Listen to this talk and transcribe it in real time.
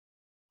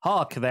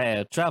Hark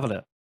there,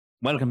 traveler.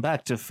 Welcome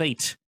back to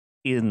Fate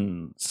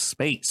in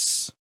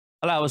Space.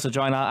 Allow us to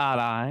join our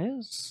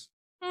allies.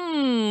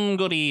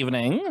 Good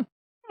evening.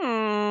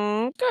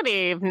 Good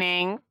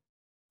evening.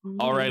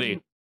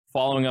 Alrighty,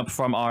 following up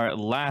from our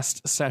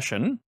last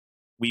session,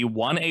 we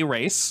won a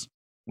race,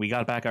 we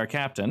got back our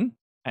captain,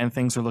 and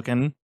things are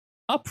looking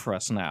up for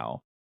us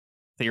now.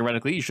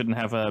 Theoretically, you shouldn't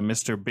have a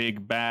Mr.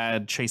 Big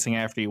Bad chasing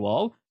after you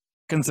all,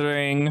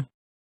 considering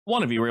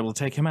one of you were able to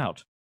take him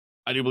out.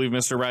 I do believe,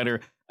 Mr. Ryder,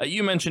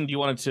 you mentioned you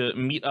wanted to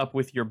meet up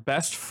with your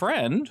best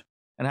friend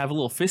and have a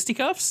little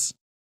fisticuffs?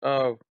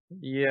 Oh,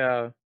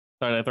 yeah.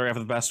 Sorry, did I throw you off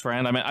the best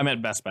friend? I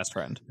meant best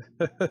friend.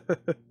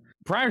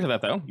 Prior to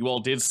that, though, you all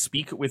did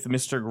speak with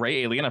Mr.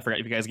 Gray Alien. I forgot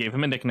if you guys gave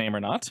him a nickname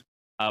or not.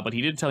 But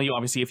he did tell you,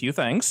 obviously, a few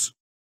things.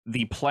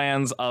 The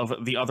plans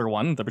of the other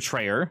one, the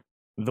Betrayer,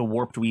 the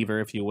Warped Weaver,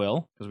 if you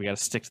will, because we got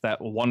to stick to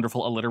that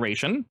wonderful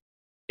alliteration,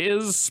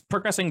 is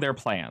progressing their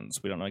plans.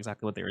 We don't know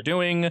exactly what they were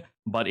doing,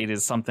 but it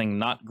is something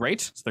not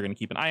great, so they're going to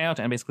keep an eye out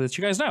and basically let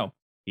you guys know.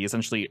 He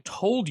essentially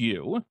told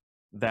you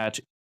that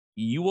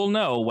you will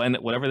know when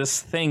whatever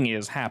this thing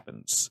is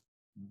happens.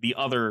 The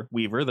other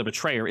Weaver, the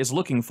Betrayer, is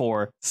looking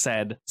for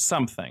said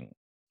something.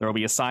 There will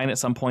be a sign at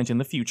some point in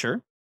the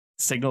future,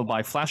 signaled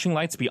by flashing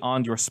lights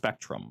beyond your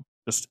spectrum.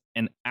 Just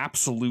an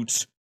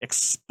absolute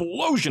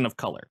explosion of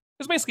color.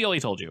 That's basically all he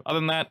told you. Other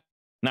than that,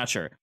 not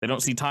sure. They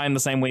don't see time the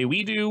same way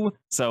we do,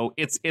 so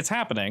it's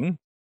happening.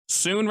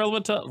 Soon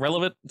relevant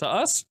to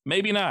us?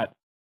 Maybe not.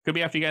 Could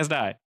be after you guys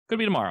die. Could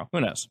be tomorrow.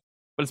 Who knows?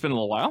 But it's been a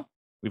little while.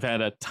 We've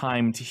had a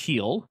time to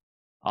heal.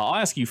 I'll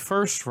ask you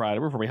first, Ryder,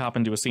 before we hop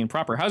into a scene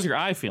proper. How's your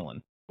eye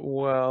feeling?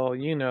 Well,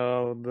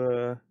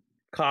 the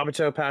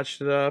Kabuto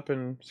patched it up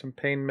and some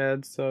pain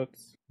meds, so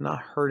it's not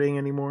hurting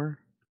anymore.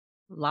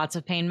 Lots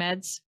of pain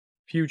meds.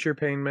 Future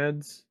pain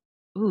meds.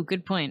 Ooh,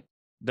 good point.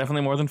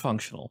 Definitely more than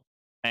functional.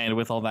 And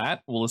with all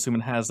that, we'll assume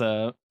it has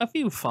a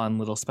few fun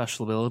little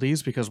special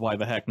abilities, because why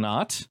the heck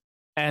not?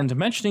 And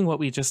mentioning what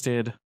we just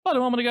did about a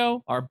moment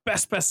ago, our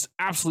best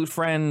absolute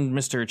friend,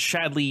 Mr.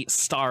 Chadley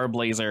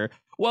Starblazer,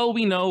 well,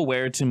 we know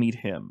where to meet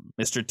him.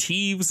 Mr.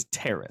 Teeves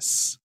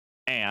Terrace.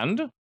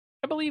 And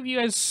I believe you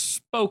guys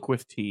spoke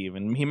with Teeve,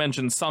 and he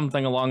mentioned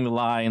something along the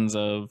lines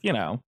of,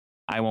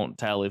 I won't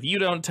tell if you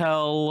don't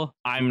tell.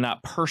 I'm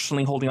not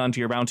personally holding on to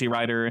your bounty,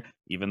 Ryder,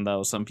 even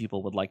though some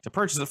people would like to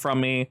purchase it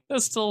from me.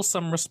 There's still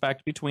some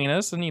respect between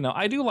us, and,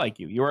 I do like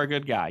you. You're a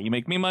good guy. You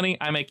make me money,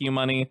 I make you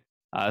money.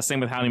 Same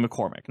with Howie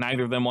McCormick.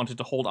 Neither of them wanted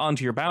to hold on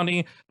to your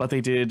bounty, but they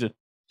did.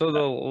 So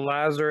the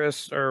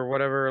Lazarus or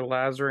whatever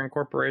Lazarin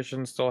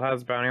Corporation still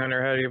has bounty on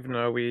their head, even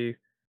though we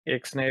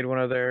ixnayed one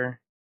of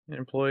their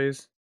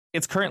employees.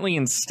 It's currently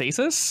in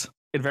stasis.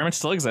 It very much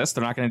still exists.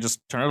 They're not going to just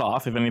turn it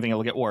off. If anything,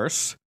 it'll get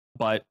worse.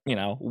 But,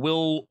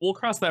 we'll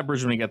cross that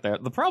bridge when we get there.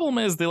 The problem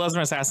is the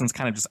Lazarin Assassin's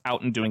kind of just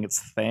out and doing its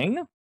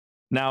thing.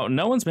 Now,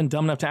 no one's been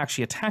dumb enough to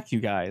actually attack you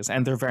guys,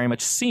 and they're very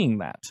much seeing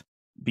that.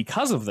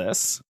 Because of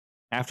this,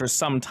 after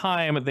some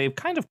time, they've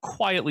kind of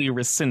quietly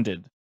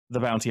rescinded the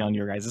bounty on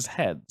your guys'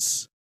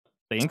 heads.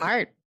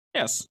 Smart.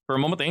 Yes. For a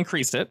moment, they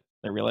increased it.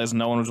 They realized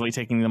no one was really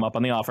taking them up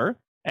on the offer.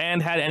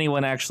 And had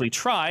anyone actually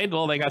tried,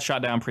 well, they got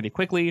shot down pretty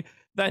quickly.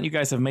 That you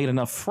guys have made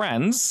enough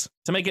friends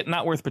to make it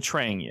not worth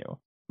betraying you.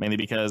 Mainly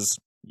because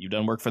you've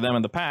done work for them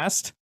in the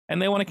past,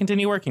 and they want to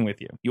continue working with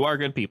you. You are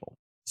good people.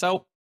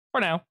 So,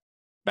 for now,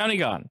 bounty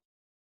gone.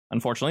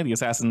 Unfortunately, the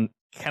assassin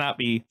cannot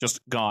be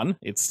just gone.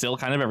 It's still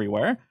kind of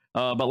everywhere.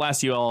 But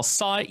last you all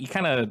saw it, you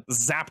kind of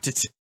zapped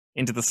it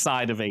into the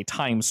side of a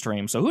time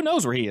stream. So who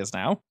knows where he is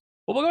now?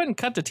 Well, we'll go ahead and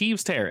cut to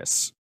Teeves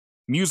Terrace.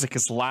 Music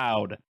is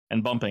loud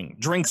and bumping.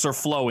 Drinks are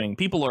flowing.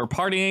 People are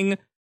partying.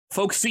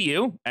 Folks see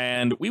you,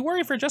 and we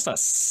worry for just a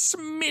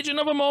smidgen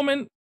of a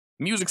moment.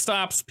 Music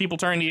stops. People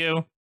turn to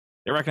you.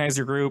 They recognize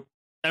your group.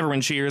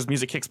 Everyone cheers.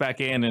 Music kicks back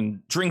in,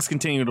 and drinks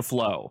continue to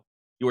flow.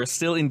 You are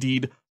still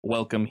indeed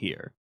welcome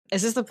here.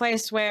 Is this the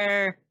place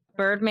where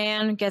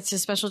Birdman gets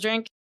his special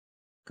drink?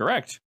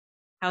 Correct.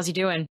 How's he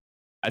doing?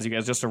 As you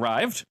guys just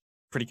arrived,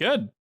 pretty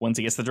good. Once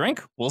he gets the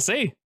drink, we'll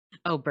see.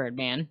 Oh,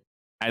 Birdman.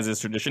 As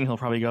is tradition, he'll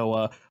probably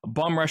go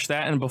bum rush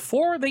that, and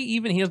before they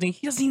even, he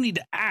doesn't even need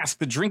to ask.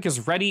 The drink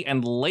is ready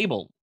and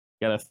labeled.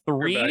 Got a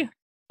 3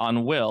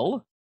 on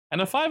will and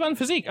a 5 on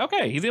physique.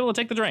 Okay, he's able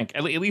to take the drink.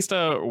 At least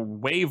a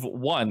wave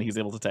 1 he's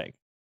able to take.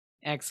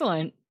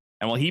 Excellent.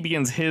 And while he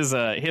begins his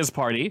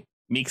party,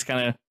 Meek's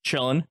kind of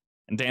chilling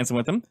and dancing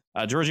with him.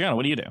 Georgiana,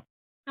 what do you do?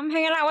 I'm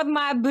hanging out with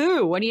my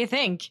boo. What do you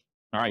think?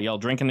 All right, y'all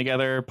drinking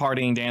together,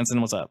 partying, dancing.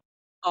 What's up?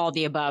 All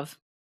the above.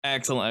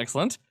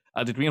 Excellent.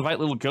 Did we invite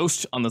little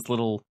Ghost on this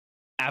little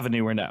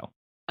avenue or no?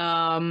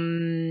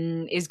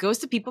 Is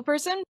Ghost a people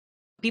person?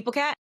 People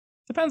cat?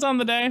 Depends on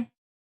the day.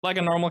 Like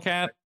a normal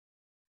cat.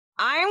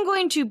 I'm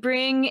going to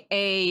bring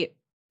a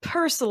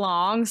purse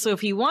along, so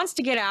if he wants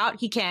to get out,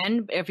 he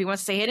can. If he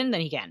wants to stay hidden, then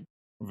he can.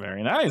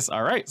 Very nice.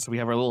 All right, so we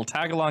have our little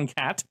tag-along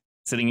cat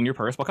sitting in your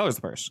purse. What color is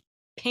the purse?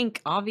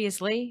 Pink,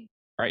 obviously.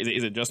 All right,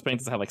 is it just pink?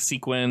 Does it have like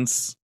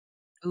sequins?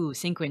 Ooh,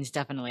 sequins,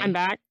 definitely. I'm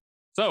back.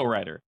 So,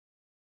 Ryder,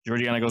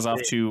 Georgiana goes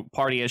off to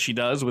party as she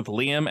does with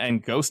Liam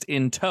and Ghost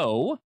in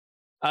tow.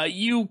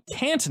 You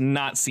can't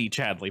not see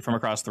Chadley from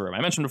across the room.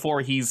 I mentioned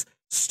before, he's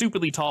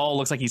stupidly tall,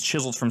 looks like he's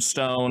chiseled from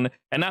stone,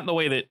 and not in the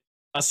way that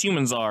us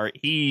humans are.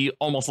 He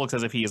almost looks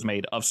as if he is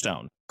made of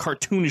stone,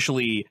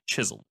 cartoonishly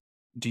chiseled.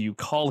 Do you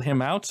call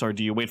him out, or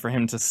do you wait for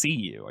him to see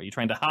you? Are you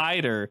trying to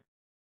hide, or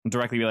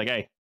directly be like,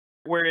 hey?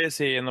 Where is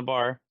he in the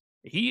bar?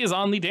 He is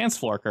on the dance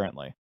floor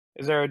currently.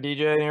 Is there a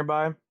DJ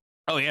nearby?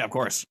 Oh, yeah, of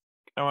course.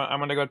 I'm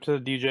going to go to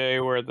the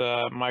DJ where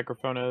the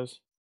microphone is.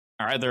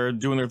 All right, they're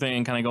doing their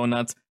thing, kind of going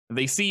nuts.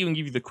 They see you and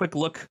give you the quick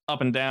look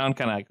up and down,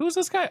 kind of like, who's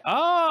this guy?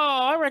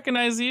 Oh, I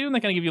recognize you. And they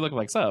kind of give you a look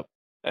like, sup?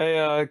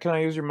 Hey, can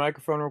I use your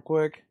microphone real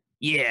quick?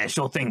 Yeah,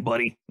 sure thing,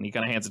 buddy. And he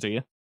kind of hands it to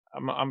you.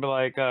 I'm be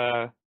like,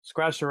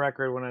 scratch the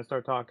record when I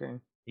start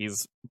talking.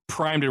 He's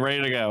primed and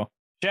ready to go.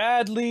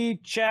 Chadley.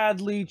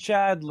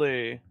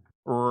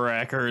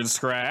 Record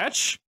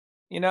scratch.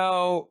 You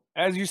know,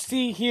 as you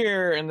see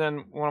here, and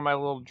then one of my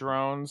little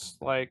drones,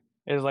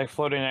 is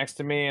floating next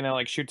to me, and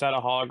it, shoots out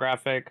a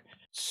holographic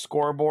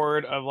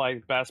scoreboard of,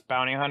 best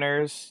bounty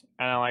hunters,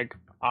 and,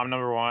 I'm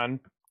number 1,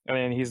 and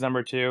then he's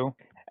number 2.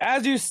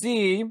 As you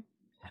see,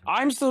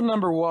 I'm still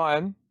number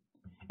 1,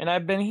 and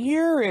I've been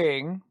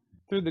hearing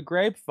through the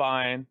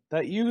grapevine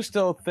that you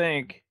still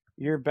think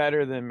you're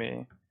better than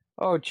me.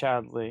 Oh,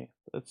 Chadley,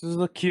 this is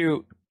a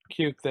cute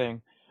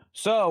thing.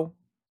 So,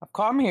 I've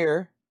come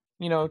here,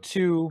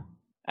 to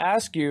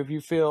ask you if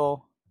you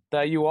feel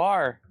that you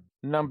are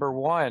number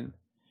 1.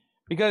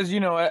 Because,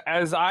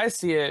 as I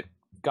see it,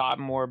 got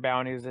more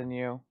bounties than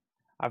you.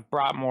 I've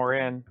brought more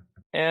in.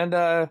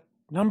 And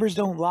numbers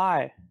don't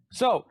lie.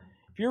 So,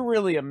 if you're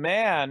really a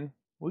man,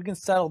 we can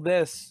settle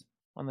this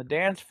on the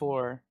dance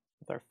floor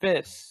with our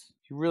fists.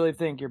 If you really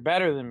think you're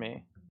better than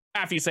me.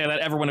 After you say that,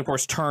 everyone, of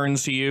course,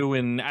 turns to you,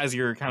 and as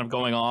you're kind of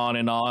going on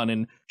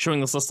and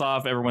showing this list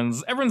off,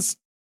 everyone's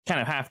kind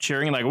of half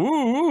cheering, like, ooh,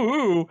 ooh,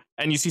 ooh.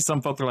 And you see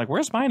some folk, they're like,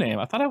 where's my name?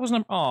 I thought I was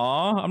I'm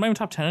not even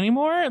top 10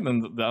 anymore. And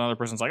then the other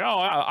person's like, oh,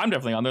 I'm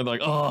definitely on there. They're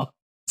like, oh.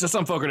 So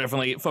some folk are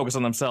definitely focused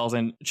on themselves,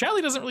 and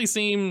Chadley doesn't really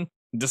seem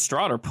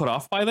distraught or put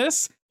off by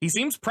this. He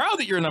seems proud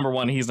that you're number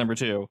 1, he's number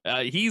 2.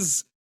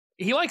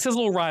 He likes his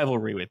little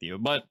rivalry with you,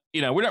 but,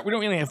 we don't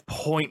really have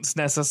points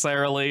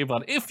necessarily,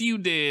 but if you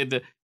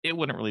did, it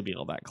wouldn't really be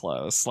all that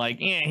close.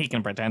 He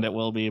can pretend it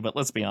will be, but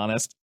let's be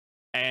honest.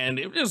 And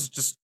it was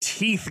just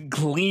teeth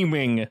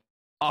gleaming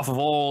off of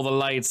all the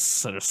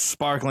lights that are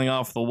sparkling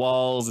off the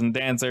walls and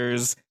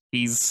dancers.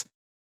 He's,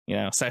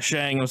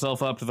 sashaying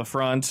himself up to the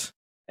front,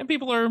 and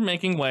people are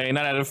making way,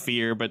 not out of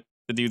fear, but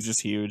the dude's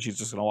just huge. He's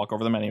just going to walk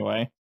over them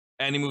anyway.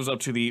 And he moves up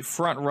to the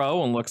front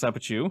row and looks up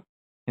at you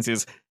and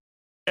says,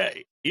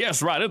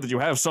 yes, Ryder, did you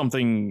have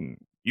something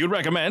you'd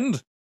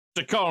recommend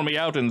to call me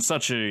out in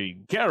such a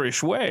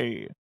garish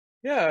way?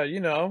 Yeah,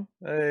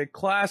 a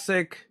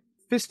classic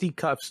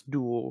fisticuffs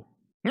duel.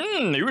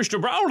 You wish to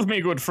brawl with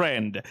me, good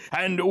friend.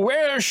 And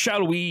where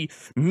shall we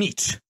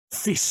meet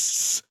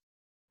fists?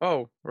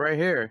 Oh, right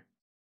here.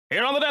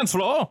 Here on the dance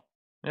floor?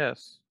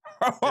 Yes.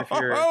 If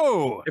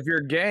If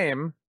you're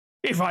game.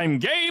 If I'm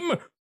game,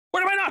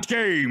 when am I not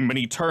game? And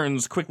he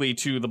turns quickly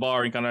to the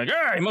bar and kind of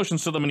he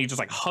motions to them, and he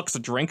just hucks a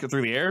drink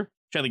through the air.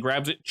 Chadley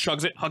grabs it,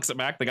 chugs it, hucks it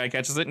back. The guy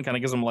catches it and kind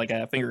of gives him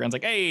a finger guns,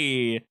 like,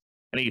 hey.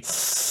 And he,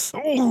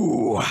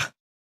 ooh,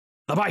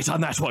 the bite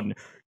on that one.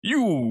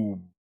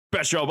 You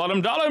bet your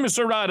bottom dollar,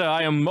 Mr. Ryder,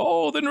 I am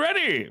more than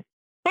ready.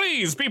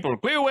 Please, people,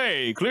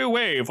 clear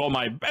way for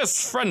my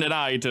best friend and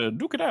I to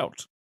duke it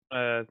out.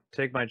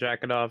 Take my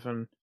jacket off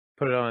and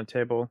put it on the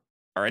table.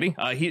 Alrighty.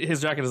 His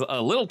jacket is a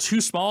little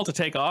too small to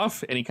take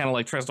off, and he kind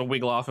of tries to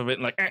wiggle off of it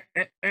and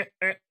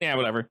yeah,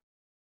 whatever.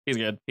 He's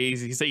good.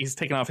 He's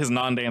taking off his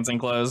non-dancing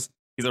clothes.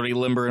 He's already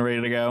limber and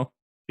ready to go.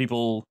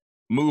 People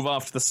move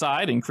off to the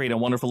side and create a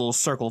wonderful little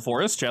circle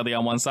for us. Chadley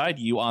on one side,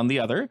 you on the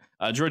other.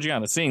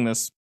 Georgiana, seeing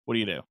this, what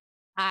do?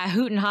 I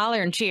hoot and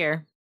holler and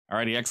cheer.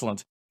 Alrighty,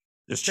 excellent.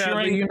 Just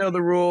Chadley, cheering. you know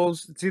the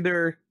rules. It's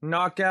either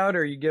knockout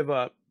or you give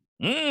up.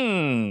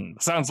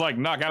 Sounds like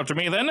knockout to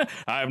me then.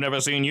 I've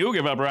never seen you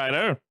give up,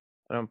 Ryder.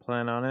 I don't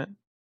plan on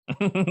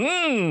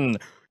it.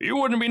 You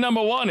wouldn't be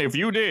number 1 if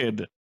you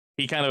did.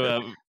 He kind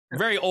of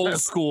very old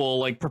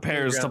school,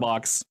 prepares to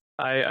box.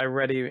 I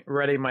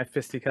ready my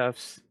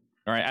fisticuffs.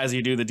 All right, as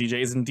you do, the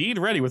DJ is indeed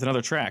ready with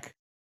another track,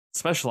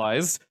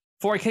 specialized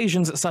for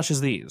occasions such as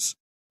these.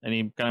 And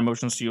he kind of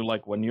motions to you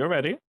when you're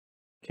ready.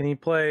 Can he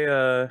play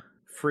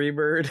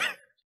Freebird?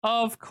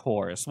 Of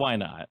course, why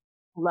not?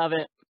 Love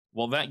it.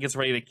 Well, that gets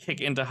ready to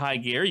kick into high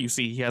gear. You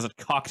see he has it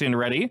cocked and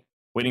ready,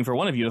 waiting for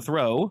one of you to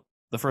throw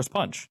the first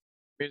punch.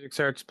 Music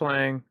starts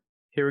playing.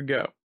 Here we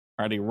go.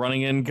 Already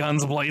running in,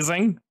 guns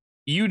blazing.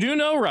 You do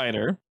know,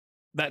 Ryder,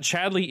 that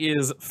Chadley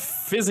is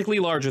physically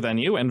larger than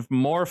you and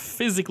more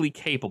physically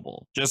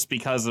capable, just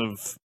because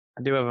of...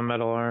 I do have a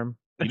metal arm.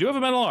 You do have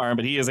a metal arm,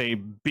 but he is a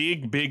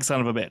big, big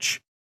son of a bitch.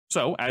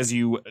 So, as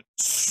you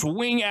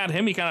swing at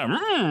him, he kind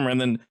of...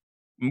 and then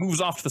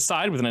moves off to the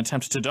side with an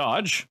attempt to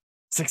dodge,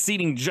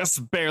 succeeding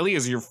just barely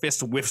as your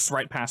fist whiffs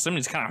right past him.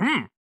 He's kind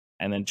of...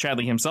 And then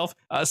Chadley himself.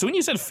 So when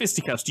you said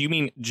fisticuffs, do you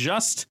mean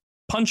just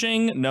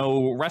punching,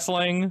 no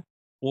wrestling?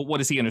 What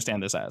does he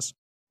understand this as?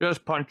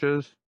 Just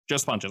punches.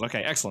 Just punches.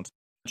 Okay, excellent.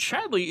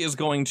 Chadley is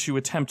going to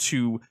attempt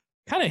to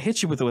kind of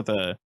hit you with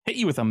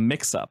a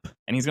mix-up,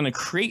 and he's going to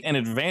create an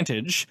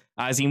advantage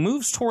as he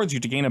moves towards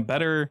you to gain a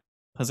better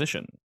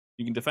position.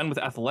 You can defend with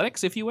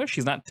athletics if you wish.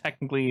 He's not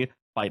technically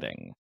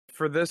fighting.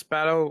 For this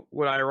battle,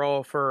 would I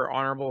roll for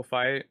honorable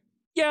fight?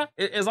 Yeah,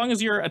 as long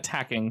as you're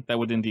attacking, that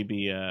would indeed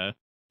be a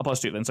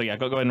 +2 then. So yeah,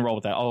 go ahead and roll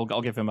with that.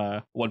 I'll give him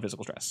a 1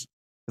 physical stress,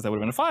 because that would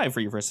have been a 5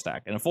 for your first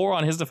attack, and a 4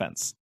 on his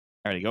defense.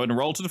 Alrighty, go ahead and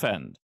roll to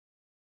defend.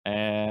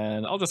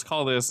 And I'll just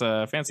call this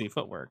fancy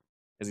footwork,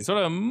 as he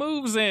sort of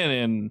moves in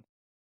and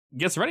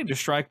gets ready to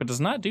strike, but does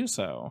not do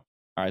so.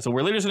 Alright, so we're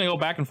literally just going to go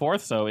back and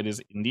forth, so it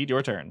is indeed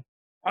your turn.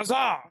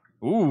 Huzzah!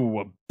 Ooh,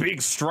 a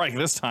big strike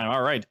this time.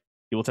 Alright,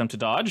 he will attempt to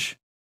dodge.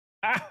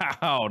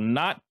 Ow,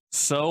 not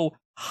so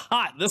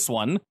hot this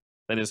one.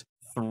 That is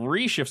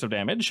 3 shifts of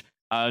damage.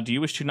 Do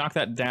you wish to knock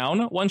that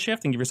down 1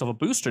 shift and give yourself a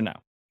boost or no?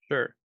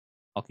 Sure.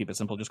 I'll keep it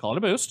simple, just call it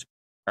a boost.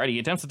 Alrighty, he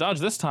attempts to dodge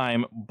this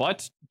time,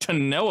 but to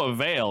no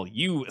avail.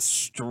 You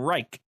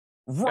strike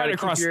right Gotta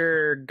across keep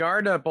your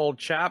guard up, old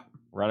chap.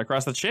 right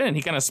across the chin.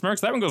 He kind of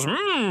smirks that one, goes,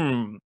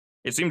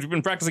 it seems you've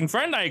been practicing,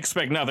 friend. I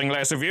expect nothing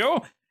less of you.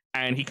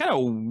 And he kind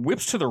of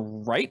whips to the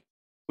right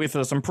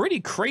with some pretty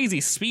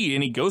crazy speed,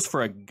 and he goes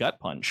for a gut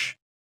punch.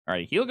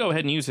 Alright, he'll go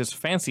ahead and use his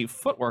fancy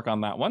footwork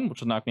on that one,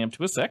 which will knock me up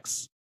to a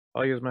 6.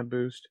 I'll use my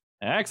boost.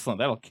 Excellent.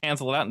 That'll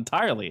cancel it out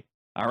entirely.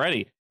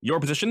 Alrighty. Your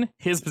position,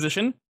 his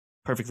position,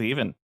 perfectly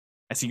even.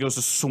 As he goes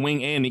to swing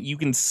in, you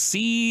can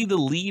see the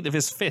lead of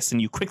his fist, and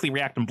you quickly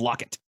react and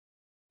block it.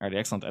 Alrighty,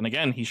 excellent. And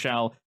again, he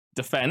shall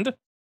defend,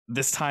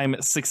 this time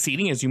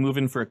succeeding as you move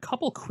in for a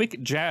couple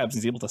quick jabs.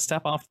 He's able to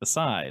step off to the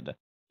side.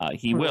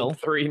 He will.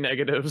 3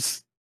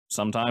 negatives.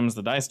 Sometimes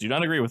the dice do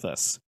not agree with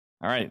this.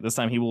 Alright, this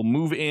time he will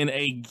move in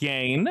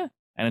again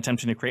and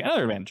attempting to create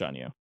another advantage on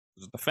you.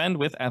 Defend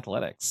with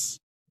athletics.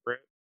 Right.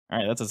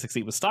 Alright, that's a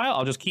succeed with style.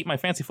 I'll just keep my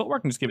fancy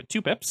footwork and just give it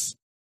 2 pips,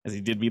 as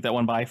he did beat that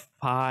one by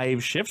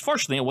 5 shifts.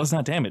 Fortunately, it was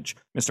not damage.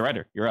 Mr.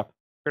 Ryder, you're up.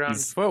 Good on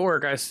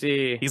footwork, I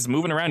see. He's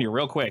moving around you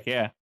real quick,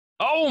 yeah.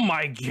 Oh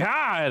my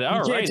god! You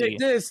can't Alrighty. take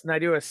this, and I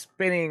do a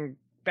spinning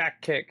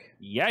back kick.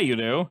 Yeah, you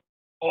do.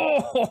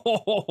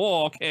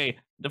 Oh, okay.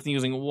 Definitely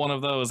using one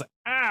of those.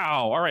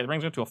 Ow! Alright, that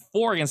brings me up to a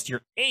 4 against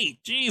your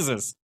 8.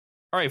 Jesus.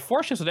 Alright,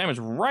 4 shifts of damage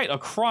right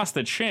across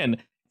the chin.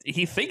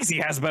 He thinks he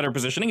has better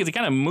positioning as he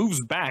kind of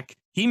moves back.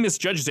 He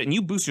misjudges it, and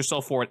you boost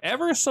yourself forward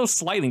ever so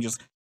slightly and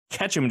just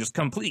catch him and just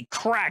completely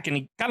crack, and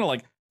he kind of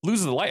like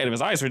loses the light out of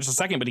his eyes for just a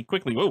second, but he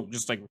quickly,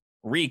 just like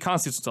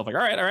reconstitutes himself like,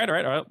 all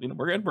right, you know,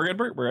 we're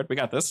good, we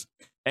got this.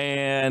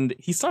 And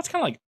he starts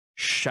kind of like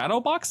shadow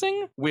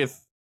boxing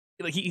with,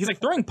 like, he's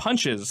like throwing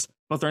punches,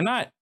 but they're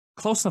not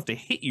close enough to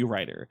hit you,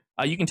 Ryder.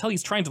 You can tell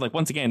he's trying to, like,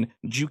 once again,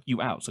 juke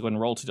you out. So go ahead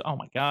and roll to, oh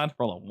my god,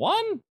 roll a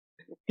 1?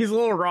 He's a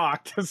little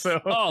rocked, so.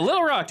 Oh, a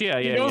little rocked, yeah.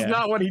 He knows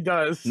not what he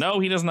does. No,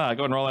 he does not.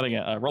 Go ahead and roll that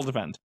again. Roll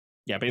defend.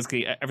 Yeah,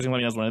 basically, every single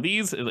time he does one of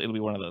these, it'll be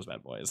one of those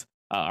bad boys.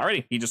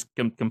 Alrighty, he just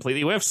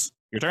completely whiffs.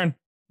 Your turn.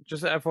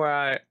 Just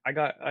FYI, I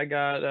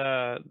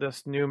got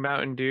this new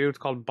Mountain Dew. It's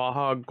called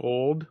Baja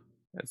Gold.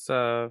 It's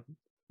a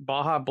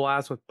Baja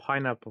Blast with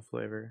pineapple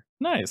flavor.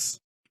 Nice.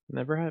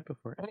 Never had it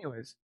before.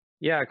 Anyways,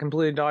 yeah,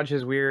 completely dodge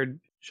his weird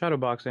shadow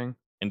boxing.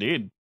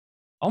 Indeed.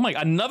 Oh my,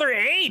 another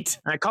 8!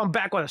 And I come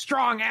back with a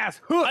strong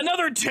ass hook.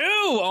 Another 2!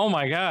 Oh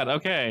my god,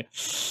 okay.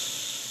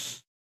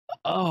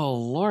 Oh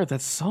lord,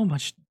 that's so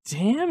much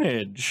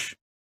damage.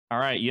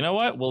 Alright, you know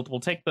what? We'll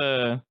take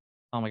the...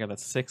 Oh my god,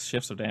 that's 6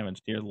 shifts of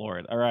damage, dear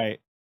lord. Alright,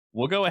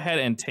 we'll go ahead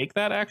and take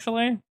that,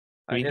 actually.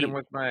 I hit him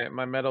with my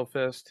metal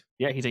fist.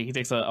 Yeah, he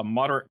takes a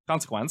moderate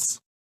consequence.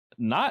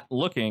 Not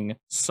looking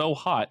so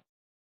hot,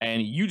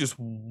 and you just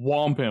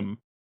whomp him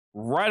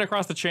right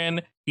across the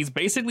chin. He's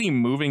basically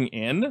moving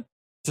in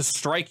to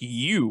strike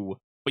you,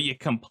 but you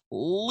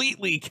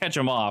completely catch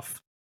him off.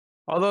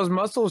 All those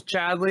muscles,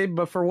 Chadley,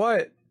 but for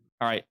what?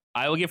 All right,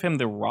 I will give him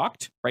the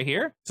rocked right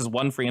here. This is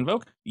 1 free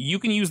invoke. You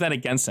can use that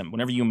against him.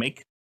 Whenever you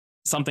make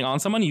something on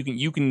someone,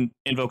 you can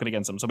invoke it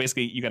against him. So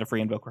basically, you got a free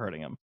invoke for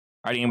hurting him.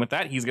 All right, and with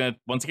that, he's gonna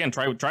once again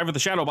try with the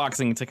shadow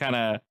boxing to kind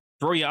of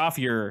throw you off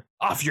your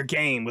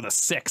game with a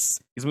 6.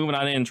 He's moving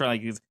on in,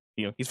 trying,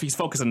 like, he's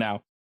focusing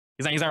now.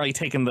 He's not really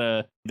taking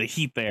the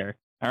heat there.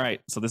 All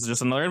right, so this is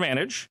just another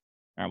advantage.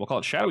 All right, we'll call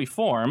it shadowy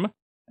form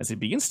as he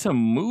begins to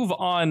move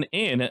on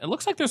in. It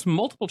looks like there's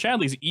multiple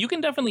Chadleys. You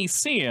can definitely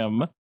see him,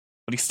 but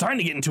he's starting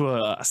to get into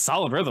a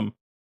solid rhythm.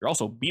 You're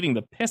also beating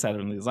the piss out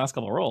of him in these last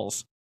couple of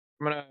rolls.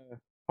 I'm gonna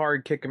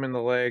hard kick him in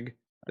the leg.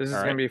 This is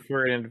gonna be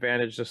for an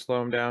advantage to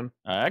slow him down.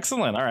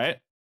 Excellent. All right.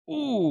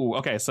 Ooh.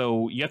 Okay.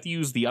 So you have to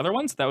use the other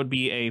ones. That would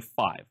be a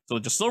 5. So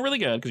just still really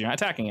good because you're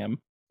not attacking him.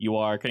 You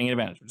are getting an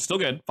advantage. Still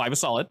good. 5 is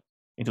solid.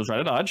 And he'll try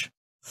to dodge.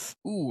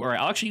 Ooh. All right.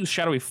 I'll actually use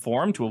shadowy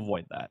form to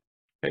avoid that.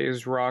 Okay,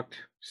 is rocked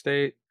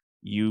state.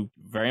 You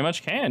very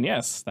much can.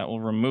 Yes, that will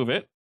remove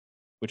it,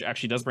 which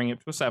actually does bring it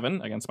to a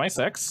 7 against my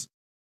 6.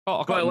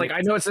 Oh, but like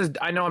I know it says,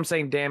 I know I'm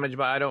saying damage,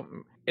 but I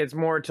don't. It's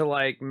more to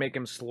like make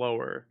him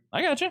slower.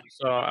 I gotcha.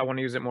 So I want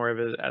to use it more of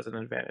it as an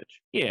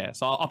advantage. Yeah.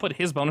 So I'll put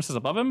his bonuses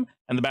above him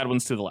and the bad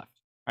ones to the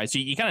left. All right. So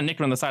you kind of nick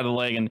him on the side of the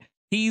leg, and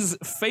He's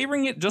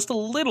favoring it just a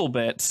little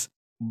bit,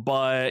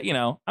 but, you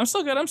know, I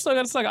still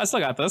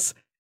got this.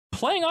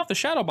 Playing off the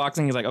shadow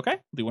boxing, he's like, okay,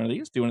 do one of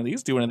these, do one of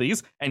these, do one of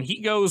these. And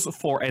he goes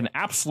for an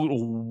absolute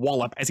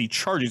wallop as he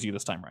charges you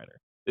this time, Ryder.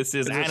 This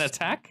is an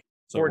attack.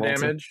 So 4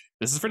 damage.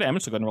 This is for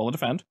damage, so go ahead and roll a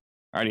defend.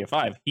 Alrighty, a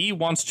 5. He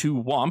wants to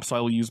womp, so I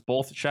will use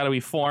both shadowy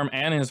form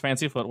and his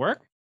fancy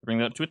footwork. Bring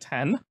that up to a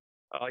 10.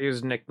 I'll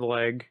use nick the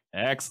leg.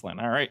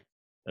 Excellent. All right.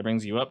 That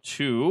brings you up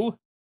to,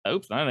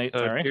 oops, not an 8,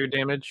 sorry. 2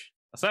 damage.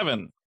 A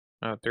 7.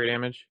 3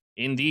 damage.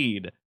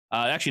 Indeed.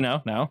 Actually,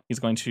 no. He's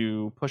going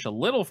to push a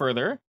little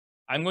further.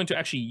 I'm going to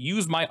actually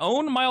use my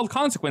own mild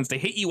consequence to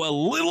hit you a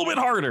little bit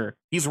harder.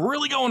 He's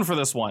really going for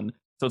this one.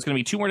 So it's going to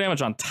be 2 more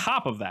damage on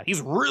top of that. He's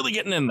really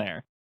getting in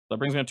there. So that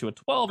brings me up to a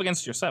 12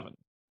 against your 7.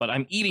 But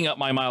I'm eating up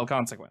my mild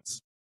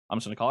consequence. I'm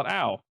just going to call it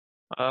ow.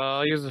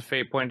 I'll use the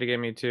fate point to give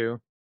me 2.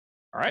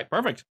 All right,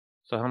 perfect.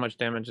 So how much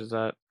damage is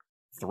that?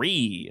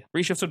 3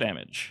 shifts of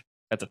damage.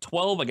 That's a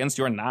 12 against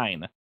your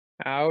 9.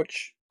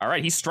 Ouch. All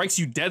right, he strikes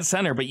you dead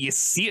center, but you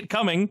see it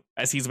coming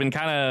as he's been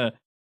kind of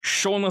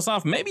showing this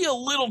off maybe a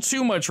little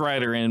too much,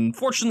 Ryder. And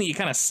fortunately, you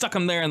kind of stuck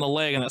him there in the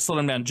leg and that slowed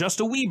him down just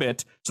a wee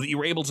bit so that you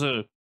were able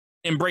to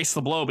embrace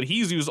the blow. But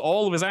he's used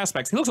all of his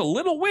aspects. He looks a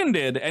little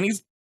winded and he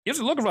gives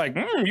a look of like,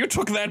 you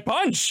took that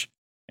punch.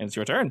 And it's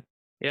your turn.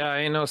 Yeah, I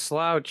ain't no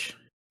slouch.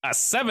 A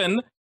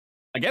 7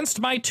 against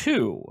my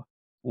 2.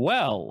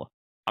 Well,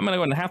 I'm going to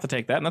go ahead and have to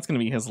take that, and that's going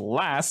to be his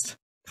last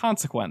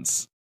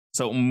consequence.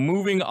 So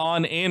moving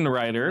on in,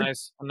 Ryder.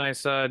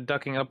 Nice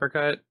ducking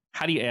uppercut.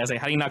 How do you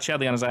knock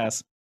Chadley on his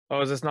ass? Oh,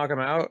 does this knock him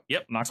out?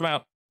 Yep, knocks him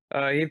out.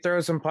 He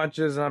throws some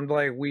punches, and I'm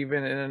like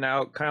weaving in and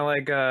out, kind of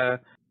like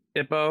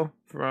Ippo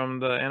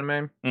from the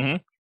anime. Mm-hmm.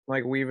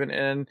 Like weaving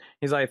in.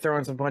 He's like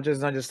throwing some punches,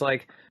 and I just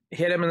like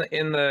hit him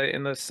in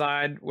the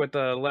side with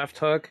the left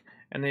hook,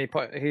 and then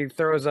he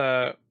throws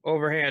a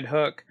overhand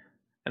hook,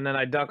 and then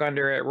I duck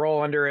under it,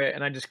 roll under it,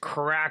 and I just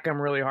crack him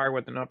really hard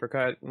with an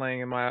uppercut, laying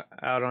him out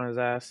on his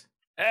ass.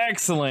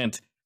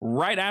 Excellent.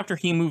 Right after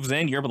he moves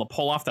in, you're able to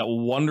pull off that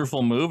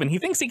wonderful move, and he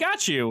thinks he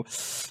got you.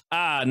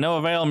 No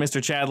avail,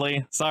 Mr.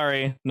 Chadley.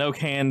 Sorry, no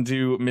can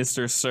do,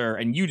 Mr. Sir.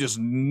 And you just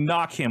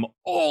knock him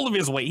all of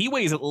his weight. He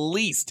weighs at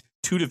least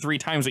 2 to 3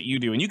 times what you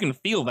do, and you can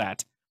feel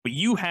that. But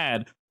you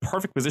had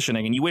perfect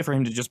positioning, and you wait for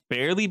him to just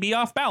barely be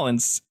off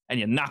balance, and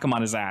you knock him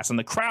on his ass, and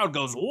the crowd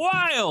goes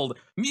wild.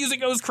 Music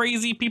goes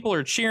crazy. People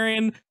are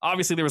cheering.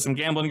 Obviously, there was some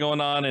gambling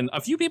going on, and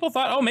a few people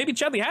thought, oh, maybe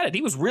Chadley had it.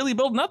 He was really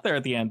building up there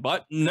at the end,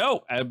 but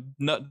no,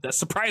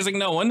 surprising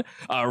no one.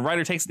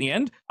 Ryder takes the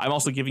end. I'm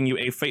also giving you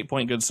a fate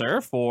point, good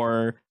sir,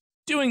 for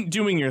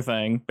doing your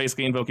thing,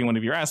 basically invoking one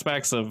of your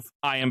aspects of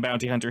I am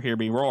bounty hunter, here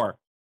be roar.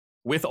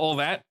 With all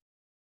that,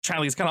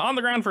 Chadley's kind of on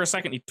the ground for a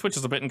second. He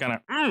twitches a bit and kind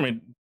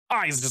of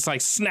eyes just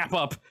like snap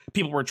up.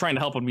 People were trying to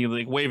help him,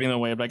 like waving them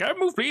away, like,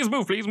 move please,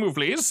 move please, move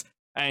please.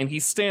 And he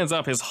stands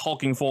up, his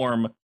hulking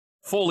form,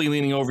 fully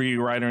leaning over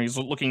you, Ryder, and he's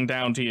looking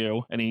down to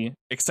you, and he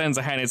extends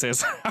a hand and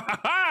says,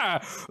 ha,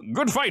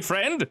 good fight,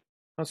 friend.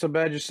 Not so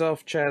bad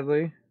yourself,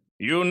 Chadley.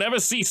 You never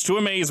cease to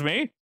amaze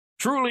me.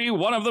 Truly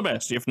one of the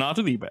best, if not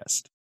the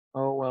best.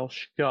 Oh, well,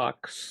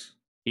 shucks.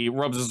 He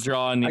rubs his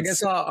jaw and I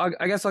guess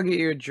I'll get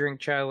you a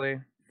drink,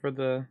 Chadley, for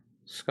the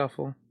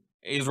scuffle.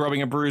 He's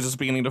rubbing a bruise that's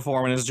beginning to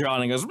form in his jaw,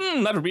 and he goes,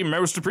 that would be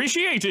most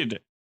appreciated.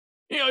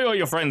 You're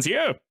your friends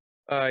here?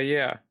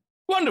 Yeah.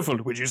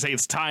 Wonderful. Would you say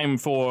it's time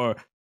for,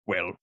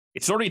 well,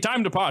 it's already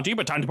time to party,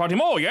 but time to party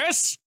more,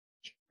 yes?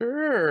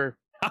 Sure.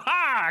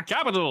 Ha-ha!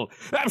 Capital!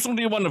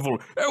 Absolutely wonderful.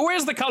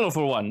 Where's the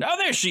colorful one? Oh,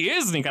 there she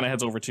is! And he kind of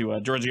heads over to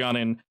Georgiana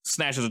and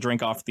snatches a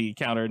drink off the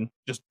counter and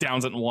just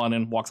downs it in one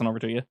and walks on over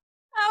to you.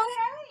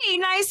 Oh, hey,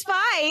 nice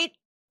fight.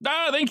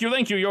 Thank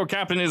you. Your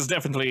captain is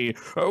definitely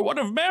one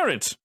of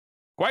merit.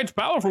 Quite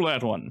powerful,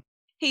 that one.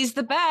 He's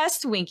the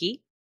best,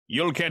 Winky.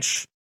 You'll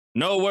catch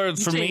no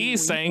words from me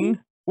saying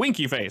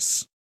winky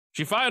face.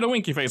 She fired a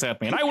winky face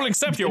at me, and I will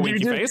accept your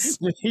winky face.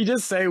 Did he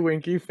just say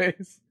winky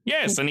face?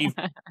 Yes, and he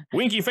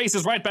winky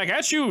faces right back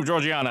at you,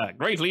 Georgiana.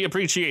 Greatly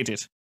appreciate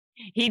it.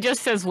 He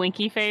just says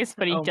winky face,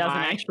 but he doesn't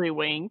actually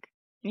wink.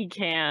 He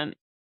can't.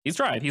 He's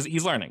tried.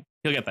 He's learning.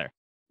 He'll get there.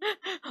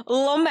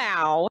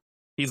 Lamau.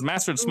 He's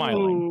mastered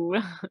smiling.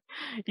 Ooh.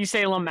 You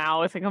say Lamau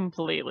with a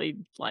completely,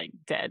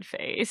 dead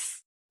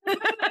face.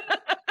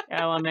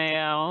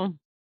 LMAO.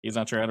 He's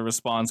not sure how to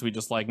respond, so he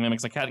just,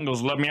 mimics a cat and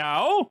goes,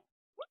 meow?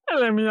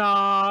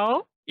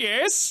 Meow.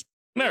 Yes?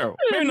 No,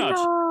 maybe not.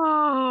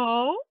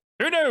 Meow.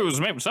 Who knows?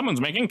 Maybe someone's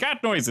making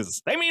cat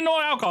noises. They mean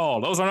no alcohol.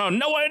 Those are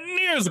nowhere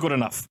near as good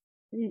enough.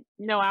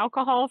 No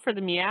alcohol for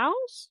the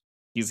meows?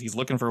 He's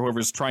looking for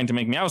whoever's trying to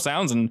make meow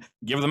sounds and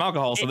give them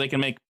alcohol so they can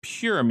make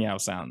pure meow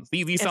sounds.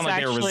 These sound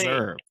like they're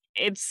reserved.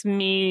 It's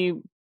me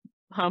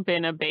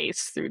humping a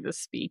bass through the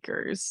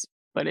speakers,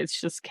 but it's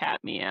just cat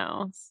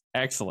meows.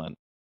 Excellent.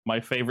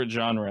 My favorite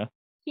genre.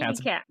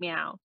 Cat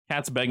meow.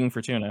 Cats begging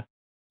for tuna.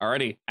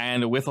 Alrighty.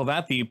 And with all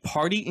that, the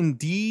party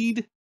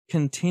indeed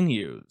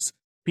continues.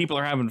 People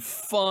are having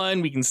fun.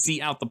 We can see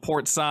out the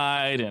port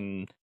side,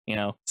 and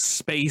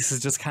space is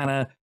just kind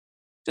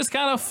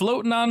of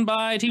floating on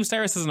by. Team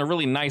Steris is in a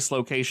really nice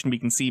location. We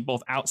can see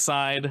both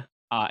outside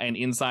and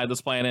inside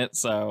this planet.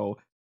 So,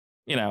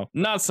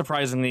 not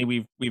surprisingly,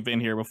 we've been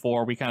here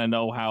before. We kind of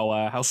know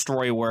how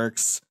story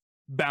works.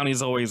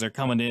 Bounties always are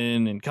coming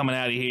in and coming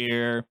out of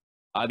here.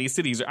 These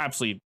cities are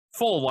absolutely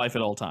full of life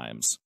at all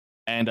times.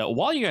 And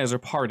while you guys are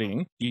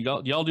partying,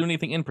 y'all do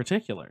anything in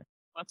particular?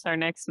 What's our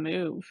next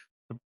move?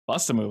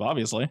 Bust a move,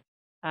 obviously.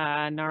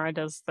 Nara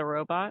does the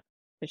robot,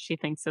 but she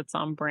thinks it's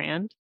on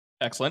brand.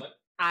 Excellent.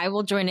 I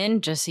will join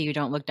in just so you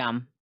don't look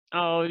dumb.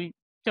 Oh,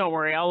 don't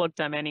worry. I'll look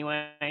dumb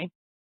anyway.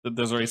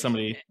 There's already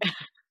somebody.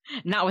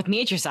 Not with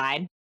me at your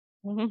side.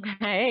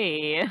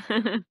 Hey.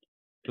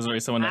 There's already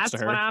someone next to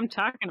her. That's what I'm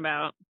talking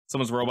about.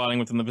 Someone's roboting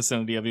within the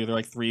vicinity of you. They're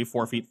like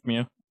 3-4 feet from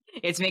you.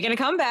 It's making a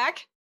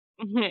comeback.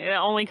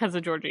 Only because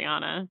of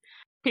Georgiana.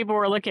 People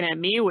were looking at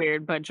me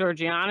weird, but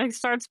Georgiana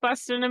starts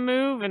busting a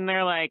move, and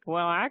they're like,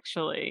 well,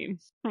 actually,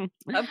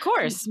 Of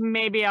course.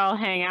 maybe I'll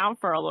hang out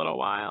for a little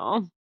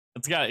while.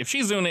 If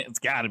she's doing it, it's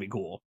got to be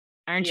cool.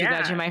 Aren't you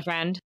glad Yeah. you're my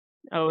friend?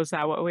 Oh, is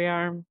that what we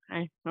are?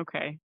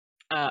 Okay.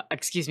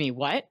 Excuse me,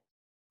 what?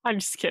 I'm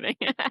just kidding.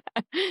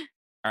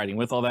 Alrighty, and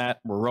with all that,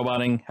 we're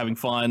roboting, having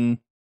fun.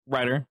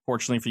 Ryder,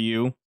 fortunately for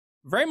you,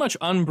 very much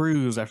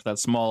unbruised after that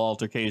small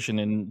altercation,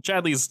 and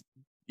Chadley's,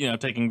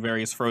 taking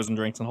various frozen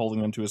drinks and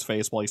holding them to his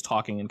face while he's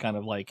talking and kind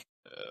of like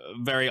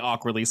very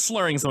awkwardly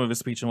slurring some of his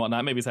speech and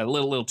whatnot. Maybe he's had a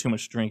little too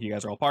much to drink. You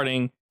guys are all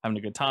partying, having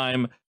a good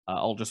time.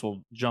 Aldris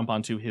will jump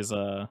onto his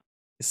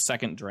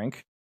second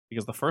drink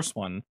because the first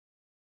one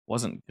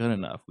wasn't good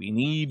enough. We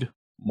need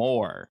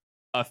more.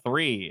 A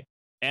 3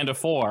 and a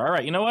 4. All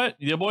right, you know what?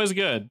 The boy's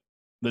good.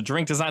 The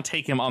drink does not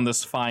take him on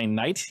this fine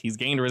night. He's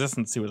gained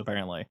resistance to it,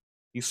 apparently.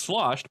 He's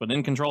sloshed, but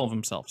in control of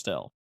himself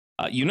still.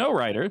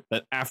 Ryder,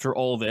 that after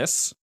all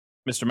this,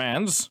 Mr.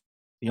 Mans,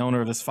 the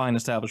owner of this fine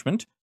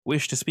establishment,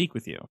 wished to speak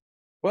with you.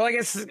 Well, I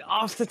guess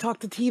off to talk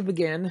to Teeve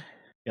again.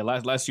 Yeah,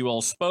 last you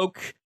all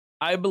spoke,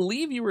 I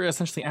believe you were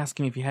essentially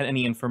asking if you had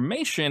any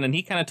information, and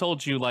he kind of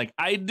told you, like,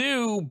 I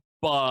do,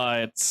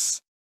 but,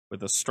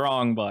 with a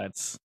strong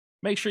but.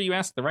 Make sure you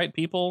ask the right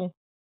people.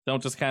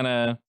 Don't just kind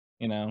of,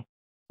 let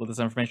this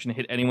information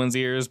hit anyone's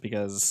ears,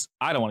 because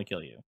I don't want to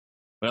kill you,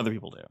 but other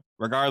people do.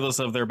 Regardless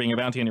of there being a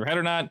bounty on your head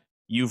or not,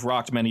 you've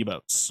rocked many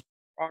boats.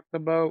 Rock the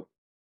boat.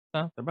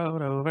 Stop the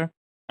boat over.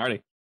 Alrighty.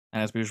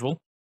 And as usual,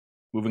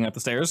 moving up the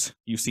stairs,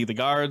 you see the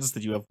guards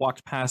that you have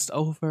walked past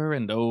over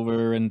and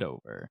over and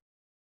over.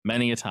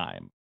 Many a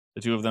time.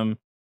 The two of them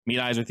meet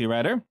eyes with you,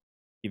 Ryder,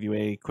 give you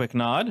a quick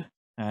nod,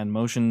 and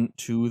motion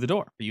to the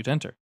door for you to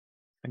enter.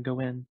 And go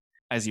in.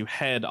 As you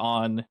head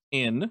on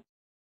in,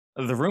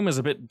 the room is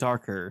a bit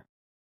darker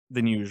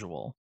than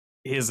usual.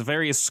 His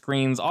various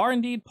screens are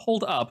indeed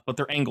pulled up, but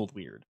they're angled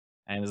weird.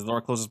 And as the door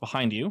closes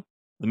behind you,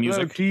 the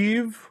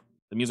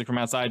music from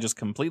outside just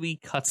completely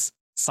cuts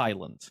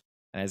silent.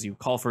 And as you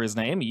call for his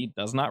name, he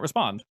does not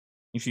respond.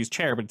 You see his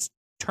chair, but it's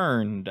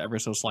turned ever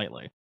so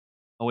slightly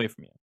away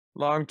from you.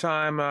 Long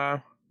time,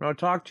 no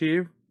talk,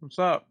 Teeve. What's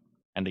up?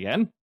 And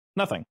again,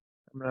 nothing.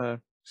 I'm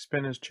gonna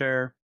spin his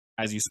chair.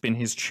 As you spin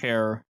his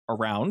chair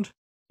around,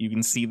 you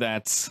can see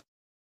that,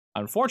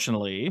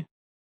 unfortunately,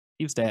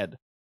 he's dead.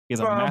 He has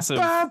a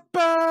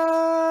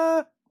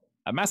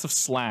massive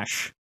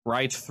slash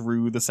right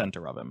through the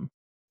center of him.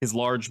 His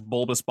large,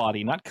 bulbous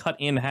body, not cut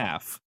in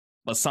half,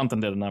 but something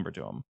did a number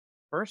to him.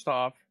 First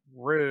off,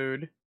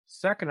 rude.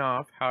 Second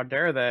off, how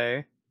dare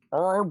they?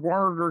 I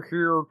wanted to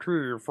hear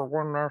Teeve for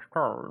one last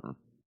time.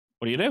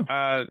 What do you do?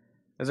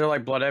 Is there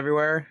like blood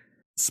everywhere?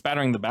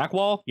 Spattering the back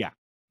wall? Yeah.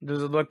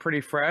 Does it look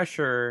pretty fresh,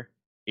 or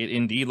It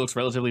indeed looks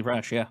relatively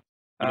fresh, yeah.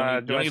 You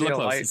don't do I need to see look a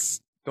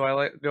close.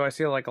 light? Do I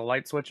see like a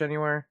light switch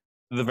anywhere?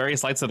 The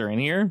various lights that are in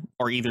here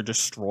are either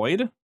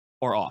destroyed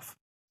or off.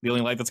 The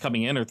only light that's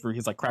coming in are through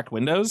his cracked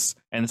windows,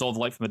 and it's all the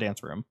light from the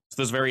dance room. So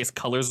there's various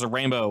colors of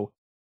rainbow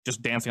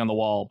just dancing on the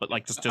wall, but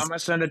just I'm gonna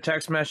send a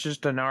text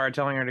message to Nara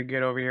telling her to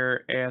get over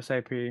here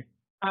ASAP.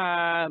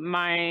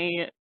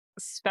 My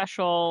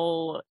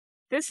special,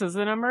 this is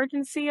an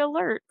emergency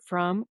alert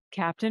from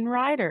Captain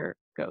Ryder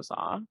goes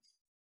off.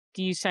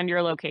 Do you send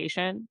your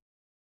location?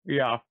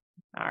 Yeah.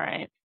 All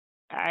right.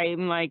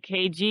 I'm like,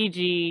 hey,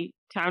 Gigi,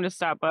 time to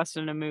stop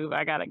busting a move.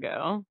 I gotta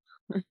go.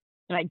 And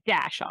I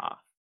dash off.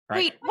 Right.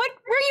 Wait, what?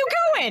 Where are you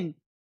going?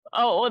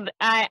 Oh, well,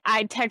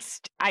 I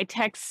text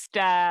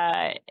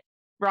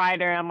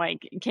Ryder. I'm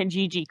like, can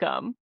Gigi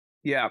come?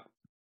 Yeah.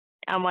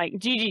 I'm like,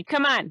 Gigi,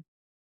 come on.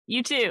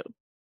 You too.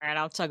 All right,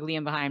 I'll tug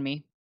Liam behind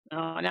me.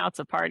 Oh, now it's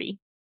a party.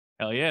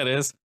 Hell yeah, it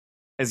is.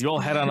 As you all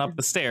head on up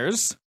the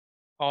stairs,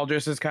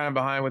 Aldris is kind of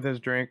behind with his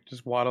drink,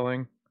 just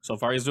waddling. so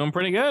far he's doing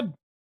pretty good.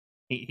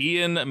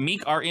 He and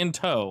Meek are in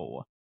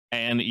tow,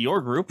 and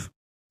your group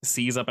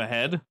sees up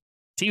ahead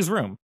T's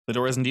room. The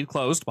door is indeed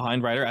closed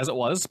behind Ryder as it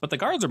was, but the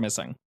guards are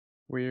missing.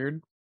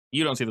 Weird.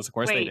 You don't see this, of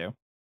course, they Wait. do.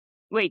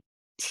 Wait,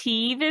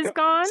 Teeve is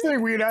gone?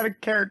 Saying weird out of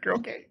character,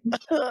 okay.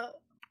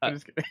 I'm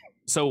just kidding.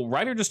 So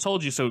Ryder just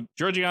told you, so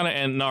Georgiana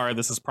and Nara,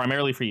 this is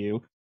primarily for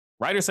you.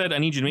 Ryder said, I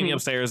need you to meet me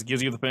upstairs,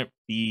 gives you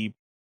the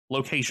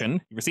location.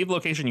 You receive the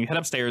location, you head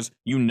upstairs.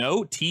 You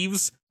know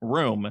Teve's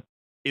room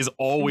is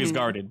always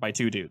guarded by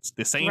two dudes.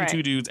 The same Right.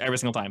 two dudes every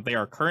single time. They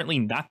are currently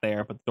not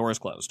there, but the door is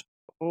closed.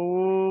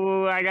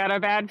 Oh, I got a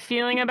bad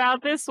feeling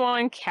about this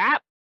one.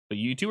 Cap, But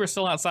you two are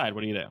still outside.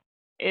 What do you do?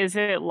 is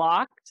it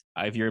locked?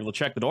 If you're able to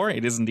check the door,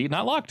 it is indeed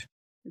not locked.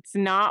 It's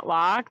not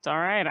locked. All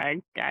right,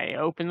 I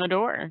open the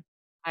door.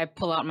 I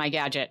pull out my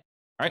gadget.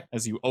 All right,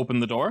 as you open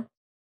the door,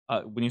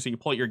 when you say you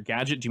pull out your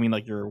gadget, do you mean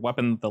like your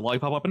weapon, the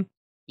lollipop weapon?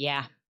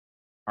 Yeah.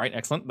 All right,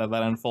 excellent. That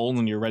unfolds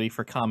and you're ready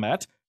for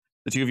combat.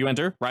 The two of you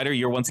enter. Ryder,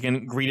 you're once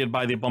again greeted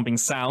by the bumping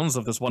sounds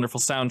of this wonderful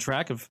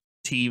soundtrack of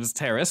Teeves'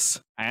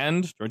 Terrace.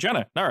 And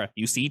Georgiana, Nara,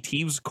 you see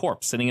Teeves'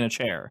 corpse sitting in a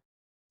chair,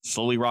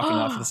 slowly rocking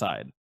off to the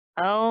side.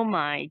 Oh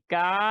my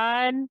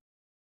god.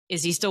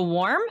 Is he still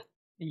warm?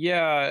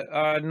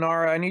 Yeah,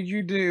 Nara, I need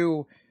you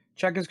to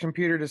check his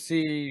computer to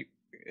see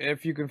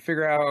if you can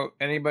figure out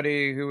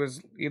anybody who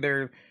was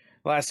either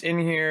last in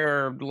here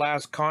or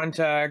last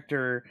contact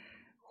or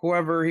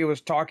whoever he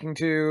was talking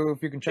to.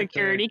 If you can check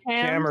Security the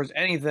cams? cameras,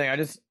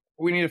 anything.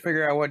 We need to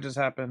figure out what just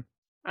happened.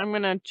 I'm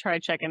gonna try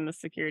checking the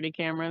security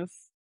cameras.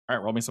 All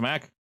right, roll me some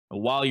Mac.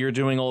 While you're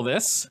doing all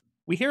this,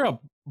 we hear a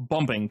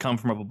bumping come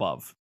from up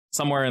above.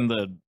 Somewhere in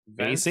the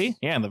Vents? AC?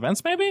 Yeah, in the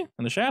vents maybe?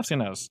 In the shafts? Who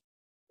knows?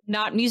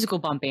 Not musical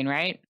bumping,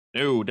 right?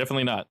 No,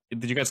 definitely not.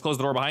 Did you guys close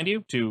the door behind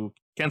you to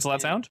cancel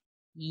that sound?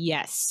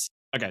 Yes.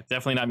 Okay,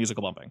 definitely not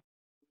musical bumping.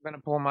 I'm gonna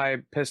pull my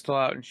pistol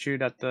out and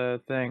shoot at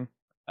the thing.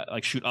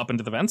 Like shoot up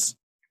into the vents?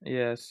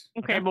 Yes.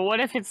 Okay, Okay. but what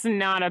if it's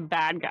not a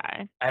bad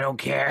guy? I don't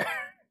care.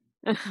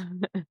 All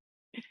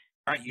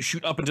right, you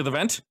shoot up into the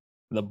vent.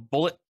 The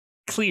bullet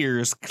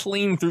clears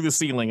clean through the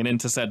ceiling and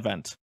into said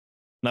vent.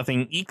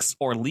 Nothing eeks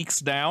or leaks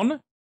down. It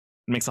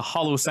makes a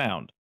hollow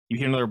sound. You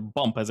hear another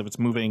bump as if it's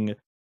moving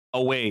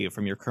away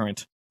from your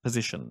current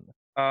position.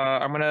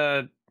 I'm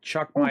gonna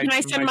chuck Oh, my. can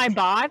I send my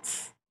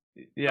bots?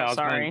 Yeah, I Oh, was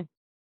gonna- sorry.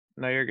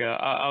 No, you're good.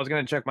 I was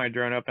gonna check my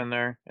drone up in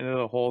there into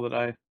the hole that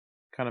I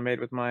kind of made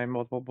with my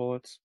multiple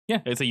bullets. Yeah,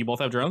 so you both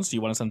have drones. Do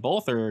you want to send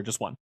both or just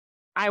one?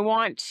 I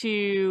want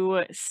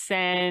to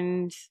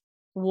send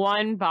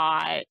one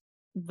bot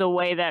the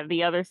way that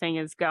the other thing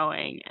is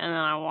going, and then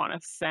I want to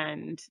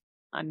send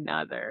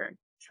another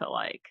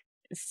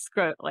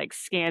to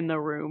scan the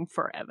room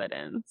for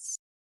evidence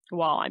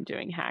while I'm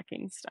doing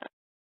hacking stuff.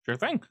 Sure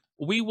thing.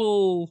 We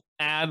will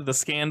add the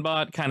scan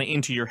bot kind of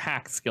into your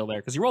hack skill there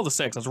because you rolled a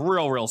 6. That's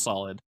real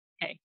solid.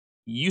 Okay.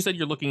 You said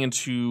you're looking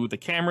into the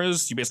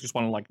cameras. You basically just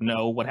want to like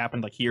know what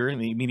happened like here in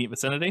the immediate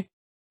vicinity.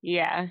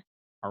 Yeah.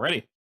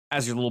 Alrighty.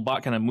 As your little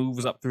bot kind of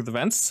moves up through the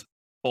vents,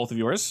 both of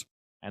yours,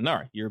 and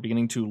Nar, you're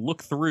beginning to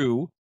look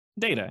through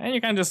data, and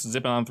you're kind of just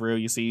zipping on through.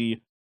 You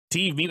see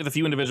Teve meet with a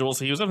few individuals.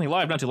 He was definitely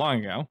live not too long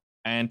ago,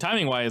 and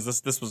timing-wise,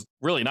 this was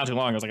really not too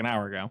long. It was like an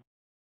hour ago.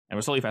 And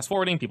we're slowly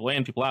fast-forwarding, people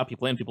in, people out,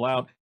 people in, people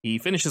out. He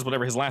finishes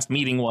whatever his last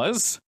meeting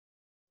was.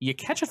 You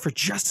catch it for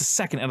just a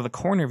second out of the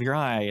corner of your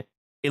eye.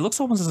 It looks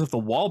almost as if the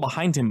wall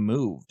behind him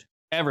moved,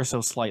 ever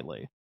so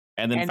slightly.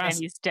 And then then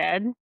he's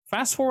dead.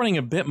 fast-forwarding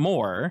a bit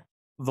more,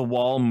 the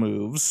wall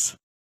moves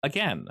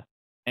again.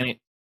 And it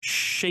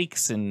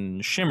shakes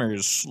and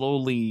shimmers,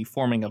 slowly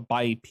forming a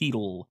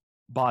bipedal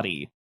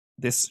body.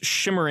 This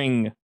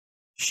shimmering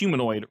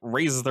humanoid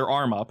raises their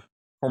arm up,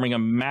 forming a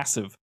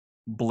massive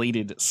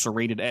bladed,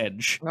 serrated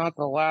edge, Not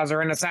the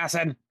Lazarin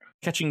assassin.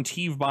 catching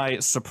Teve by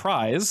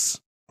surprise,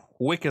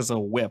 quick as a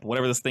whip.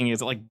 Whatever this thing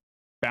is, it like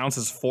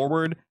bounces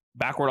forward,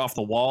 backward off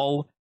the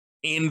wall.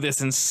 In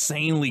this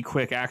insanely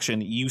quick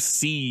action, you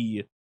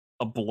see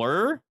a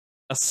blur,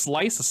 a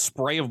slice, a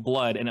spray of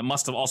blood, and it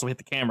must have also hit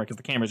the camera because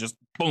the camera just,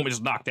 boom, it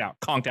just knocked out,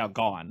 conked out,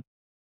 gone.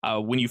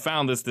 When you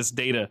found this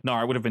data,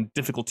 it would have been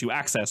difficult to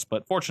access,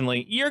 but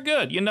fortunately, you're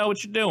good. You know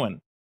what you're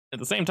doing. At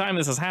the same time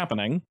this is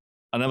happening,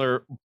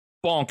 another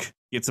bonk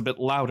gets a bit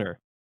louder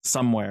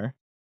somewhere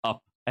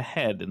up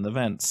ahead in the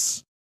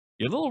vents.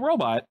 Your little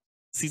robot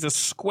sees a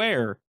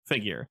square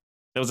figure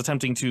that was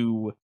attempting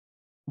to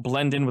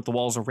blend in with the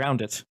walls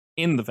around it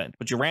in the vent,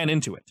 but you ran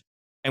into it.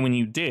 And when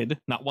you did,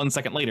 not 1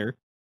 second later,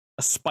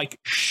 a spike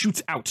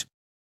shoots out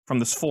from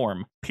this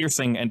form,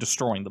 piercing and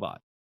destroying the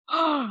bot.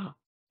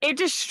 It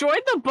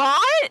destroyed the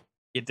bot?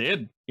 It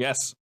did,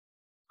 yes.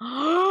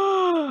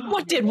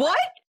 What did what?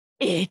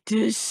 It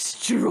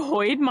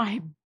destroyed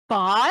my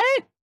bot?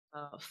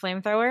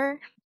 Flamethrower?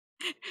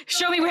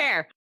 Show me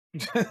where.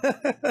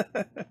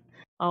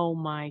 Oh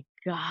my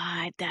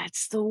god,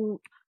 that's the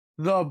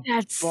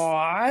that's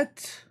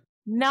bot?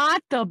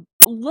 not the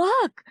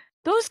look.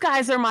 Those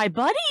guys are my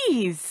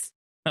buddies.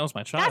 That was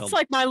my child. That's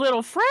like my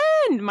little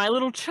friend, my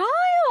little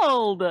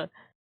child.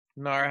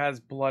 Nara has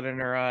blood in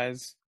her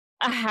eyes.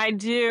 I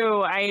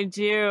do. I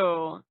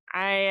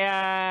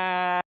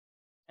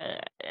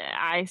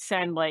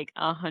send like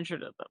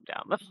 100 of them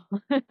down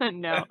the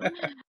no.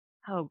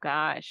 Oh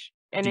gosh.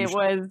 And Do you it sh-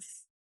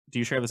 was Do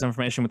you share this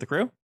information with the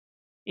crew?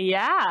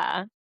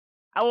 yeah.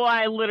 Oh,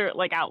 I literally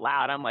like out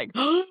loud. I'm like,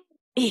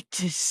 it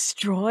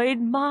destroyed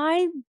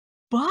my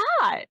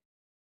bot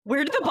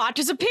Where did the bot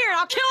disappear?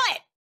 I'll kill it.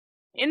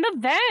 in the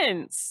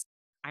vents.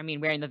 I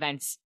mean, we're in the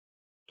vents.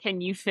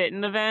 Can you fit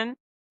in the vent?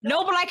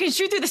 No, but I can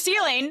shoot through the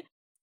ceiling.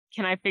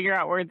 Can I figure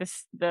out where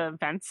the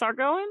vents are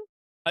going?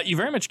 You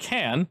very much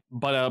can,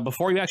 but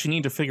before you actually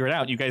need to figure it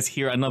out, you guys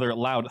hear another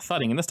loud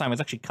thudding, and this time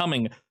it's actually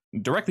coming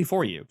directly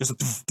for you. Just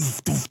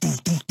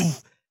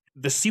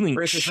the ceiling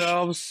Brace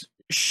yourselves.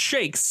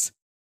 shakes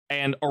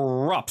and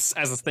erupts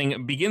as this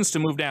thing begins to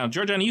move down.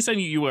 Georgiana, you said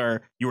you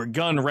were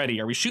gun ready.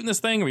 Are we shooting this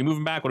thing? Are we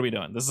moving back? What are we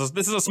doing? This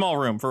is a small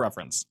room for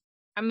reference.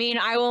 I mean,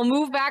 I will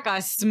move back a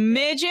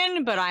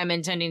smidgen, but I'm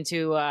intending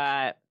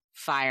to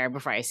fire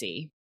before I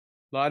see.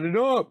 Light it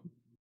up.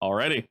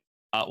 Alrighty.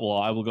 Well,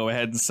 I will go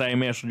ahead and say,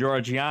 Miss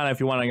Georgiana, if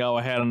you want to go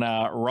ahead and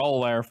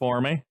roll there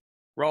for me.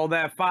 Roll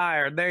that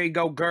fire. There you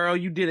go, girl.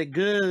 You did it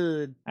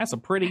good. That's a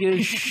pretty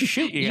good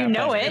shoot. You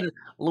know it.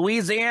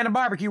 Louisiana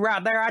barbecue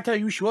right there. I tell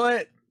you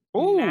what.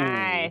 Ooh,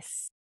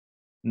 Nice.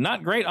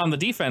 not great on the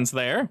defense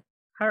there.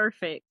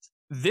 Perfect.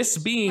 This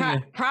being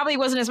Probably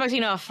wasn't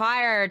expecting a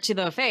fire to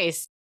the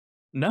face.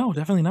 no,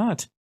 definitely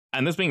not.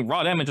 And this being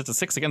raw damage, it's a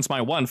 6 against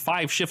my 1,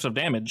 5 shifts of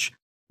damage.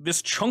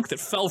 This chunk that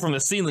fell from the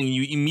ceiling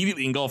you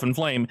immediately engulf in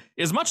flame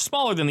is much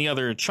smaller than the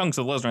other chunks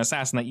of Lesnar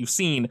Assassin that you've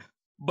seen,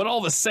 but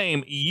all the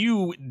same,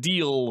 you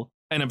deal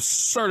an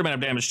absurd amount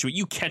of damage to it.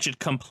 You catch it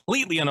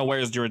completely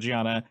unawares,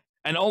 Georgiana,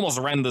 and almost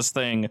rend this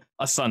thing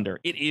asunder.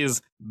 It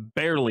is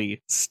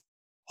barely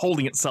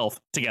holding itself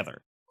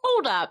together.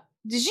 Hold up.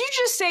 Did you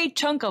just say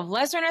chunk of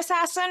Lesnar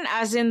Assassin,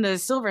 as in the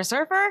Silver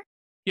Surfer?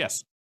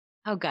 Yes,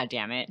 Oh, god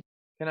damn it.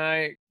 Can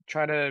I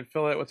try to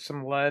fill it with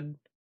some lead?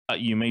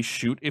 you may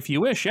shoot if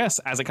you wish, yes,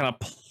 as it kind of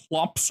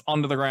plops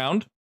onto the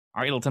ground. All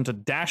right, it'll attempt to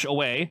dash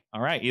away.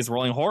 All right, he's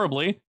rolling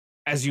horribly.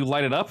 As you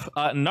light it up,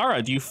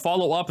 Nara, do you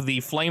follow up the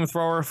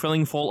flamethrower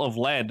filling full of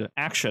lead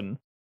action?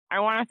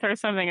 I want to throw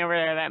something over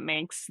there that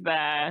makes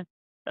the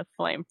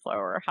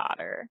flamethrower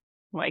hotter,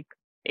 like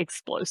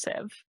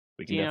explosive.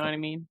 We Do you know what I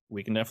mean?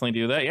 We can definitely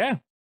do that, yeah.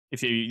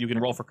 If you can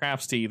roll for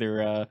crafts to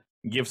either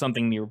give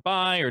something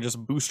nearby or just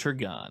boost her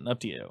gun. Up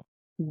to you.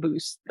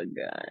 Boost the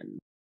gun.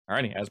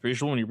 Alrighty, as per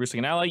usual, when you're boosting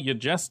an ally, you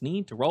just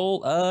need to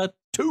roll a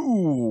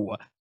 2.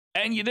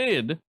 And you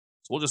did. So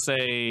we'll just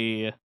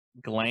say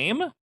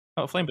Glame.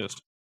 Oh, Flame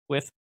Boost.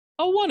 With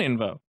a 1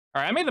 invo.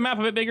 Alright, I made the map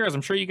a bit bigger, as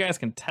I'm sure you guys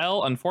can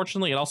tell.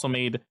 Unfortunately, it also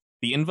made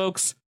the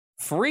invokes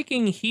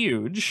freaking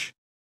huge,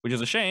 which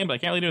is a shame, but I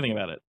can't really do anything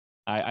about it.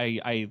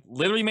 I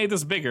literally made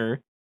this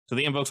bigger so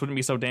the invokes wouldn't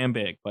be so damn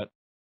big, but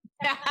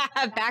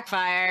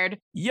Backfired.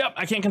 yep,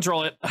 I can't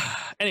control it.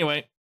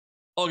 Anyway,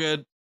 all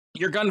good.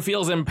 Your gun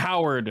feels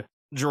empowered,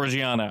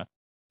 Georgiana.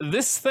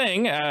 This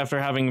thing, after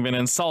having been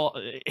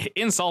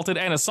insulted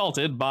and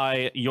assaulted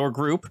by your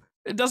group,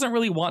 it doesn't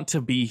really want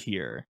to be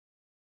here.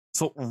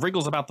 So it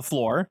wriggles about the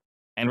floor,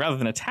 and rather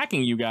than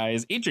attacking you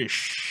guys, it just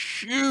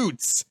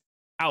shoots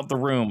out the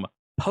room,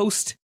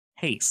 post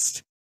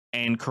haste,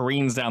 and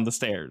careens down the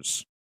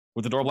stairs.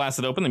 With the door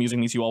blasted open, the music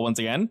meets you all once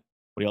again.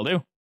 What do y'all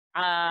do?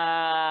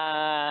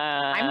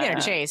 I'm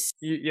gonna chase.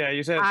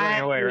 You said it's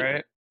running away,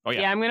 right? Oh,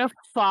 yeah. Yeah, I'm gonna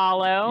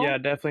follow. Yeah,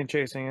 definitely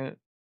chasing it.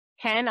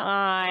 Can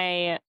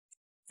I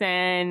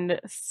send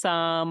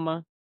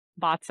some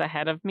bots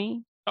ahead of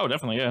me? Oh,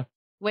 definitely, yeah.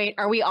 Wait,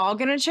 are we all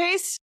gonna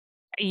chase?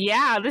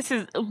 Yeah,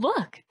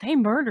 look, they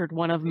murdered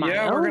one of my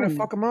own. We're gonna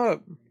fuck them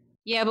up.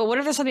 Yeah, but what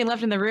if there's something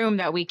left in the room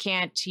that we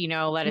can't,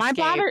 let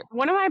escape?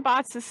 One of my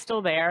bots is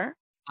still there.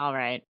 All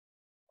right.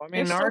 I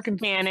mean, They're Nara still can.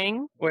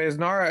 scanning. Wait, is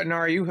Nara?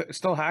 Are you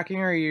still hacking,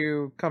 or are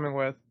you coming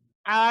with?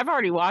 I've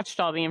already watched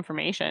all the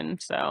information,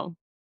 so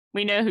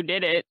we know who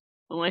did it.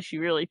 Unless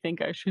you really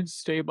think I should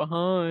stay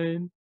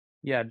behind.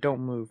 Yeah,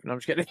 don't move. No, I'm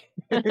just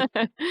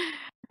kidding.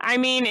 I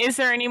mean, is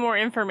there any more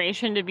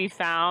information to be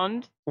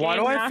found? Why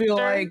do Game I feel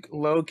Master? like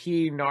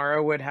low-key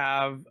Nara would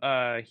have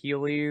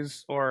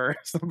Heelys or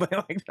something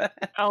like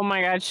that? Oh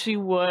my god, she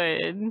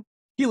would.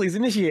 Heelys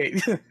initiate.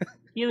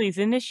 Heelys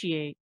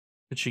initiate.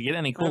 Could she get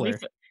any That'd be cooler?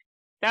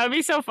 That would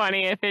be so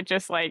funny if it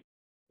just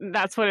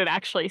that's what it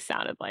actually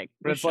sounded like.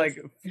 But it's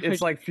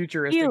like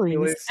futuristic Heelys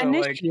Heelys, so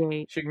like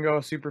initiate. she can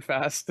go super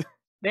fast.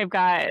 They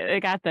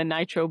got the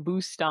nitro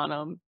boost on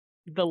them,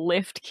 the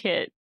lift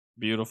kit.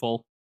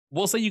 Beautiful.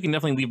 We'll say you can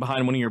definitely leave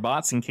behind one of your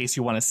bots in case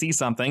you want to see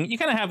something. You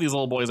kind of have these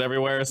little boys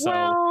everywhere, so...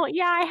 Well,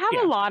 yeah, I have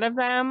yeah. a lot of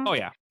them. Oh,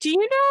 yeah.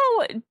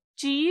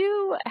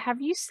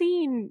 Have you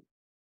seen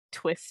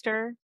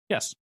Twister?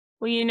 Yes.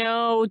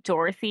 Well,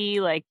 Dorothy,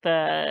 like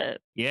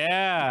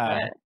Yeah.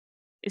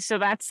 so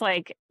that's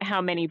like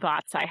how many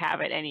bots I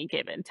have at any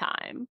given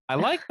time. I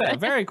like that.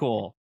 Very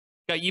cool.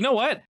 You know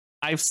what?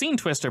 I've seen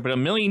Twister, but a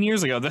million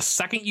years ago, the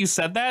second you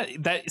said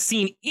that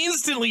scene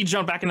instantly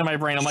jumped back into my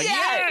brain. I'm like,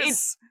 Yeah,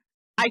 yes!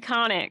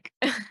 Iconic.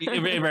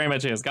 It very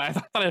much is. I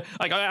thought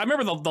I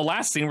remember the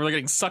last scene where they're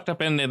getting sucked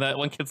up in, and that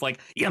one kid's like,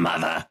 "Your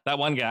mother," that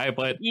one guy,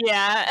 but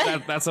Yeah.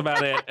 that's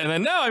about it. And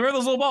then I remember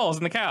those little balls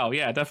and the cow.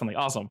 Yeah, definitely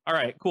awesome. All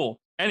right, cool.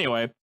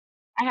 Anyway,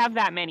 I have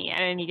that many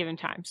at any given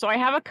time. So I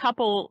have a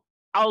couple.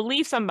 I'll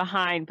leave some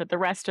behind, but the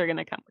rest are going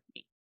to come with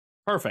me.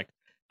 perfect.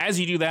 As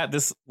you do that,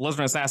 this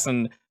Lesnar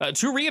Assassin,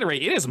 to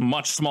reiterate, it is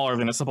much smaller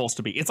than it's supposed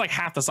to be. It's like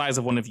half the size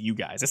of one of you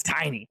guys. It's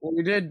tiny. Well,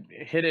 we did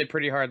hit it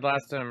pretty hard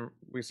last time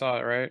we saw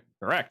it, right?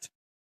 Correct.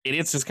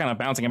 It's just kind of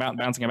bouncing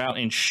about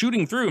and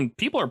shooting through, and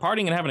people are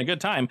partying and having a good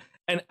time.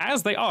 And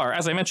as they are,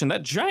 as I mentioned,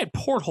 that giant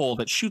porthole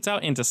that shoots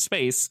out into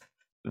space,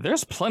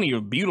 there's plenty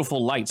of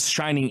beautiful lights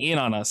shining in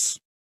on us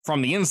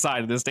from the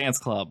inside of this dance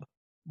club.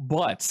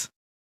 But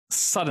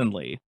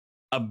suddenly,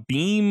 a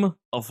beam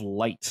of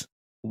light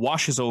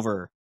washes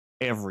over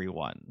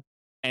everyone.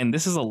 And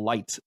this is a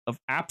light of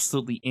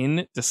absolutely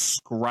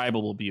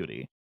indescribable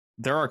beauty.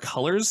 There are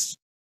colors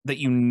that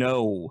you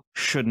know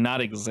should not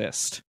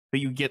exist,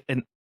 but you get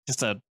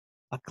just a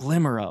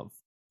glimmer of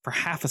for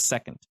half a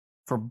second,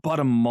 for but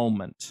a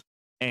moment.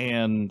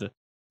 And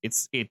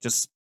it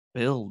just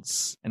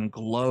builds and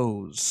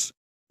glows.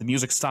 The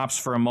music stops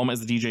for a moment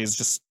as the DJ is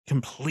just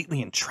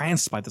completely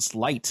entranced by this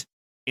light,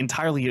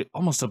 entirely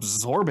almost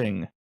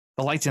absorbing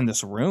the lights in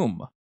this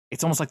room.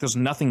 It's almost like there's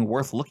nothing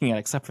worth looking at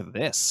except for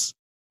this.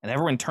 And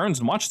everyone turns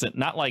and watches it,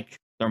 not like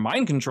they're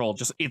mind controlled,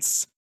 just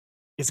it's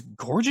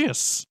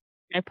gorgeous.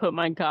 I put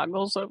my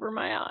goggles over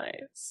my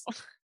eyes.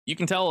 You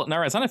can tell,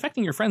 Nara, it's not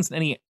affecting your friends in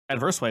any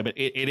adverse way, but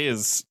it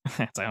is.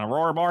 It's an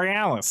aurora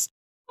borealis.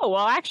 Oh,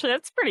 well, actually,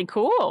 that's pretty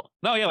cool.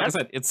 No, yeah, like I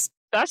said,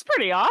 That's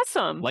pretty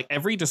awesome. like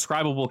every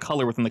describable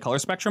color within the color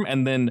spectrum,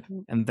 and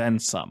then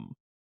some.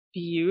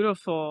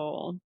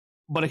 Beautiful.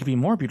 But it could be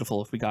more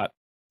beautiful if we got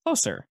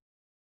closer.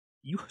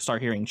 You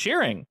start hearing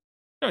cheering. I'm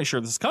not really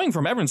sure this is coming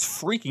from. Everyone's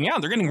freaking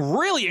out. They're getting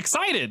really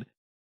excited.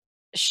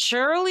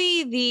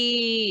 Surely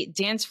the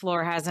dance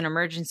floor has an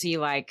emergency,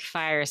 like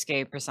fire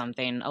escape or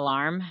something,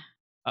 alarm.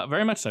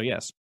 Very much so,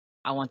 yes.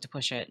 I want to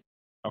push it.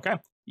 Okay.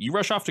 You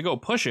rush off to go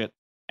push it,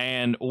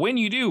 and when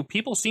you do,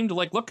 people seem to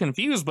look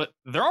confused, but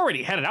they're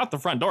already headed out the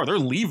front door. They're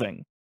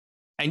leaving.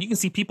 And you can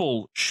see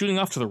people shooting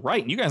off to the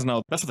right, and you guys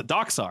know that's what the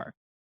docks are.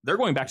 They're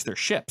going back to their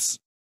ships.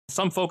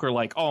 Some folk are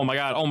like, oh my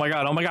god, oh my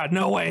god, oh my god,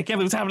 no way, I can't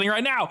believe it's happening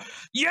right now.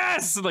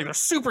 Yes! And, they're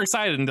super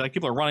excited, and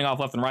people are running off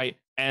left and right,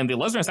 and the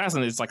Lesbian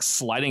Assassin is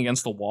sliding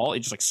against the wall.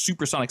 It's just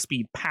supersonic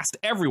speed past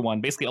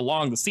everyone, basically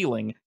along the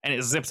ceiling, and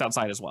it zips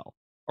outside as well.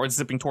 Or it's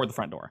zipping toward the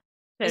front door.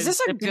 Is this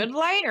a good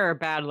light or a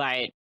bad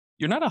light?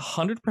 You're not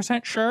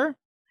 100% sure.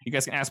 You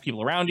guys can ask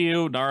people around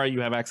you. Nara, you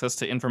have access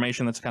to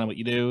information. That's kind of what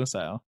you do,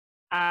 so.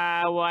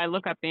 Well, I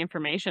look up the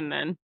information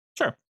then.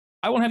 Sure.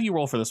 I won't have you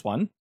roll for this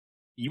one.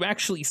 You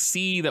actually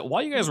see that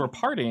while you guys were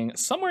partying,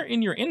 somewhere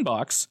in your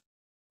inbox,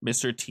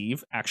 Mr.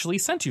 Teeve actually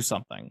sent you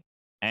something.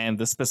 And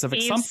the specific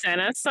He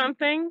sent us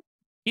something?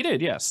 He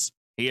did, yes.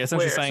 He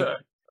essentially saying... So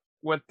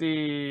with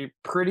the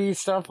pretty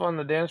stuff on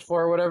the dance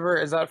floor or whatever,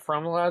 is that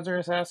from the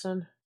Lazarus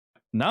Assassin?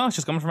 No, it's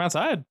just coming from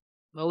outside.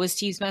 What was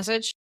Teve's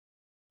message?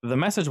 The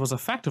message was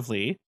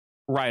effectively,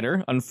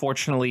 Ryder,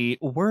 unfortunately,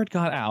 word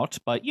got out,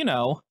 but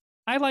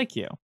I like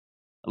you.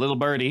 A little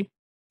birdie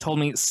told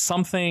me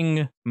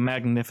something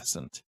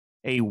magnificent.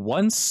 A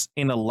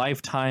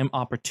once-in-a-lifetime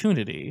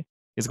opportunity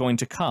is going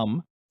to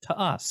come to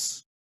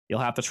us. You'll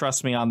have to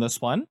trust me on this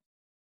one.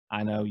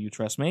 I know you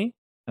trust me,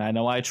 and I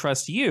know I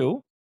trust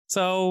you,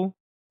 so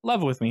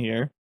love with me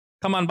here.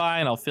 Come on by,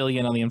 and I'll fill you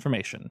in on the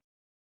information.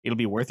 It'll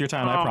be worth your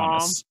time, I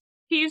promise.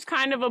 He's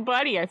kind of a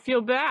buddy. I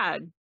feel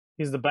bad.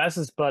 He's the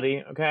bestest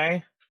buddy,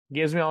 okay?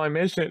 Gives me all my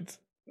missions.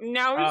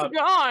 Now he's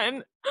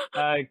gone.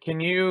 Can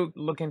you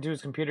look into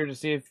his computer to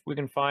see if we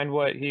can find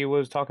what he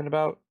was talking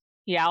about?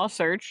 Yeah, I'll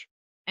search.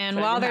 And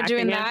So while I'm they're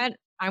doing hacking that,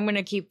 I'm going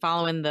to keep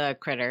following the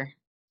critter.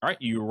 All right,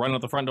 you run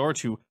out the front door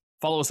to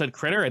follow said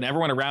critter, and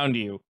everyone around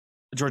you,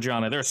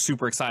 Georgiana, they're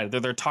super excited.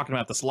 They're talking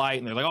about this light,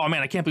 and they're like, "Oh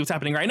man, I can't believe it's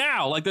happening right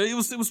now! Like it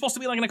was supposed to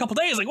be in a couple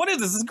days. Like what is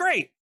this? This is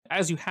great!"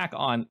 As you hack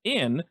on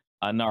in,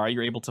 Nara,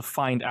 you're able to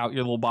find out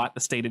your little bot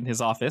that stayed in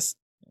his office,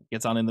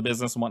 gets on in the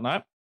business and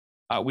whatnot.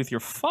 With your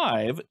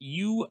 5,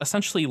 you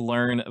essentially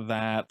learn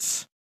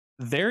that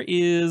there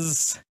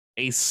is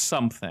a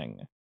something,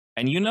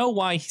 and you know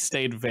why he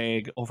stayed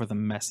vague over the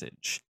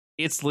message.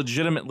 It's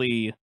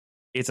legitimately,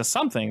 it's a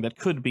something that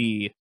could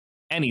be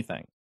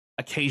anything.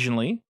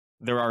 Occasionally,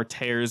 there are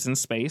tears in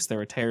space, there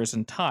are tears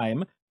in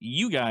time.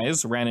 You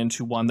guys ran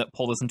into one that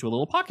pulled us into a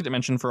little pocket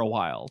dimension for a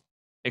while.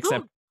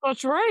 Except,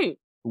 That's right.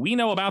 we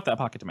know about that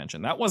pocket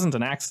dimension. That wasn't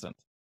an accident.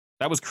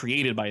 That was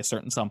created by a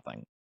certain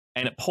something.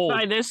 And it pulled...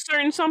 By this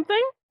certain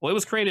something? Well, it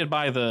was created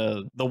by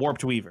the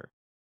Warped Weaver.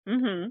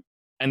 Mm-hmm.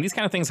 And these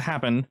kind of things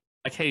happen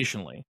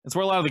occasionally. It's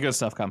where a lot of the good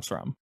stuff comes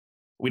from.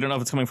 We don't know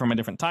if it's coming from a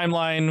different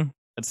timeline,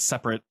 it's a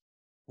separate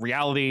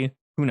reality,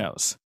 who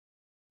knows.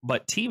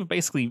 But Teeve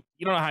basically,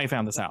 you don't know how he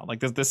found this out. Like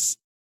this,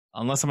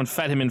 unless someone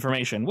fed him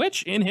information,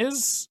 which in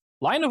his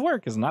line of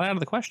work is not out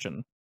of the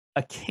question.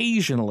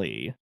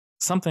 Occasionally,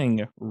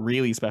 something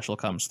really special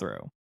comes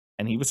through.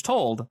 And he was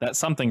told that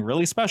something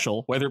really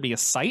special, whether it be a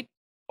sight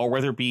or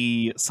whether it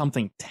be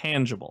something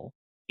tangible,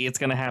 it's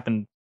going to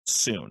happen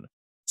soon.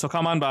 So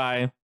come on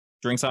by,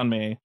 drinks on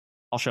me,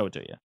 I'll show it to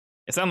you.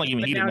 It sounded like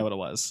even he didn't know what it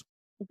was.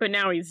 But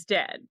now he's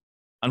dead.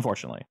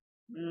 Unfortunately.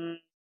 Mm.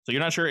 So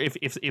you're not sure if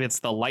it's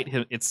the light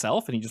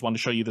itself and he just wanted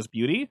to show you this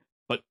beauty,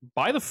 but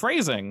by the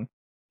phrasing,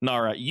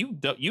 Nara, you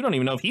don't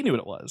even know if he knew what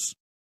it was.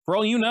 For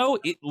all you know,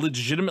 it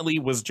legitimately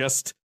was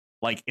just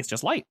it's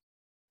just light.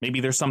 Maybe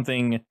there's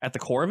something at the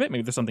core of it.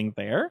 Maybe there's something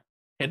there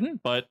hidden,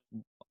 but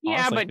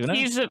yeah,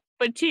 honestly,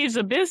 but he's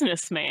a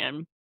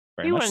businessman.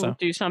 Very He much wouldn't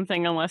so. do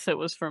something unless it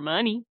was for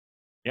money.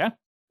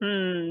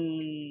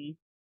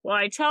 Well,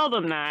 I tell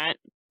them that,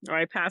 or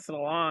I pass it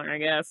along, I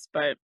guess,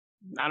 but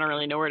I don't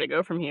really know where to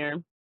go from here.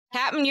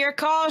 Captain, your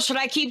call. Should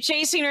I keep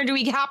chasing or do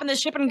we hop in the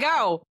ship and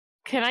go?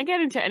 Can I get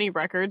into any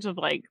records of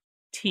like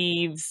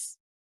Teeve's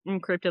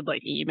encrypted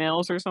like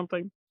emails or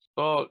something?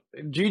 Well,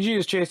 Gigi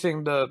is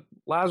chasing the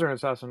Lazarin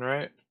assassin,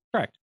 right?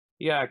 Correct.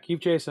 Yeah,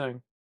 keep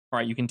chasing. All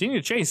right, you continue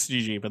to chase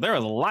Gigi, but there are a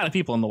lot of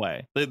people in the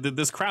way.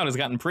 This crowd has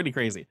gotten pretty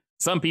crazy.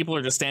 Some people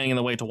are just standing in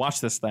the way to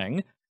watch this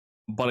thing,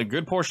 but a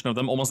good portion of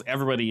them, almost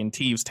everybody in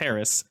Teeve's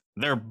Terrace,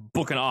 they're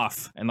booking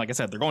off. And like I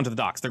said, they're going to the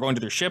docks. They're going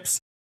to their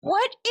ships.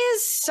 What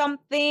is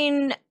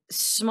something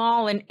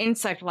small and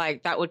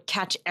insect-like that would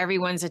catch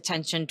everyone's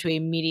attention to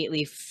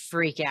immediately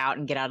freak out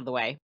and get out of the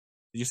way?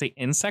 Did you say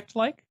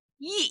insect-like?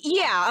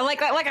 Yeah,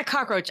 like a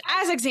cockroach,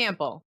 as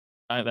example.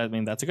 I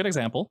mean, that's a good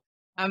example.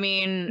 I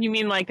mean, You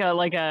mean like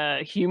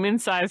a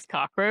human-sized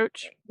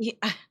cockroach?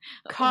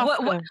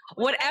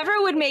 whatever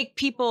would make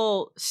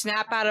people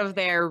snap out of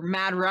their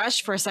mad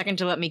rush for a second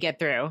to let me get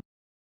through.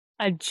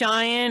 A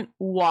giant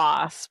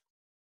wasp.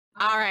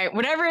 All right,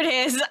 whatever it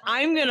is,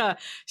 I'm gonna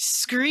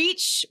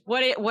screech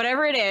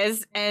whatever it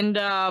is and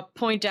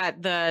point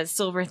at the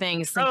silver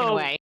thing slinking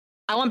away.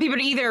 I want people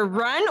to either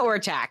run or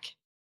attack.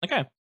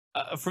 Okay.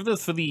 For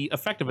the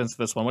effectiveness of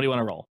this one, what do you want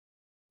to roll?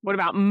 What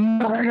about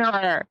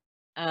murder?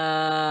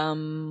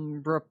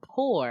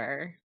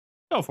 Rapport.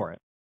 Go for it.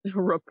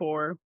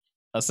 Rapport.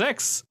 A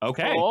 6.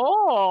 Okay.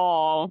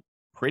 Oh.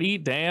 Pretty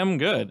damn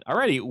good.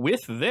 Alrighty,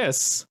 with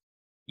this,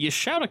 you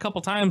shout a couple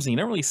times and you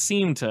don't really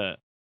seem to...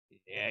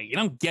 you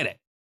don't get it.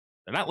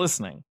 They're not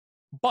listening.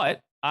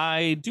 But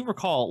I do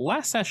recall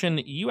last session,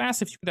 you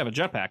asked if you could have a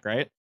jetpack,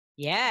 right?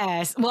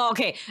 Yes. Well,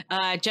 okay.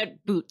 Jet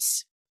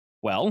boots.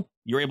 Well,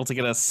 you're able to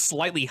get a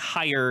slightly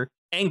higher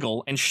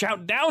angle and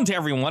shout down to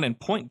everyone and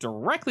point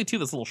directly to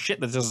this little shit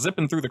that's just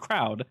zipping through the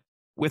crowd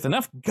with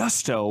enough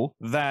gusto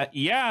that,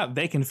 yeah,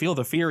 they can feel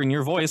the fear in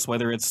your voice,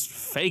 whether it's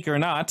fake or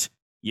not.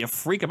 You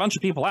freak a bunch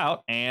of people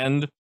out,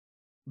 and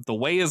the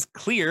way is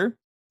clear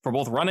for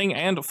both running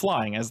and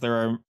flying, as there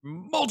are a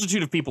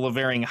multitude of people of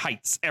varying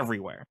heights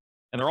everywhere.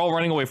 And they're all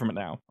running away from it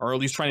now, or at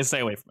least trying to stay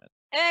away from it.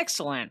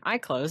 Excellent. I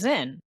close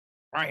in.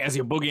 All right, as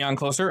you boogie on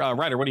closer,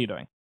 Ryder, what are you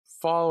doing?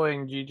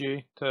 Following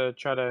Gigi to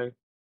try to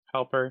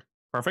help her.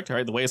 Perfect. All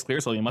right, the way is clear,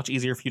 so it'll be much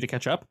easier for you to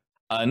catch up.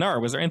 Nara,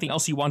 was there anything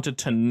else you wanted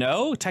to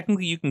know?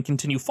 Technically, you can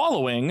continue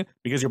following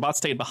because your bot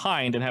stayed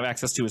behind and have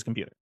access to his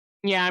computer.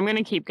 Yeah, I'm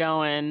gonna keep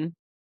going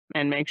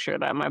and make sure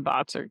that my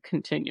bots are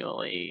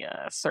continually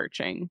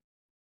searching.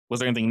 Was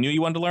there anything new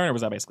you wanted to learn, or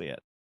was that basically it?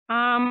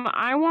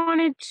 I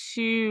wanted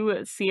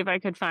to see if I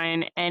could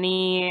find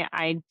any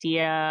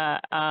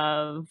idea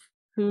of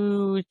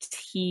who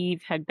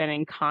Teeve had been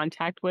in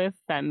contact with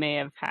that may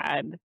have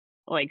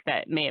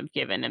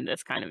given him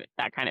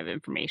that kind of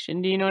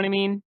information. Do you know what I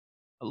mean?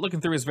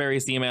 Looking through his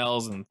various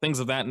emails and things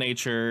of that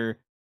nature,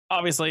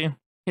 obviously,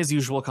 his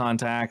usual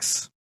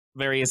contacts,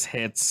 various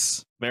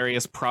hits,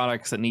 various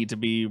products that need to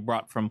be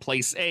brought from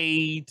place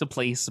A to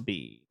place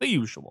B. The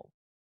usual.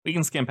 We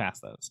can skim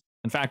past those.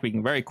 In fact, we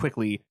can very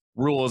quickly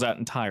rule those out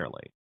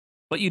entirely.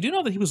 But you do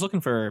know that he was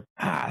looking for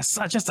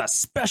just a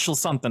special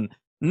something,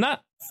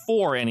 not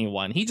for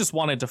anyone. He just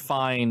wanted to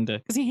find,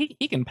 because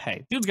he can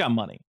pay. Dude's got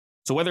money.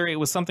 So whether it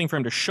was something for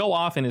him to show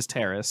off in his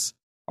terrace,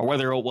 or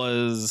whether it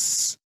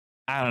was,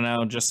 I don't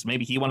know, just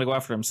maybe he wanted to go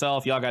after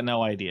himself, y'all got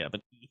no idea.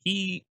 But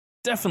he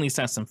definitely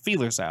sent some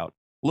feelers out,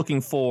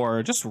 looking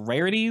for just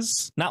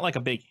rarities, not like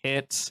a big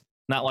hit,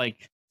 not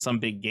like some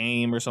big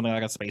game or something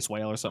like a space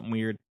whale or something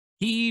weird.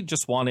 He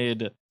just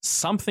wanted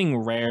something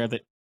rare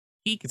that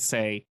he could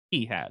say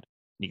he had.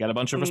 You got a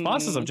bunch of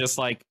responses of just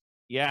like,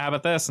 yeah, how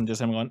about this? And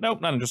just him going, nope,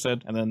 not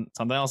interested. And then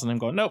something else and him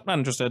going, nope, not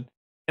interested.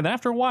 And then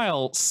after a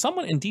while,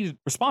 someone indeed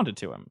responded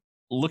to him.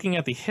 Looking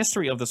at the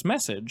history of this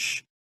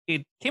message,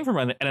 it came from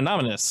an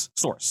anonymous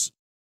source.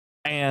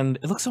 And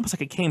it looks almost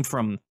like it came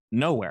from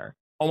nowhere,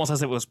 almost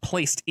as if it was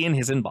placed in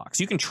his inbox.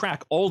 You can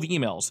track all the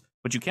emails,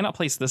 but you cannot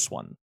place this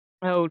one.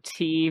 Oh,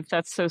 Teeve,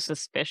 that's so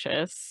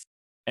suspicious.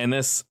 And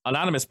this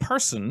anonymous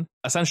person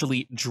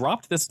essentially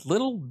dropped this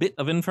little bit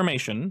of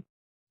information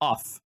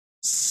off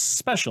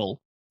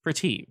special for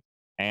Teeve.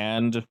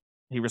 And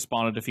he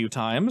responded a few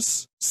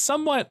times,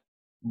 somewhat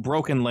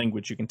broken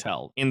language, you can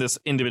tell, in this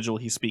individual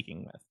he's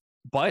speaking with.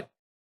 But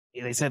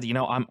they said, you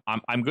know,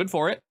 I'm good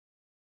for it.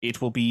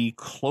 It will be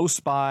close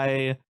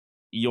by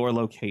your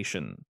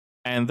location,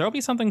 and there'll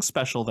be something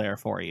special there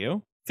for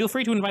you. Feel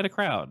free to invite a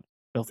crowd.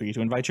 Feel free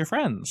to invite your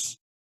friends.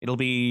 It'll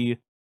be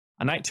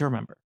a night to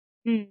remember.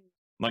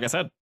 Like I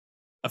said,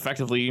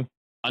 effectively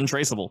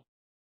untraceable.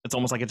 It's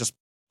almost like it just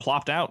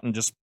plopped out and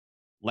just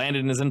landed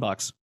in his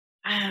inbox.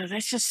 Oh,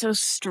 that's just so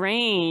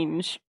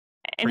strange.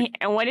 And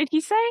what did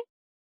he say?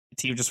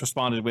 Teeve just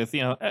responded with,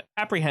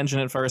 apprehension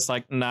at first,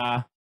 like,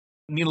 nah,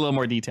 need a little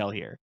more detail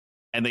here.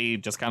 And they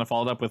just kind of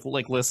followed up with,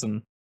 like,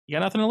 listen, you got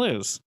nothing to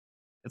lose.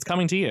 It's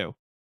coming to you.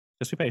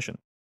 Just be patient.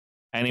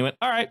 And he went,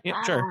 all right,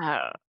 yeah, sure.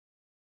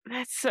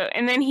 That's so.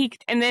 And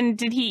then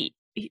did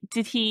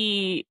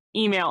he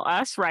email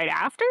us right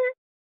after,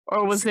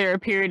 or was there a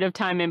period of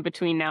time in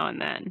between now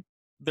and then?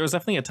 there was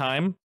definitely a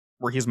time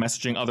where he's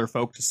messaging other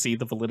folk to see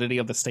the validity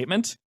of the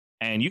statement.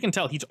 And you can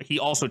tell he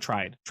also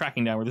tried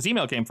tracking down where this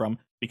email came from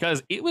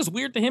because it was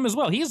weird to him as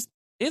well. He's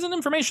an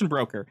information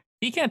broker.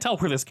 He can't tell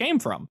where this came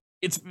from.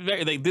 It's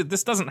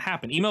this doesn't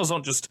happen. Emails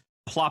don't just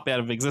plop out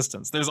of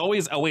existence. There's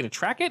always a way to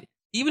track it,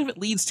 even if it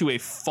leads to a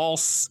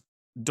false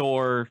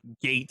door,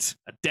 gate,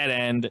 a dead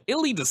end.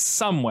 It'll lead to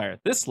somewhere.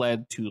 This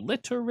led to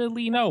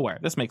literally nowhere.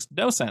 This makes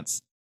no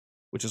sense,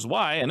 which is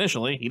why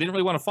initially he didn't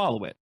really want to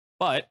follow it.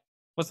 But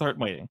what's the hurt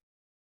in waiting?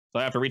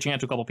 So after reaching out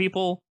to a couple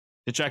people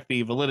to check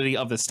the validity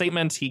of the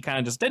statement, he kind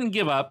of just didn't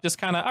give up, just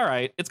kind of, all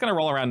right, it's going to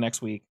roll around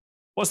next week.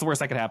 What's the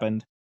worst that could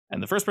happen?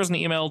 And the first person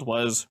he emailed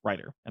was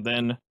Ryder, and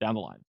then down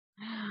the line.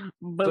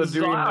 So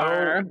do we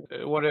know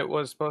what it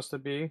was supposed to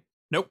be?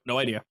 Nope, no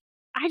idea.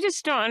 I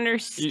just don't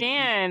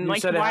understand. You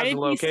like, said it why has did a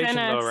location, he send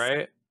us? though,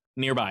 right?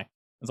 Nearby.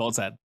 That's all it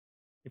said.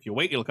 If you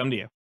wait, it'll come to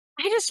you.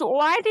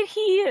 Why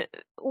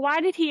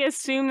did he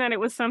assume that it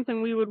was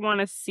something we would want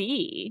to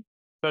see?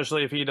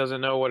 Especially if he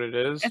doesn't know what it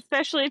is.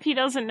 Especially if he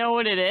doesn't know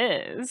what it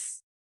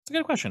is. It's a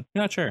good question.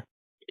 You're not sure.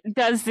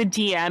 Does the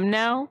DM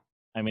know?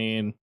 I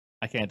mean,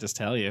 I can't just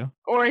tell you.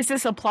 Or is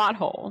this a plot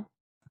hole?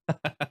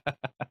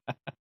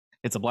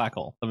 It's a black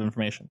hole of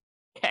information.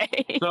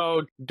 Okay.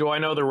 So, do I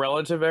know the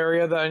relative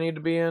area that I need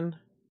to be in?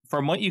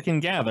 From what you can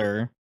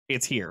gather,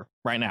 it's here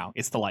right now.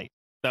 It's the light.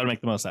 That would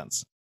make the most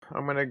sense.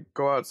 I'm gonna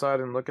go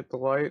outside and look at the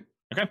light.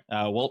 Okay.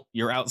 Well,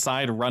 you're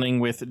outside running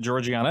with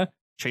Georgiana,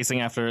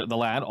 chasing after the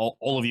lad. All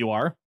of you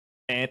are.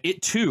 And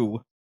it, too,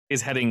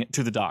 is heading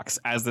to the docks,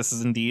 as this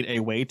is indeed a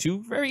way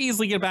to very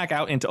easily get back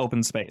out into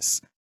open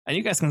space. And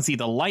you guys can see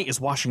the light is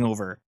washing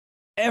over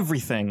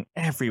everything,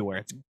 everywhere.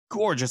 It's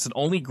gorgeous and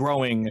only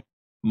growing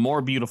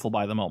more beautiful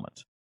by the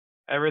moment.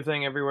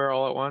 Everything, everywhere,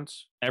 all at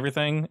once.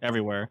 Everything,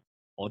 everywhere,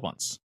 all at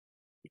once.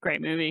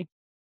 Great movie.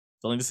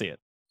 Still need to see it.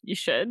 You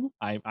should.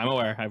 I'm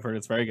aware. I've heard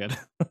it's very good.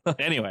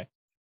 Anyway,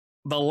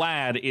 the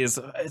lad it's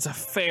a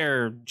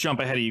fair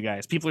jump ahead of you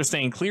guys. People are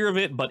staying clear of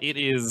it, but it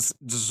is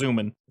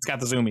zooming. It's got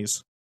the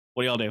zoomies.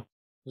 What do y'all do?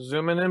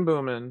 Zooming and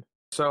booming.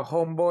 So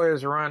homeboy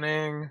is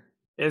running.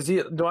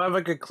 Do I have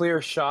like a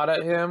clear shot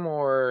at him,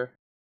 or?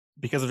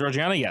 Because of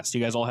Georgiana, yes.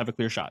 You guys all have a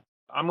clear shot.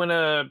 I'm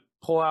gonna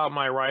pull out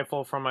my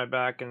rifle from my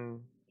back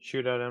and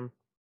shoot at him.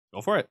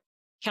 Go for it.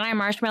 Can I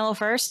marshmallow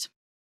first?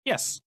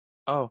 Yes.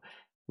 Oh,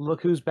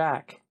 look who's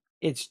back.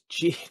 It's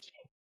G.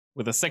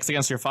 With a 6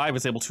 against your 5,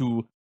 it's able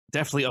to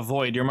definitely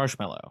avoid your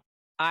marshmallow.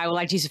 I would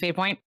like to use a fate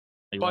point.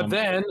 But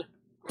then...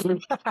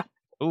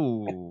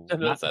 Ooh.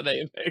 That's not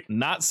anything.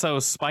 Not so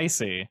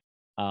spicy.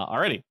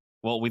 Alrighty.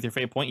 Well, with your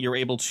fate point, you're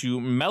able to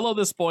mellow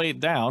this boy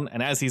down,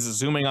 and as he's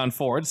zooming on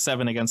forward,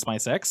 7 against my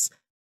 6,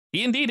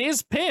 he indeed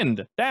is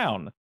pinned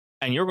down.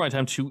 And you're going to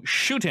attempt to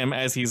shoot him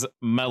as he's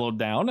mellowed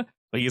down,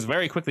 but he's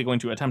very quickly going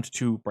to attempt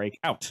to break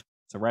out.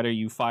 So Ryder,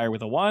 you fire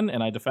with a 1,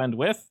 and I defend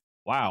with...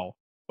 Wow.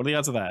 What are the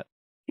odds of that?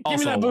 Give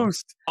me that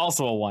boost.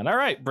 Also a 1. All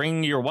right,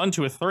 bring your 1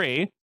 to a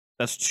 3.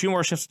 That's 2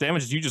 more shifts of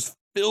damage as you just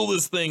fill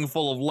this thing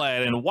full of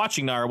lead. And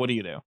watching Nara, what do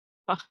you do?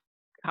 Oh,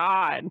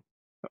 God.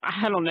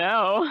 I don't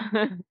know.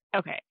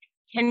 Okay.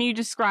 Can you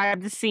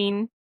describe the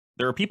scene?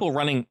 There are people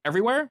running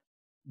everywhere,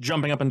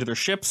 jumping up into their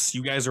ships.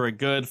 You guys are a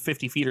good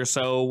 50 feet or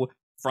so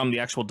from the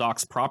actual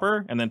docks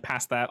proper, and then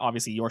past that,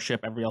 obviously your ship,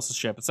 everybody else's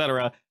ship,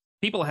 etc.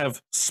 People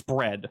have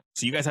spread,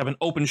 so you guys have an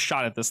open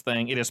shot at this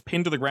thing. It is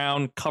pinned to the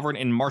ground, covered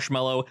in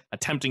marshmallow,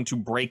 attempting to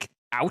break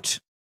out,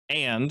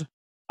 and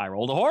I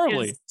rolled a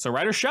horribly. Yes. So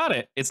Ryder shot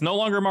it. It's no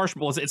longer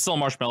marshmallow. It's still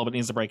marshmallow, but it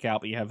needs to break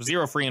out, but you have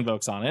 0 free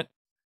invokes on it,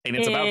 and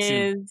it's about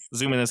to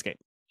zoom and escape.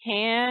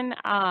 Can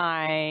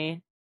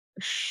I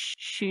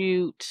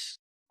shoot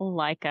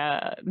like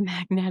a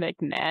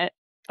magnetic net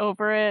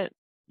over it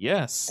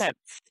Yes. that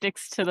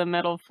sticks to the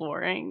metal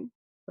flooring?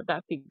 Would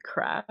that be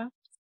craft?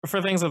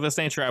 For things of this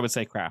nature, I would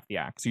say craft,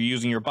 yeah. So you're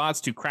using your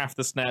bots to craft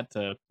this net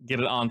to get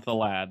it onto the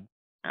lad.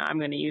 I'm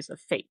going to use a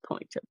fate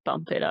point to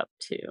bump it up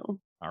too.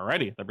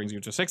 Alrighty, that brings you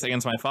to 6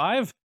 against my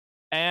 5.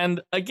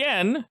 And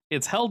again,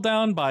 it's held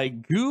down by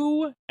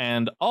goo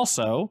and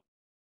also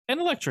an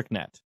electric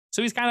net.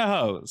 So he's kind of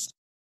hosed.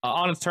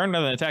 On its turn,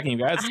 rather than attacking you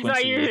guys, I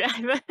thought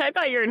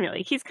you were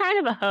like, he's kind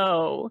of a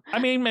hoe. I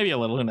mean, maybe a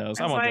little, who knows?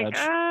 I won't judge.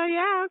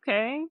 Yeah,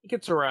 okay. He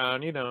gets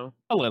around, you know.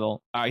 A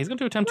little. He's going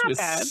to attempt Not to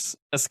bad.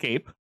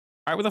 escape.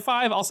 All right, with a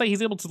 5, I'll say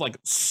he's able to like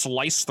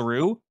slice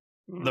through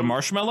the Mhm.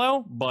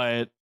 marshmallow,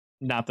 but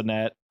not the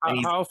net.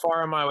 And How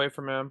far am I away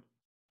from him?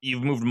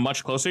 you've moved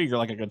much closer. You're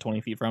like a good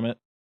 20 feet from it.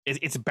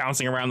 It's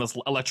bouncing around this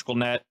electrical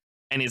net,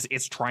 and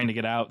it's trying to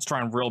get out. It's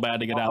trying real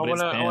bad to get out. I But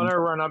it's want pinned. to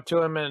run up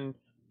to him and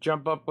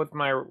jump up with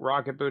my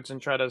rocket boots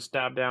and try to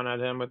stab down at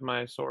him with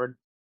my sword.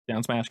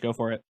 Down smash, go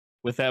for it.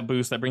 With that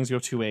boost, that brings you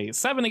up to a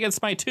 7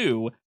 against my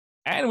 2.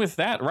 And with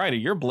that, Ryder,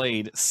 your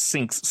blade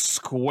sinks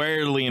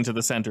squarely into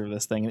the center of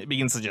this thing, and it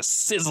begins to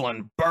just sizzle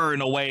and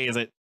burn away as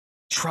it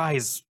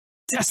tries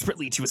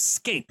desperately to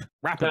escape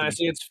rapidly. Can I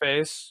see its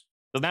face?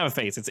 Doesn't have a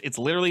face. It's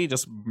literally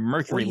just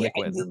mercury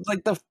liquid.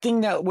 Like the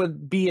thing that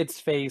would be its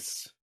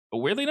face. But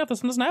weirdly enough,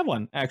 this one doesn't have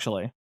one,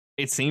 actually.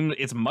 It seemed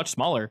it's much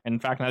smaller. In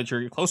fact, now that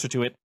you're closer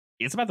to it,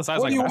 It's about the size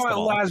What like do a you want,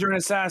 basketball.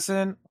 Lazarus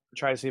Assassin?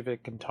 Try to see if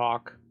it can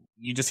talk.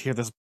 You just hear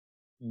this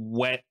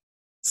wet,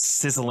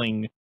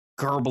 sizzling,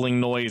 gurgling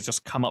noise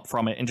just come up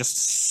from it and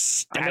just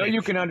static. I know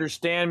you can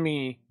understand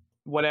me,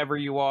 whatever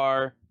you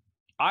are.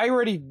 I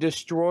already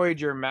destroyed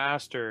your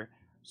master,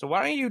 so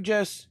why don't you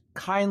just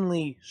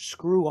kindly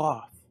screw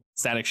off?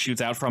 Static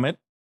shoots out from it,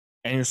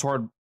 and your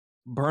sword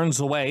burns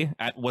away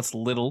at what's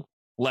little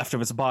left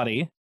of its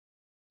body,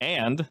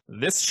 and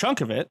this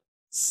chunk of it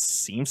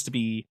seems to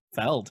be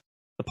felled.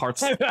 The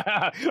parts...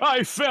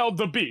 I felled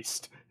the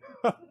beast.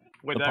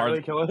 Wait, did I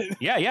really kill it?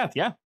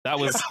 Yeah. That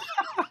was...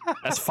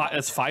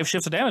 that's 5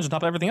 shifts of damage on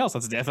top of everything else.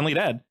 That's definitely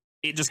dead.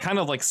 It just kind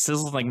of like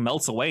sizzles and like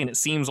melts away, and it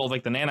seems all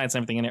like the nanites and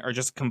everything in it are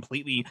just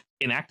completely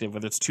inactive,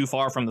 whether it's too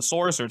far from the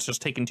source or it's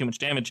just taking too much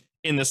damage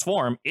in this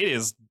form. It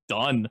is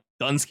done.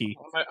 Dunsky.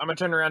 I'm gonna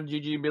turn around to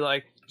GG and be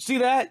like, see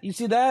that? You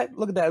see that?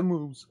 Look at that, it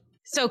moves.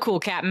 So cool,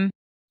 Captain.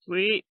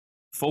 Sweet.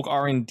 Folk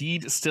are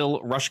indeed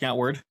still rushing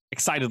outward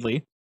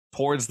excitedly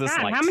towards this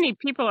God, light. how many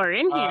people are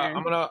in here?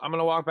 I'm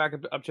gonna walk back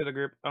up to the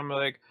group. I'm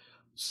like,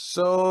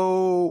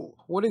 so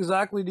what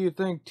exactly do you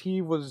think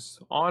T was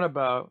on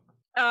about?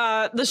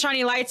 The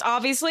shiny lights,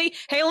 obviously.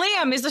 Hey,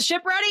 Liam, is the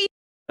ship ready?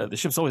 The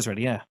ship's always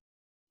ready, yeah.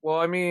 Well,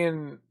 I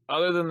mean,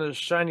 other than the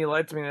shiny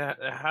lights, I mean, it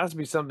has to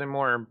be something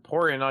more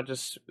important, not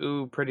just,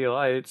 ooh, pretty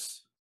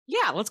lights.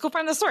 Yeah, let's go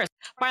find the source.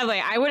 By the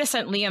way, I would have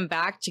sent Liam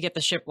back to get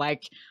the ship,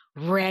 like,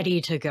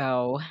 ready to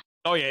go.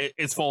 Oh yeah,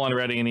 it's full on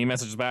ready, and he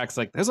messages back. It's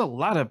like, there's a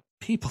lot of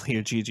people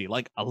here, Gigi.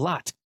 Like, a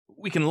lot.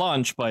 We can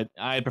launch, but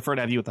I'd prefer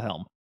to have you at the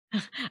helm.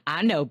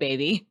 I know,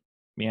 baby.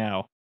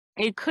 Meow.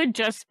 It could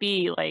just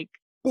be like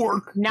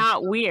Bork.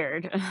 not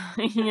weird,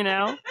 you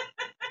know?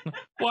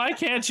 Why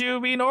can't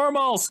you be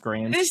normal?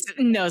 Screams. This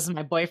is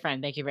my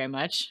boyfriend. Thank you very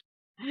much.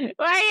 Why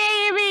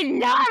can't you be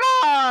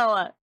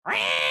normal?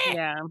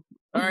 Yeah.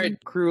 All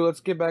right, crew, let's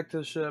get back to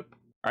the ship.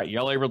 All right,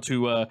 y'all are able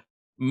to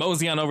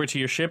mosey on over to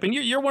your ship, and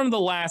you're one of the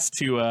last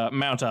to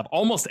mount up.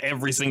 Almost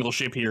every single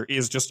ship here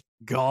is just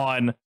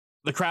gone.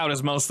 The crowd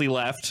is mostly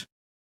left,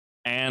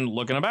 and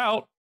looking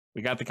about,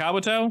 we got the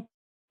Kabuto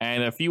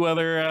and a few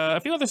other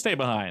stay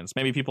behinds.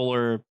 Maybe people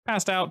are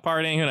passed out,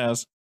 partying. Who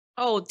knows?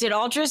 Oh, did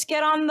Aldris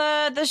get on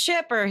the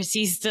ship, or is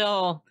he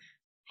still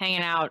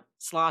hanging out,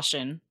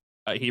 sloshing?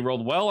 He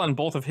rolled well on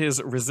both of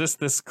his resist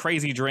this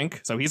crazy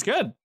drink, so he's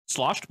good.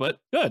 Sloshed, but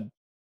good.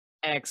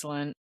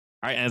 Excellent.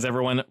 All right, and as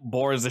everyone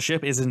boards, the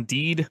ship is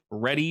indeed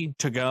ready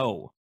to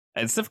go.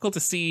 It's difficult to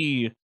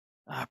see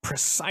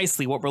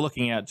precisely what we're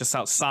looking at just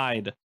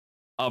outside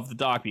of the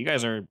dock, but you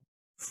guys are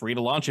free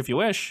to launch if you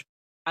wish.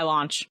 I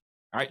launch.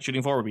 All right,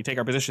 shooting forward, we take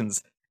our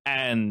positions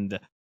and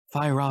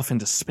fire off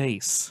into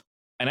space.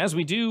 And as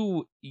we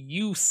do,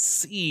 you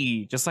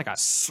see just like a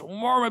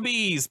swarm of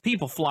bees,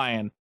 people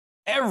flying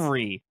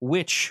every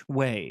which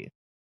way.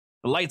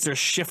 The lights are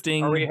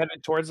shifting. Are we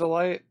headed towards the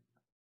light?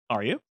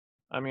 Are you?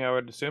 I mean, I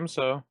would assume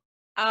so.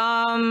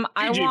 I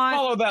GG, want.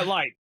 follow that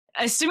light.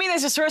 Assuming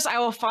there's a source, I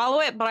will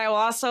follow it, but I will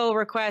also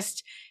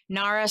request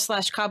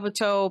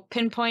Nara/Kabuto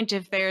pinpoint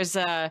if there's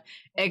a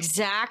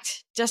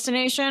exact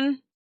destination.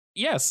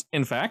 Yes,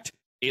 in fact,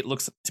 it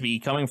looks to be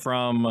coming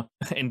from,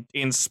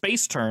 in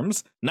space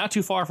terms, not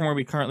too far from where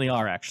we currently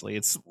are, actually.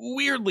 It's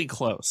weirdly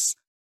close.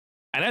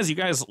 And as you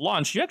guys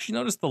launch, you actually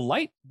notice the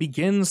light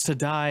begins to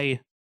die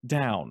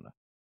down.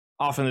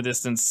 Off in the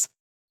distance,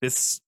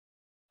 this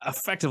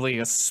effectively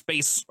a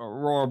space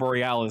aurora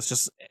borealis,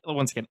 just,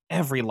 once again,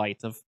 every light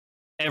of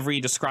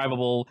every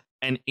describable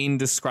and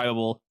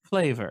indescribable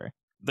flavor.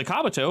 The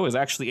Kabuto is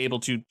actually able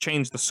to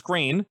change the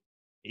screen.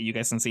 You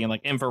guys can see in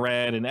like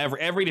infrared and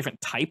every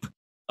different type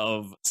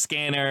of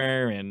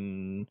scanner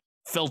and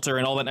filter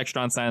and all that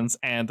extra nonsense,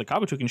 and the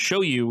Kabuto can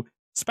show you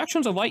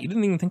spectrums of light you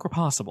didn't even think were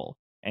possible.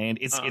 And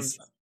it's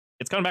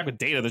coming back with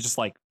data that's just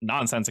like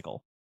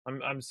nonsensical.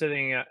 I'm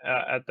sitting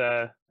at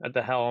the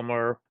helm,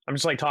 or I'm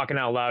just like talking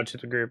out loud to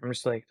the group. I'm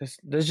just like,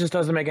 this just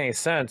doesn't make any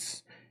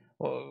sense.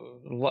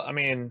 Well, I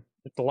mean,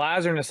 if the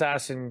Lazaran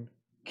assassin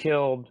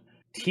killed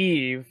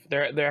Teve,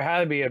 there had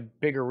to be a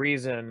bigger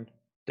reason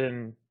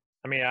than.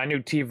 I mean, I knew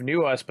Teve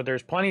knew us, but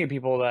there's plenty of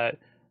people that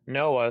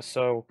know us.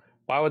 So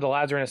why would the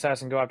Lazaran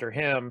assassin go after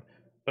him?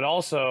 But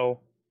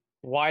also,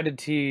 why did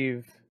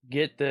Teve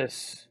get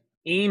this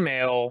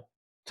email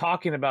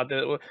talking about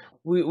this?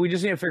 We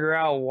just need to figure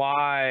out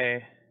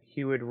why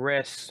he would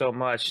risk so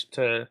much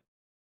to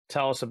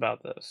tell us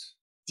about this.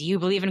 Do you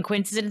believe in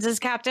coincidences,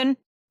 Captain?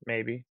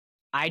 Maybe.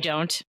 I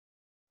don't.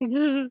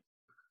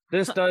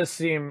 This does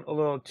seem a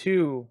little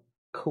too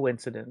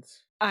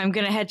coincidence. I'm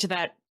gonna head to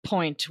that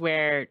point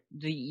where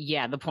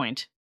the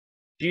point.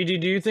 Gigi,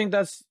 do you think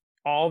that's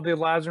all the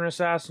Lazaran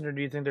assassin, or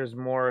do you think there's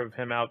more of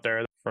him out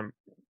there from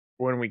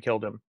when we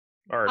killed him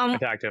or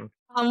attacked him?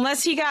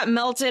 Unless he got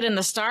melted in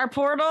the star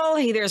portal,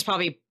 there's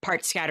probably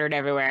parts scattered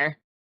everywhere.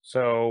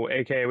 So,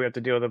 aka, we have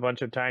to deal with a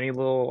bunch of tiny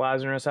little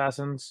Lazaran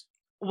assassins?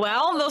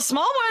 Well, the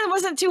small one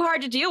wasn't too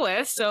hard to deal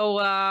with, so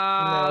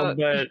No,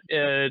 but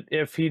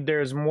if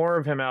there's more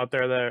of him out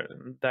there,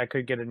 that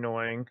could get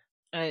annoying.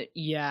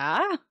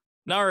 Yeah.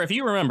 Nara, if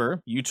you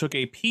remember, you took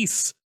a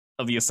piece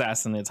of the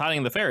assassin that's hiding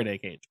in the Faraday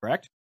cage,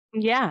 correct?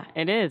 Yeah,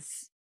 it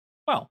is.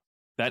 Well,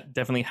 that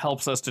definitely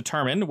helps us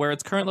determine where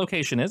its current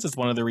location is. It's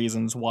one of the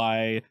reasons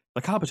why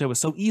the Kabuto is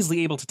so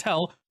easily able to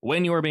tell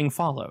when you are being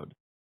followed.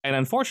 And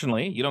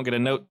unfortunately, you don't get a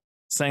note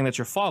saying that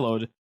you're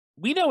followed.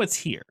 We know it's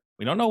here.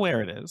 We don't know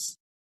where it is.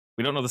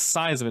 We don't know the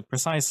size of it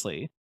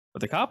precisely.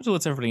 But the Kabuto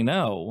lets everybody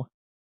know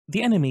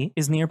the enemy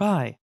is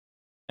nearby.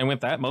 And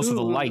with that, most of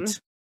the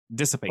light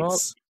dissipates. Well,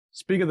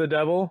 speak of the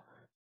devil.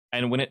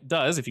 And when it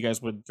does, if you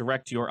guys would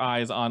direct your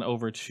eyes on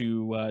over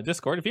to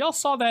Discord, if you all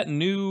saw that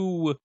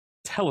new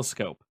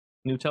telescope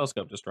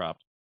just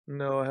dropped.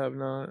 No, I have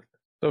not.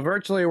 So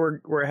virtually,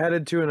 we're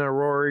headed to an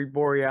Aurora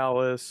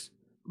Borealis,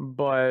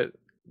 but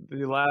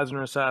the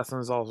Lazarus Assassin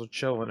is also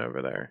chilling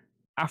over there.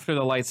 After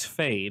the lights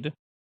fade,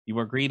 you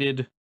are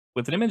greeted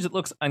with an image that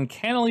looks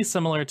uncannily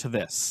similar to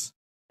this,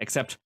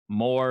 except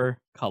more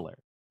color.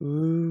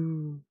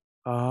 Ooh.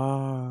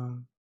 Ah.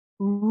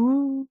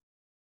 Ooh.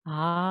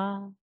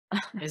 Ah.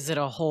 Is it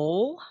a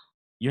hole?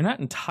 You're not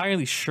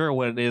entirely sure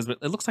what it is, but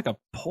it looks like a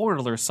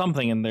portal or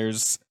something, and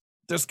there's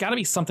got to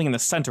be something in the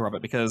center of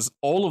it, because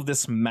all of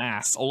this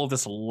mass, all of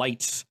this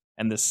light,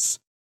 and this,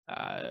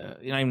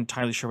 you're not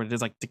entirely sure what it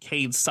is, like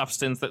decayed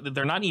substance,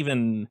 they're not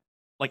even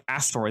like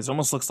asteroids. It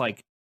almost looks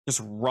like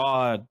just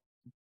raw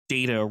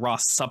data, raw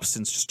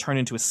substance just turned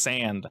into a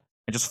sand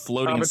and just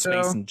floating in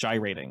space and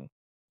gyrating.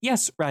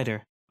 Yes,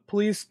 Ryder.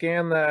 Please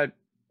scan that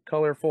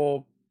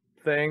colorful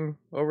thing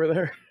over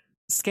there.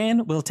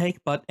 Scan will take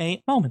but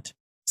a moment.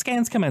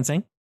 Scan's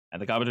commencing.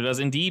 And the Kabuto does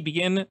indeed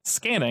begin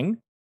scanning.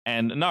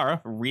 And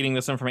Nara, reading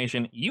this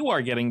information, you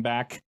are getting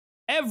back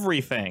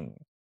everything.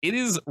 It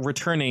is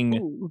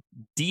returning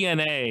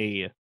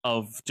DNA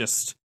of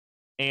just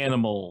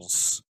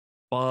animals,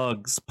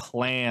 bugs,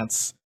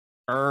 plants,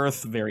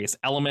 earth, various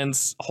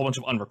elements, a whole bunch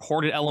of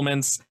unrecorded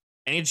elements.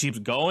 And it keeps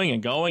going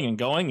and going and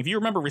going. If you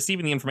remember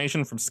receiving the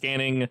information from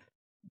scanning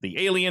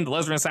the alien, the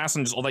Lazarus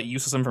Assassin, just all that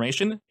useless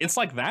information, it's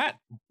like that,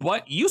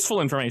 but useful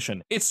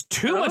information. It's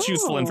too much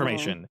useful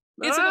information.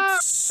 It's an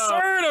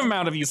absurd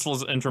amount of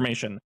useful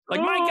information. Like,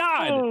 my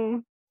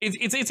God,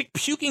 it's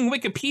puking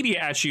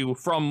Wikipedia at you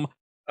from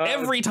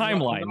every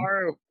timeline.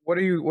 Nara, what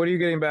are you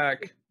getting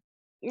back?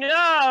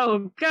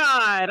 Oh,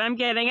 God, I'm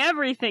getting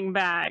everything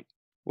back.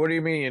 What do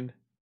you mean?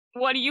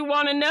 What do you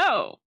want to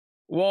know?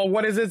 Well,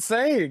 what is it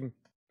saying?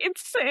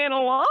 It's saying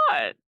a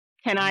lot.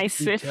 Can I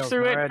sift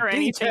through it for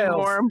anything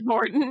more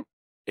important?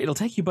 It'll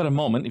take you but a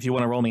moment if you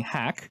want to roll me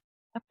hack.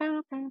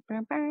 Are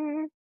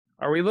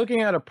we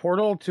looking at a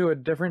portal to a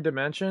different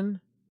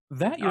dimension?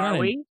 That you're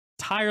not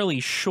entirely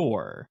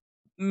sure.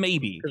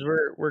 Maybe. Because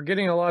we're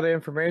getting a lot of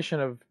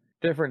information of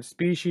different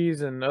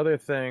species and other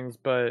things,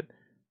 but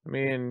I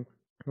mean,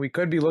 we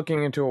could be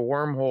looking into a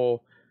wormhole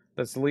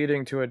that's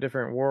leading to a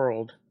different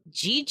world.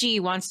 Gigi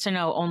wants to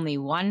know only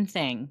one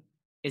thing.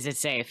 Is it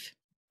safe?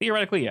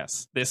 Theoretically,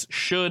 yes. This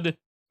should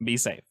be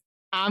safe.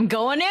 I'm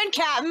going in,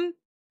 Captain.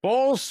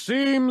 Full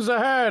steams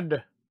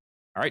ahead.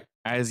 All right.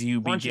 As you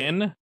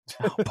begin,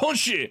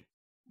 push it.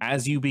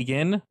 As you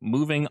begin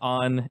moving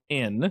on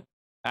in,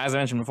 as I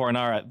mentioned before,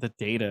 Nara, the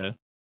data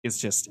is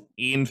just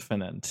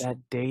infinite.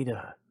 That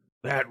data.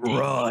 That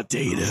raw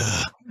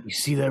data. You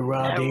see that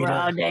raw data?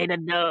 Raw data,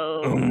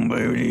 no.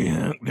 Baby,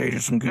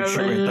 data's some good shit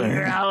right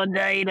there. Raw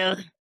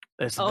data.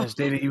 That's the best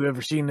data you've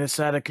ever seen this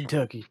side of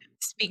Kentucky.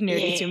 Speak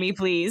nerdy to me,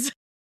 please.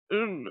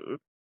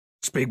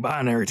 Speak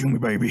binary to me,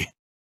 baby.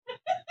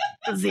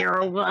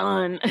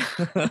 01.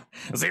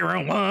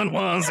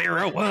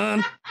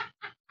 01101.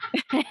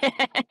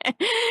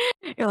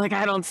 You're like,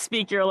 I don't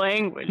speak your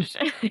language.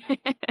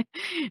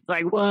 It's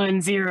like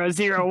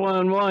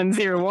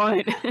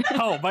 10011101.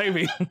 Oh,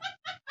 baby.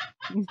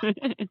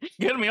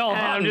 Getting me all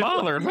hot and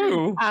bothered,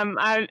 too. I'm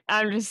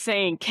just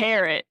saying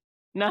carrot,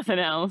 nothing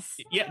else.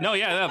 Yeah, no,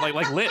 yeah,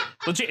 like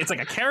legit. It's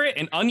like a carrot,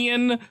 an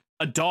onion,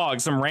 a dog,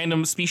 some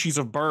random species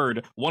of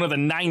bird, one of the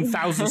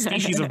 9,000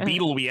 species of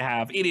beetle we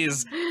have. It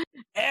is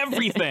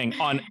everything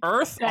on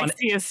Earth.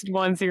 Sexiest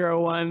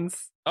 101s.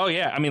 Oh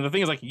yeah, I mean the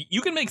thing is, like, you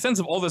can make sense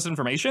of all this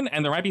information,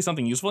 and there might be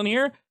something useful in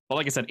here. But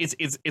like I said,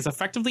 it's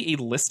effectively a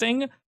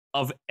listing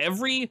of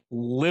every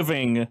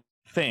living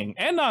thing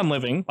and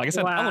non-living, like I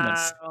said,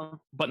 elements,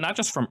 but not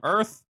just from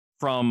Earth.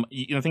 From,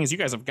 you know, the thing is, you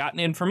guys have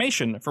gotten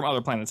information from other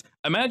planets.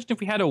 Imagine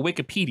if we had a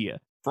Wikipedia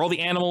for all the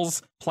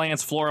animals,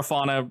 plants, flora,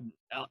 fauna,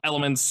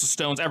 elements,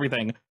 stones,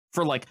 everything,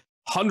 for like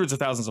hundreds of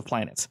thousands of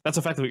planets. That's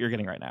effectively what you're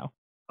getting right now.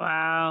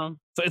 Wow.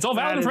 So it's all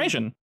valid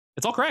information.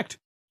 It's all correct.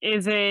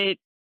 Is it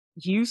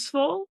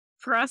useful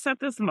for us at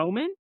this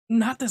moment?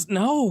 Not this.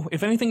 No.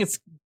 If anything, it's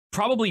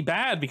probably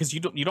bad because you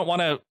don't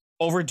want to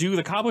overdo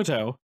the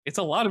Kabuto. It's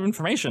a lot of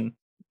information.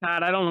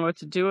 God, I don't know what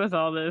to do with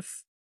all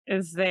this.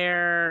 Is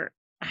there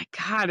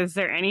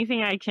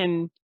anything I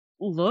can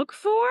look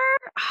for?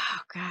 Oh,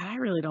 God, I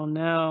really don't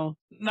know.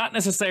 Not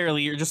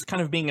necessarily. You're just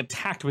kind of being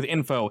attacked with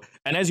info.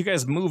 And as you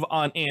guys move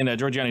on in,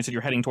 Georgiana, you said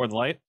you're heading toward the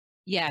light?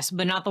 Yes,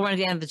 but not the one at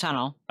the end of the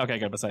tunnel. Okay,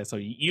 good. Besides, so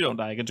you don't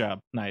die. Good job.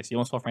 Nice. You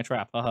almost fell for my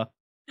trap.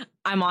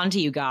 I'm on to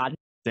you, God.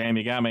 Damn,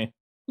 you got me.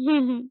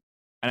 And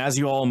as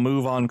you all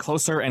move on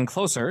closer and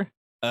closer,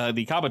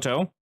 the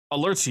Kabuto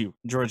alerts you,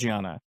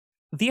 Georgiana.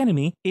 The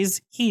enemy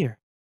is here.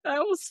 That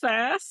was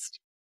fast.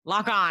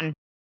 Lock on.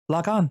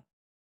 Lock on.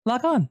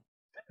 Lock on.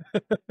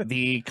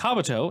 The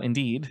Kabuto,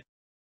 indeed,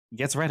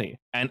 gets ready.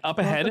 And up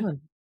ahead,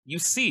 you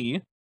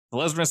see the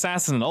Lesbian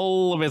Assassin in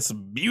all of its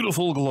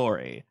beautiful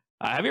glory.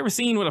 Have you ever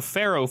seen what a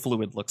Pharaoh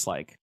fluid looks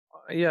like?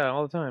 Yeah,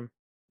 all the time.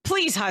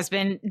 Please,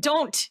 husband,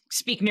 don't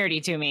speak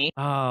nerdy to me.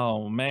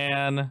 Oh,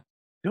 man.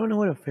 You don't know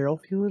what a feral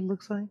fluid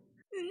looks like?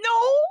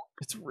 No.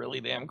 It's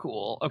really damn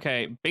cool.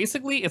 Okay,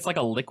 basically, it's like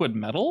a liquid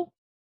metal.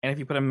 And if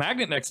you put a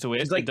magnet next to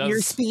it, it does... You're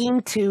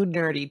speaking too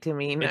nerdy to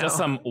me now. It does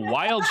some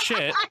wild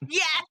shit.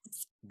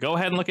 Yes. Go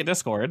ahead and look at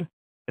Discord.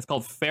 It's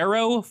called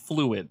Pharaoh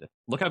Fluid.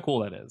 Look how cool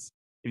that is.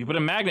 If you put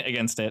a magnet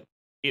against it,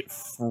 it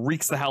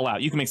freaks the hell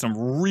out. You can make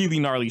some really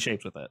gnarly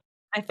shapes with it.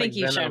 I think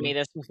you showed me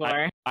this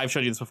before. I've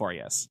showed you this before,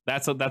 yes.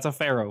 That's a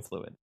Pharaoh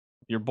Fluid.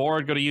 If you're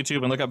bored, go to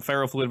YouTube and look up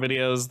Pharaoh Fluid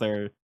videos.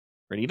 They're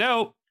pretty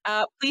dope.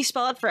 Please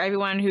spell it for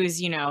everyone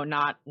who's,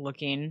 not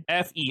looking.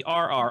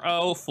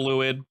 Ferro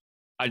Fluid.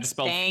 I just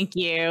spelled... Thank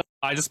you.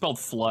 I just spelled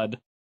flood.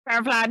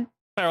 Flood.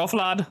 Pharaoh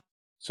Flood.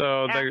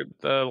 So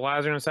the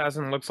Lazarus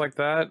Assassin looks like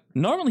that?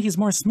 Normally he's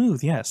more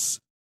smooth, yes.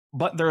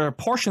 But there are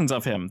portions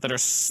of him that are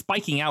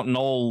spiking out in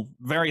all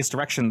various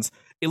directions.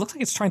 It looks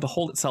like it's trying to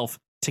hold itself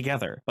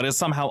together, but is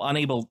somehow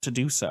unable to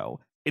do so.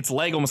 Its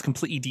leg almost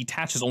completely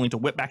detaches, only to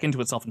whip back into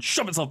itself and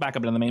shove itself back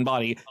up into the main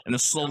body, and then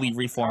slowly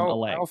reform a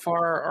leg. How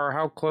far or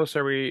how close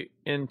are we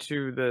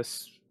into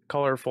this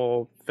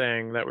colorful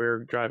thing that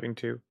we're driving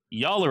to?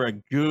 Y'all are a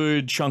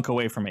good chunk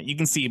away from it. You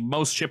can see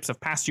most ships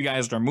have passed you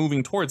guys and are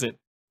moving towards it,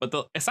 but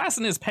the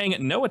assassin is paying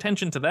no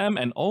attention to them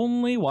and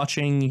only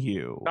watching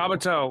you.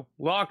 Kabuto,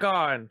 lock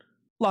on.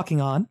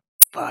 Locking on.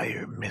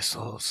 Fire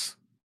missiles.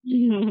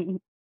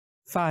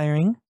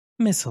 Firing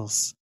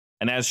missiles.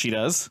 And as she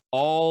does,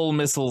 all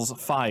missiles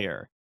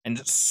fire and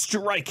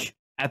strike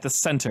at the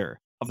center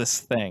of this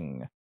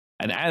thing.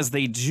 And as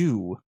they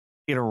do,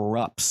 it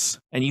erupts.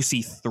 And you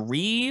see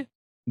 3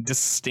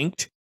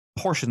 distinct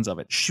portions of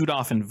it shoot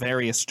off in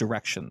various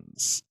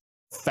directions.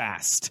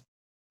 Fast.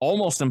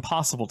 Almost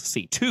impossible to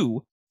see.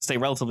 2 stay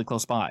relatively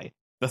close by.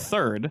 The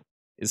 3rd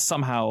is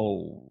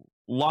somehow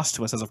lost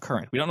to us as of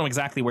current. We don't know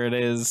exactly where it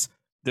is.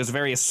 There's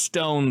various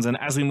stones, and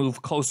as we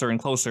move closer and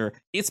closer,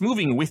 it's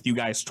moving with you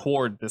guys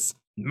toward this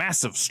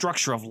massive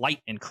structure of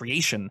light and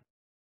creation.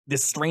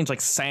 This strange,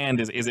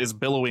 sand is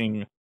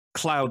billowing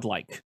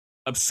cloud-like,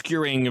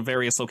 obscuring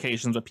various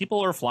locations, but people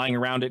are flying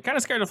around it, kind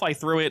of scared to fly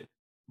through it,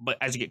 but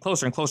as you get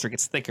closer and closer, it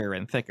gets thicker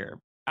and thicker.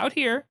 Out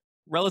here,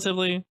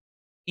 relatively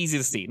easy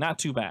to see, not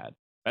too bad.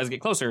 As you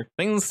get closer,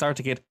 things start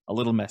to get a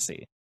little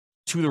messy.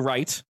 To the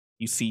right,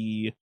 you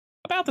see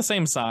about the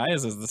same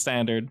size as the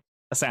standard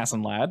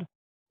assassin lad,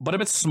 but a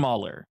bit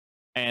smaller.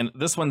 And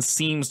this one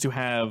seems to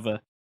have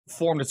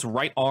formed its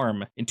right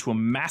arm into a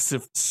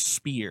massive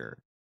spear,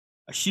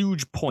 a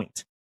huge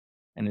point,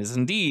 and is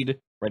indeed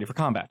ready for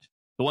combat.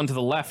 The one to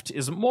the left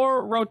is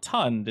more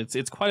rotund.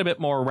 It's quite a bit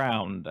more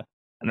round.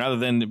 And rather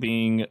than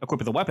being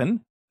equipped with a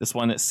weapon, this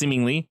one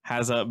seemingly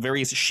has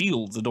various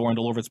shields adorned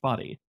all over its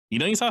body.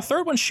 You saw a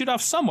 3rd one shoot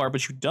off somewhere,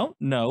 but you don't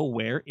know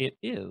where it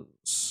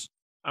is.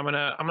 I'm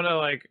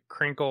gonna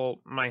crinkle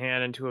my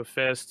hand into a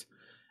fist,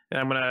 and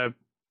I'm gonna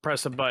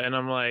press a button.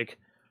 I'm like,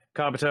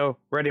 Kabuto,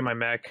 ready my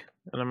mech,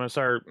 and I'm gonna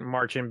start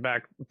marching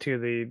back to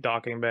the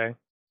docking bay.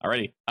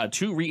 Alrighty.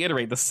 To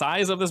reiterate, the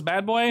size of this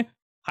bad boy,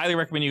 highly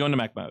recommend you go into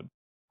mech mode.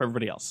 For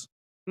everybody else,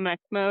 Mech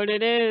mode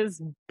it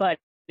is,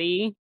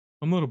 buddy.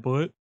 I'm not a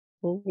butt.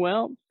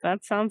 Well,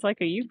 that sounds like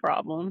a you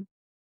problem.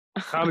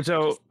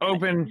 Kabuto,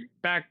 open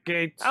back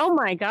gates. Oh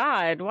my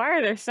god, why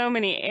are there so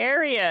many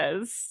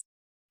areas?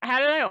 How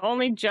did I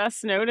only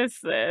just notice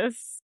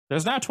this?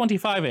 There's now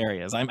 25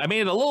 areas. I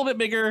made it a little bit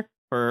bigger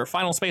for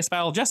Final Space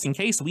Battle, just in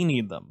case we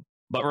need them.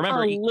 But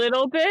remember... A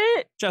little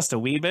bit? Just a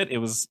wee bit. It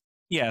was...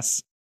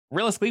 Yes.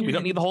 Realistically, we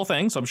don't need the whole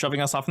thing, so I'm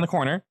shoving us off in the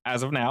corner.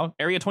 As of now,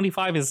 Area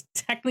 25 is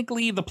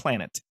technically the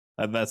planet.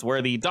 That's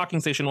where the docking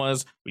station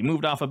was. We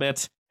moved off a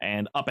bit,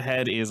 and up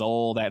ahead is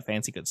all that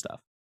fancy good stuff.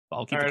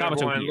 I'll keep the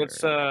Kabuto here.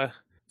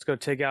 Let's go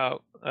take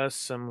out us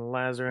some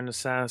Lazarus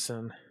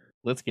Assassin.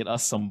 Let's get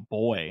us some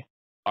boy.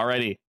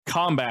 Alrighty,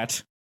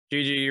 combat.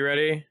 Gigi, you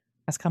ready?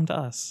 Has come to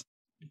us.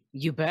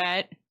 You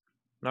bet.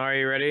 Nara,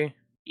 you ready?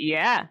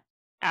 Yeah,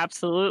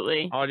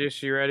 absolutely.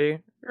 August, you ready?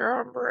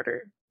 Yeah, I'm ready.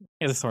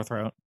 He has a sore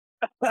throat.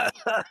 Yeah,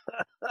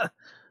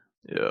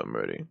 I'm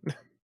ready.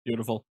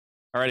 Beautiful.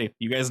 Alrighty,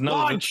 you guys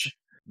know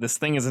this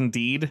thing is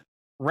indeed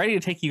ready to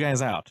take you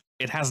guys out.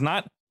 It has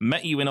not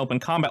met you in open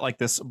combat like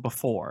this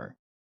before.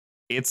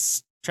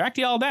 It's tracked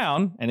you all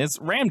down, and it's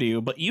rammed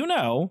you, but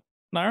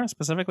Nara,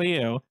 specifically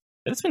you,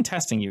 that it's been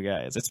testing you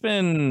guys. It's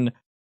been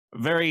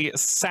very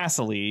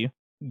sassily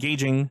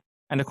gauging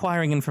and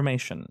acquiring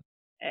information.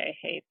 I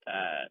hate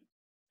that.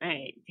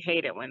 I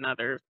hate it when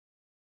other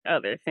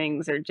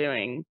things are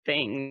doing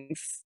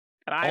things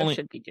that I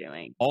should be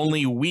doing.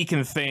 Only we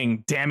can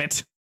thing, damn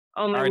it.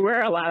 Only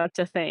we're allowed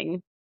to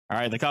thing. All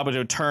right, the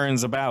Kabuto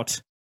turns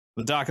about.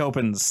 The dock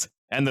opens,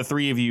 and the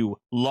 3 of you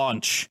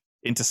launch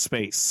into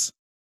space.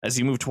 As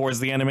you move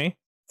towards the enemy,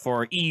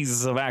 for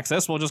ease of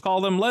access, we'll just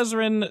call them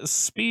Lezrin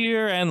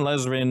Spear and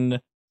Lezrin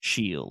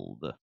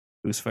Shield.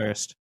 Who's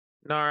first?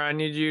 Nara, I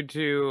need you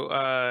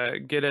to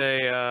get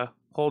a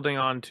holding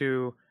on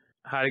to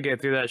how to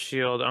get through that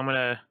shield. I'm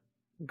gonna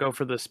go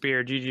for the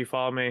spear. Gigi,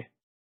 follow me.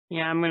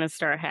 Yeah, I'm gonna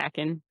start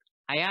hacking.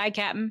 Aye, aye,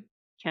 Captain.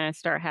 Can I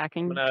start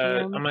hacking?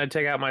 I'm gonna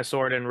take out my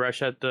sword and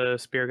rush at the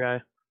spear guy.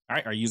 All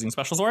right, are you using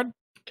special sword?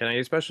 Can I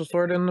use special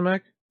sword in the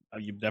mech?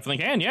 You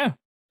definitely can, yeah.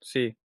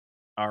 See.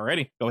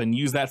 Alrighty, go ahead and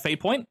use that fate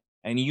point,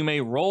 and you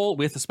may roll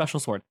with a special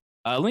sword.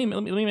 Let me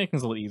make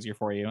things a little easier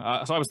for you.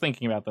 So I was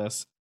thinking about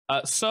this.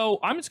 So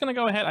I'm just going to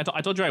go ahead.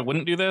 I told you I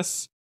wouldn't do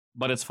this,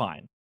 but it's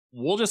fine.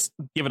 We'll just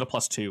give it a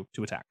 +2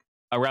 to attack,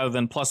 rather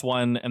than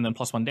 +1 and then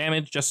 +1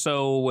 damage, just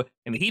so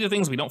in the heat of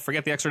things, we don't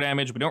forget the extra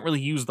damage. We don't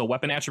really use the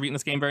weapon attribute in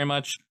this game very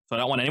much, so I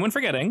don't want anyone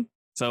forgetting.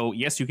 So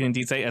yes, you can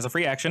indeed say, as a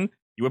free action,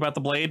 you whip out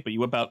the blade, but you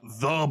whip out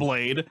the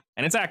blade,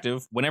 and it's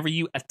active. Whenever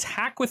you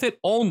attack with it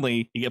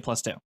only, you get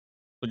 +2.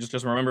 So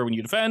just remember, when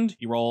you defend,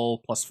 you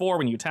roll +4.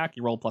 When you attack,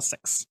 you roll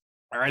 +6.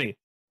 Alrighty,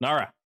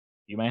 Nara,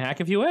 you may hack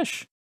if you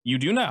wish. You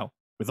do know,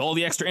 with all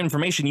the extra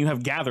information you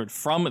have gathered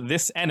from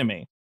this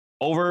enemy,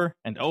 over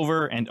and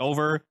over and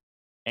over,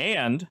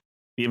 and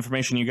the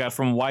information you got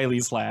from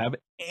Wiley's lab,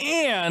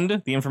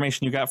 and the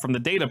information you got from the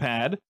data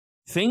pad,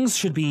 things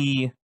should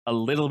be a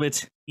little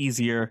bit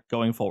easier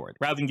going forward.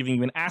 Rather than giving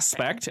you an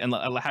aspect and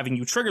having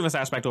you trigger this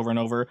aspect over and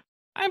over,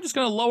 I'm just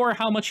going to lower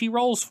how much he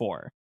rolls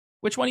for.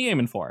 Which one are you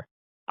aiming for?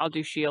 I'll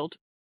do shield.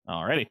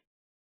 Alrighty.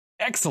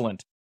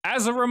 Excellent.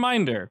 As a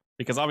reminder,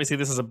 because obviously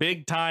this is a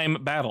big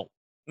time battle,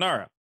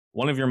 Nara,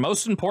 one of your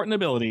most important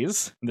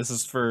abilities, this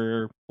is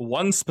for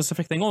one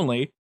specific thing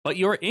only, but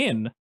you're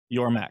in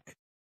your mech.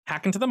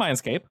 Hack into the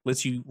Mindscape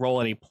lets you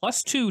roll at a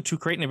 +2 to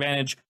create an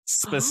advantage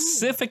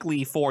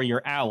specifically for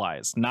your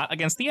allies, not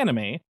against the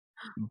enemy,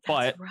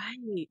 but... That's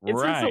right.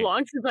 It's been so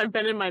long since I've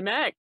been in my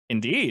mech.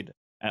 Indeed.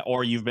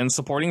 Or you've been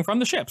supporting from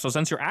the ship. So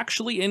since you're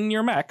actually in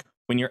your mech,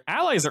 when your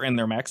allies are in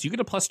their mechs, you get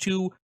a +2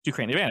 to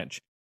create an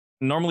advantage.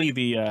 Normally,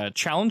 the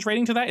challenge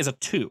rating to that is a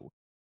 2.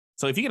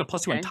 So if you get a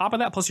 +2 on top of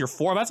that, plus your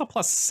 4, that's a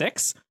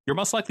 +6. You're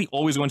most likely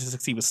always going to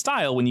succeed with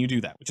style when you do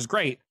that, which is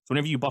great. So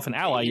whenever you buff an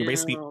ally, you're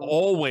basically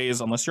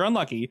always, unless you're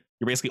unlucky,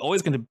 you're basically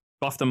always going to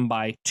buff them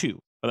by 2.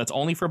 But that's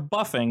only for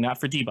buffing, not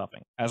for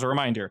debuffing, as a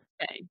reminder.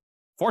 Okay.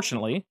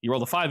 Fortunately, you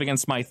rolled a 5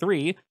 against my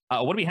 3.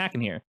 What are we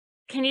hacking here?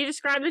 Can you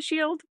describe the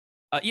shield?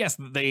 Yes,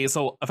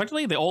 so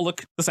effectively they all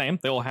look the same.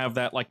 They all have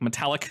that like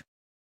metallic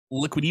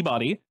liquidy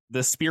body.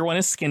 The spear one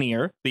is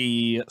skinnier.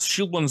 The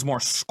shield one's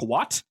more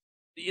squat.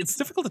 It's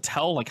difficult to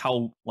tell like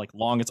how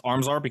long its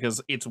arms are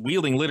because it's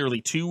wielding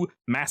literally 2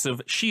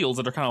 massive shields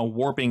that are kind of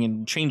warping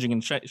and changing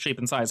in shape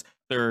and size.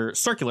 They're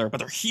circular, but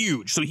they're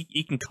huge, so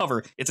he can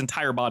cover its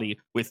entire body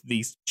with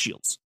these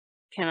shields.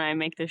 Can I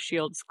make the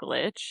shields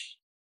glitch?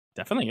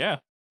 Definitely, yeah.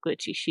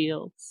 Glitchy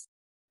shields.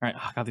 All right.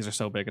 Oh, God, these are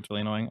so big. It's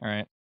really annoying. All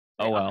right.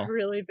 Oh, well. They're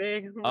really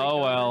big. Oh,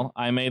 well.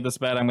 I made this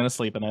bed. I'm going to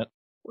sleep in it.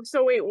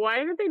 So wait, why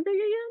are they big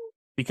again?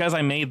 Because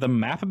I made the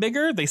map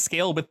bigger, they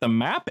scale with the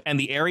map, and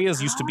the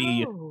areas used to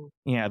be,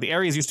 the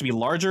areas used to be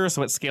larger,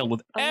 so it scaled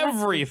with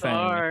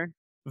everything.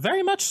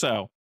 Very much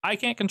so. I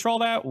can't control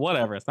that.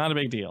 Whatever. It's not a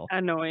big deal.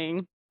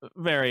 Annoying.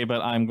 Very,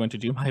 but I'm going to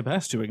do my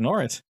best to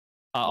ignore it.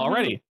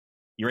 Already,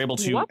 you're able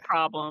to... What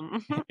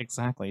problem?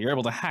 Exactly. You're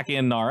able to hack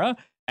in Nara,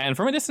 and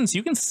from a distance,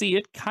 you can see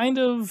it kind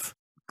of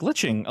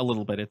glitching a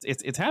little bit.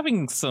 It's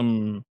having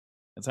some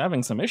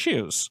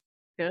issues.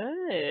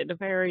 Good,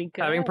 very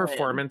good. Having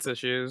performance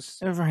issues.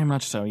 Very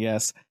much so,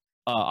 yes.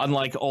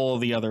 Unlike all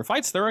the other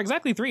fights, there are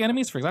exactly 3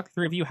 enemies for exactly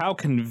 3 of you. How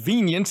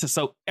convenient.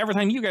 So every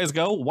time you guys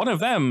go, one of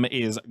them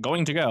is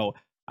going to go.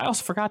 I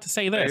also forgot to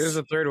say this. Hey, here's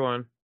the third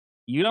one.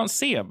 You don't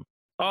see him.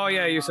 Oh,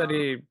 yeah, you said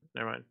he...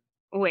 Never mind.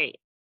 Wait.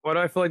 Why do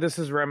I feel like this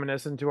is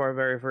reminiscent to our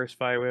very first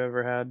fight we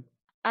ever had?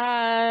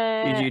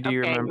 EG, do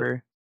you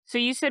remember? So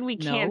you said we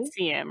can't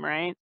see him,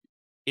 right?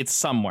 It's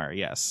somewhere,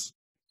 yes.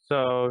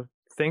 So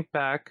think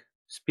back.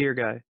 Spear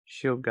guy,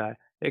 shield guy.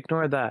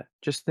 Ignore that.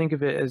 Just think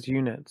of it as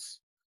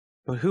units.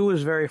 But who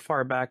was very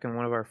far back in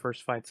one of our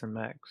first fights in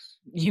mechs?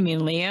 You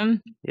mean Liam?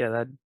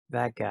 Yeah,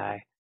 that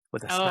guy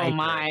with a sniper. Oh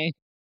my.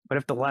 But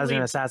if the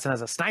Lezrin assassin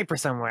has a sniper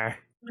somewhere?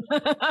 All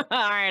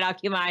right, I'll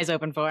keep my eyes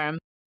open for him.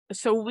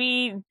 So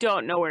we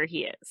don't know where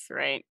he is,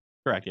 right?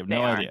 Correct, you have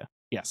no idea.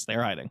 Yes,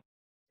 they're hiding.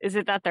 Is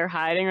it that they're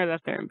hiding or that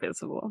they're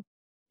invisible?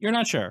 You're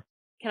not sure.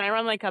 Can I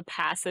run like a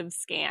passive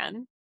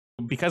scan?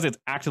 Because it's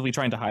actively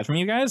trying to hide from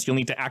you guys, you'll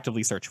need to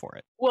actively search for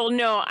it. Well,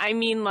 no, I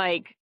mean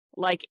like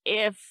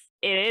if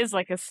it is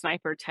like a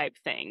sniper type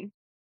thing,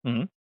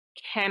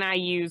 can I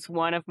use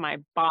one of my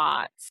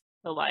bots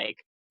to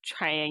like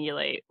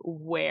triangulate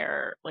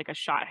where like a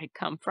shot had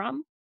come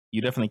from?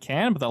 You definitely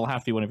can, but that'll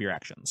have to be one of your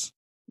actions.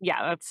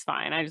 Yeah, that's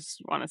fine. I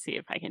just want to see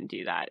if I can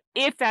do that.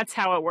 If that's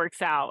how it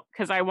works out,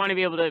 because I want to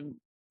be able to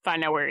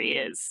find out where he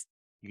is.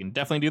 You can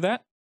definitely do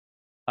that.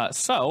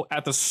 So,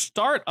 at the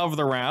start of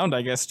the round,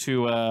 I guess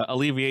to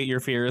alleviate your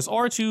fears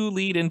or to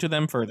lead into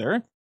them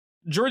further,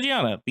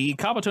 Georgiana, the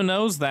Kabuto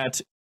knows that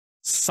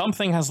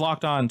something has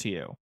locked on to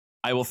you.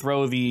 I will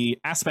throw the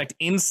aspect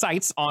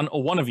insights on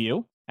one of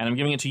you, And I'm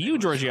giving it to you,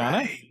 Georgiana.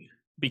 Right.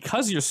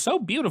 Because you're so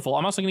beautiful,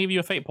 I'm also going to give you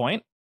a fate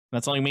point.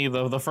 That's only me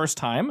the first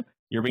time.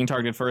 You're being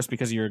targeted first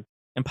because you're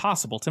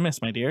impossible to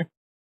miss, my dear.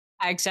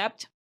 I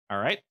accept. All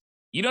right.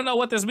 You don't know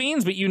what this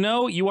means, but you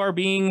know you are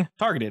being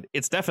targeted.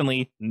 It's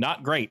definitely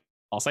not great.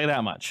 I'll say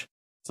that much.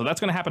 So that's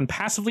going to happen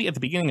passively at the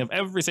beginning of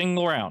every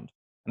single round.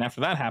 And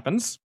after that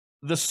happens,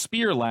 the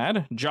spear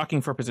lad,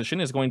 jockeying for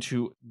position, is going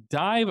to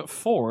dive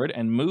forward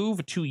and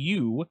move to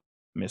you,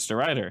 Mr.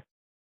 Ryder.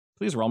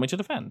 Please roll me to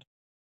defend.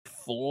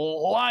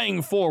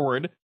 Flying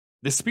forward,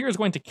 the spear is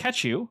going to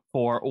catch you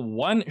for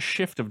 1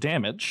 shift of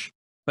damage.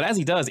 But as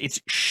he does,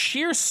 its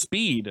sheer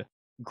speed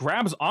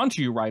grabs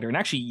onto you, Ryder, and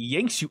actually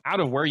yanks you out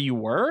of where you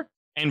were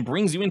and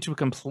brings you into a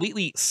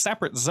completely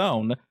separate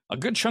zone, a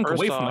good chunk First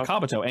away from the off,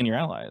 Kabuto and your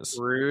allies.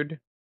 Rude.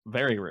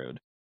 Very rude.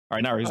 All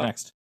right, now who's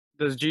next?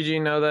 Does Gigi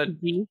know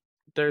that Mhm.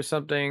 there's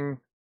something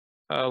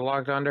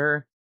locked onto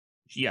her?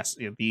 Yes,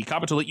 the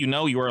Kabuto let you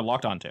know you are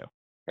locked onto.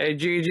 Hey,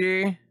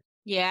 Gigi.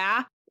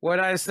 Yeah.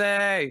 What'd I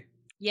say?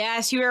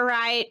 Yes, you were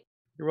right.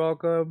 You're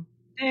welcome.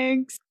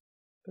 Thanks.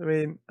 I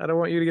mean, I don't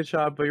want you to get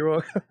shot, but you're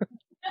welcome.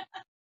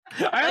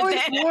 I always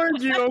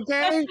warned you,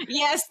 okay?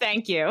 Yes,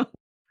 thank you.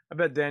 I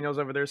bet Daniel's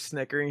over there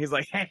snickering. He's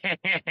like,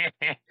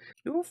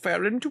 you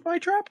fell into my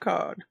trap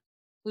card.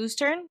 Whose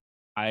turn?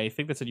 I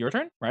think that's your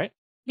turn, right?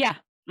 Yeah.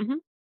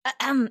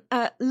 Liam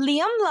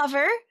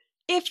Lover,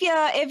 if you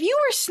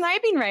were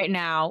sniping right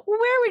now,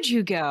 where would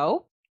you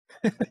go?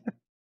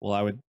 Well,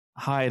 I would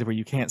hide where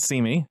you can't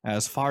see me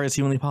as far as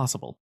humanly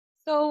possible.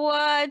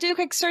 So, do a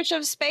quick search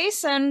of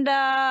space and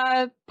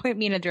point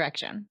me in a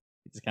direction.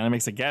 He just kind of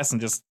makes a guess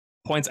and just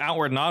points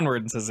outward and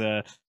onward and says,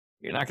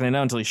 you're not going to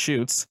know until he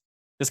shoots.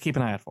 Just keep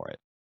an eye out for it.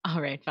 All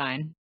right,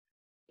 fine.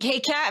 Hey,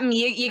 Captain,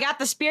 you got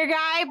the spear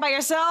guy by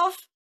yourself?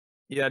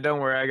 Yeah, don't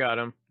worry, I got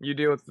him. You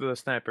deal with the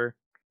sniper.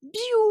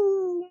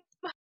 Pew!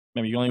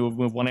 Maybe you only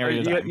move one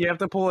area at a time. You have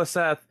to pull a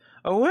Seth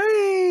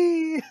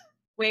away.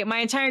 Wait, my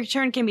entire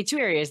turn can be 2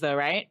 areas, though,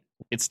 right?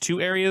 It's 2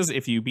 areas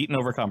if you beat and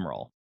overcome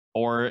roll.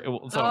 Or,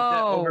 so, That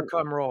Oh.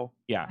 overcome roll.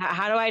 yeah,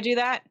 How do I do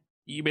that?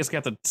 you basically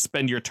have to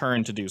spend your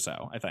turn to do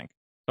so, I think.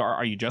 So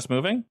are you just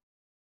moving?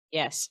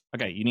 Yes.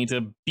 Okay, you need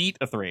to beat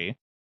a 3.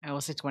 I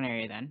will stick to 1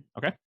 area then.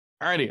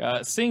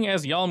 Alrighty, seeing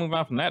as y'all move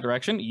out from that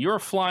direction, you're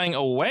flying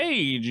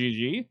away,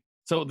 Gigi.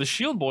 So the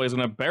shield boy is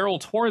going to barrel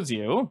towards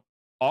you,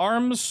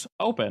 arms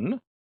open,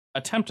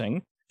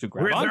 attempting to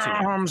grab With onto you.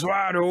 arms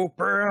wide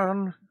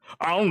open.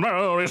 Oh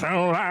no, it's a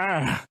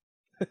lie.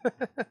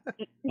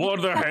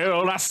 What the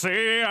hell I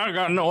say? I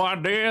got no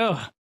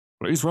idea.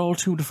 Please roll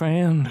to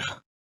defend.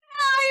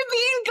 I'm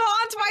being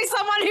gaunt by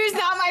someone who's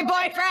not my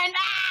boyfriend.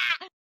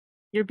 Ah!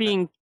 You're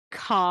being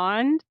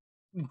conned?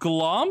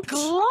 Glomped?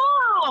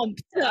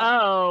 Glomped!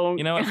 Oh.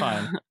 You know what?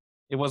 Fine.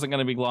 It wasn't going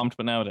to be glomped,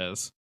 but now it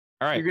is.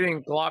 All right. You're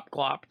getting glopped.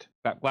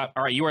 All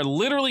right, you are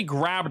literally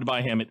grabbed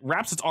by him. It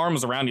wraps its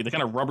arms around you. They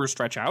kind of rubber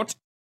stretch out,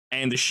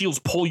 and the shields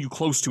pull you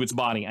close to its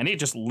body, and it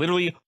just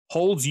literally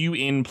holds you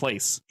in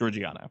place,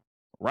 Georgiana.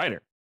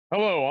 Ryder.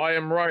 Hello, I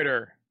am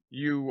Ryder.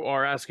 You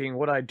are asking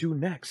what I do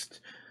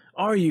next.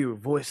 Are you,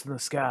 voice in the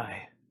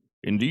sky?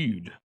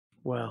 Indeed.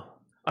 Well,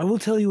 I will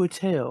tell you a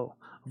tale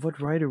of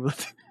what Ryder will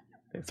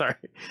do. Sorry.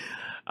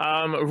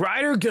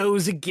 Ryder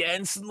goes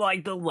against,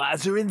 like, the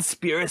Lazarin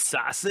spear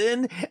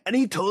assassin, and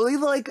he totally,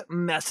 like,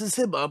 messes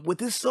him up with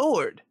his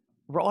sword.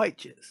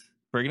 Righteous.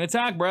 Friggin'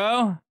 attack,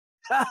 bro.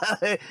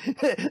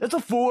 That's a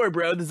 4,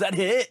 bro. Does that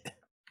hit?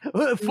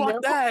 Fuck No.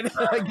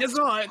 that. Guess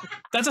what?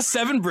 That's a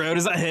 7, bro.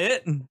 Does that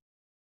hit?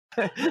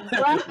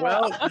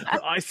 Well,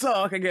 I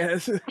suck, I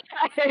guess.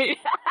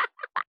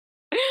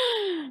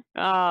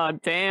 Oh,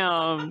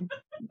 damn.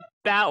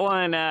 That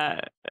one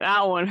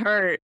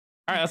hurt.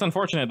 All right, that's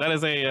unfortunate. That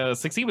is a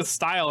succeed with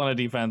style on a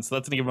defense.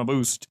 That's going to give him a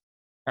boost.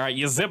 All right,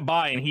 you zip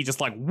by, and he just,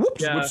 like,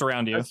 whoops, Yeah, whips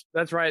around you.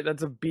 That's right.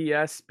 That's a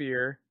BS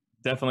spear.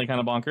 Definitely kind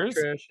of bonkers.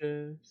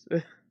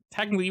 Precious.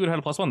 Technically, you would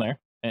have had a +1 there.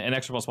 An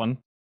extra +1.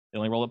 They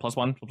only roll it +1,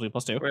 supposed to be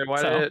 +2. Wait,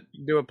 why So, did it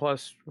do a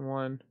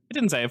 +1? it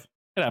didn't save.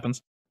 It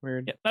happens.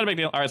 Weird. Yeah, not a big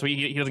deal. All right, so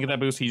he doesn't get that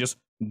boost. He just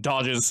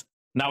dodges.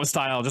 Not with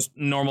style, just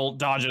normal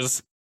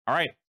dodges. All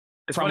right.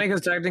 It's From- funny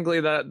because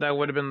technically that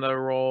would have been the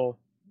roll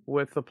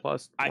with the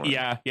 +1.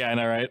 Yeah, I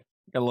know, right?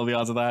 Gotta love the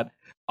odds of that.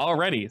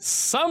 Alrighty,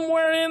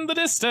 somewhere in the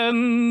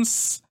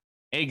distance,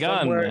 a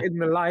gun. Somewhere in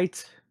the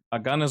light. A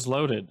gun is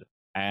loaded.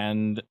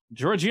 And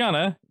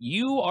Georgiana,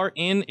 you are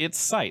in its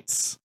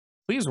sights.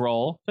 Please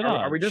roll to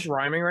Are we dodge. just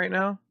rhyming right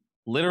now?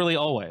 Literally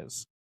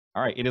always.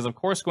 All right, it is, of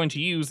course, going to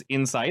use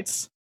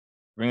insights.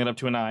 Bring it up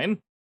to a 9.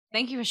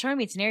 Thank you for showing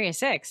me it's an area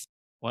 6.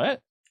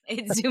 What?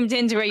 It zoomed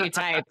into where you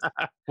typed.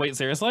 Wait,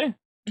 seriously?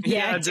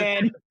 Yeah, it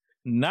did.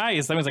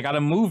 Nice. That means I gotta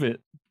move it.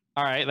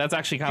 All right, that's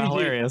actually kind of GG.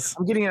 hilarious.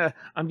 I'm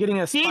getting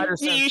a spider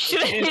Gigi, you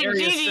sense should in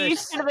area Gigi,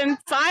 6. have been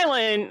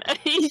silent.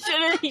 He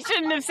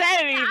shouldn't have said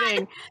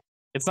anything.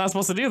 It's not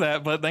supposed to do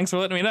that, but thanks for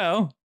letting me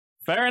know.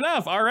 Fair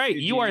enough. All right,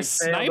 you are failed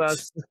sniped.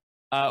 us.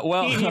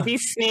 Well, Gigi, be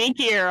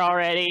sneakier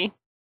already.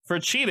 for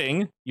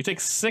cheating, you take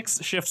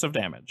 6 shifts of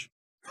damage.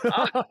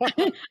 I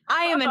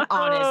am an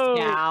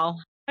honest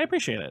gal. I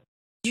appreciate it.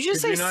 Did you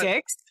just Could say you not-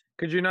 6?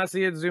 Could you not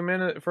see it zoom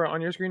in for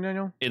on your screen,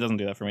 Daniel? It doesn't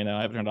do that for me now.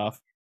 I have it turned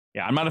off.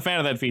 Yeah, I'm not a fan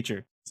of that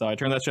feature, so I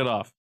turned that shit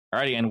off.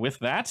 Alrighty, and with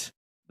that,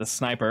 the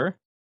sniper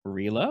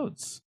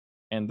reloads.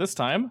 And this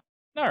time,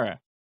 Nara,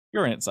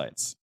 you're in its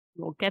sights.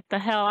 We'll get the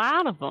hell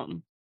out of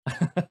them.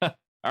 All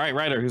right,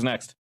 Ryder, who's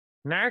next?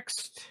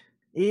 Next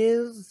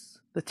is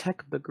the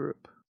tech of the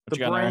group. What The you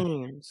got, Nara?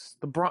 brains.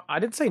 I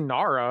didn't say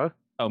Nara.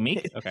 Oh,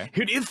 me? Okay.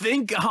 Who do you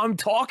think I'm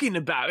talking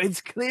about?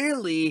 It's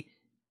clearly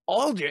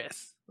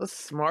Aldris, the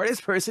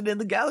smartest person in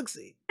the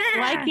galaxy.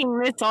 Liking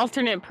this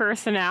alternate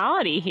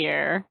personality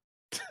here.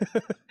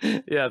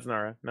 Yeah, it's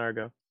Nara. Nara,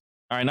 go.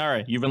 All right,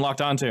 Nara, you've been locked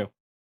onto.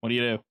 What do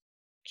you do?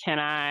 Can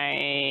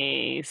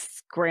I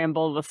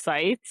scramble the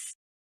sites?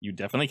 You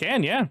definitely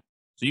can, yeah.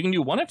 So you can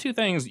do one of two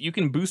things. You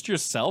can boost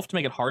yourself to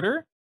make it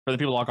harder for the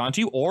people to lock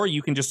onto you, or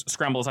you can just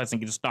scramble the sites and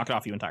you can just knock it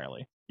off you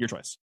entirely. Your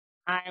choice.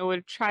 I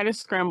would try to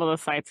scramble the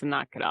sites and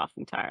knock it off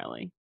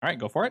entirely. All right,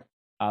 go for it.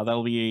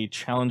 That'll be a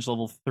challenge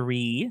level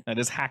 3. That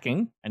is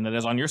hacking, and that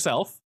is on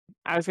yourself.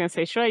 I was going to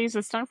say, should I use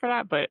a stunt for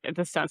that? But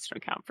the stunts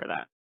don't count for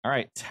that. All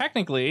right,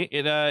 technically,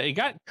 it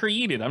got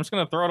created. I'm just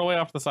going to throw it away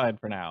off the side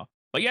for now.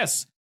 But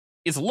yes,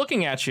 it's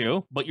looking at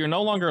you, but you're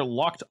no longer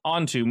locked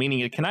onto,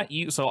 meaning it cannot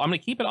use. So I'm going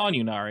to keep it on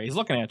you, Nara. He's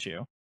looking at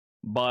you,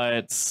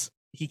 but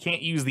he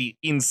can't use the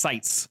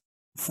insights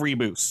free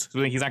boost.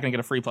 So he's not going to get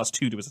a free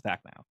 +2 to his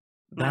attack now.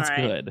 That's All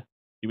right. good.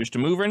 You wish to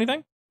move or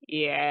anything?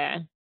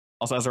 Yeah.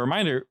 Also, as a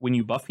reminder, when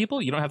you buff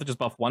people, you don't have to just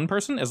buff one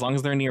person. As long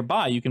as they're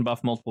nearby, you can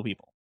buff multiple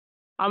people.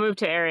 I'll move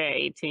to area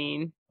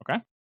 18.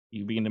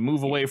 You begin to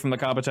move away from the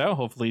Kabuto,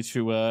 hopefully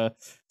to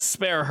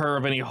spare her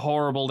of any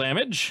horrible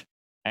damage.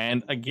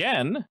 And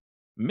again,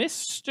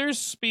 Mr.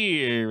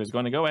 Spear is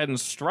going to go ahead and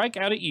strike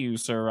out at you,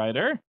 Sir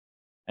Ryder.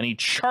 And he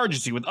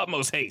charges you with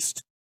utmost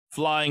haste,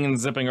 flying and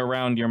zipping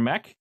around your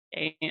mech.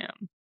 Damn.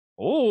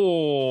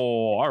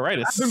 Oh, all right.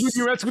 I think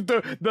you mess with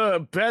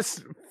the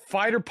best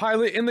fighter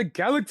pilot in the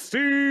galaxy.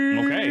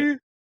 Okay.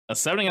 A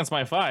 7 against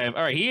my 5.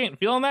 All right, he ain't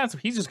feeling that, so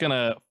he's just going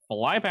to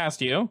fly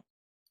past you.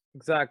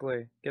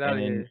 Exactly. Get out and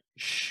of then here.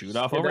 shoot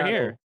off over Skedaddle.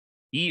 here.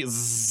 He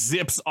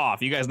zips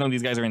off. You guys know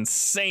these guys are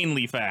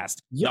insanely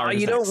fast. Yeah, Nara,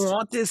 who's you next? don't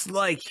want this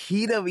like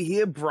heat over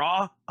here,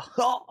 brah.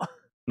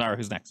 Nara,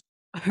 who's next?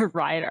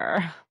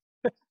 Rider.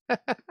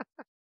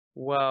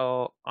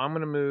 Well, I'm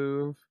gonna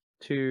move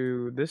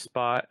to this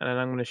spot, and then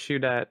I'm gonna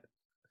shoot at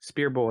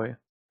Spear Boy.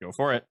 Go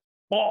for it.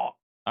 Oh,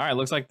 All right,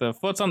 looks like the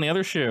foot's on the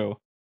other shoe.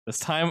 This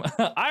time,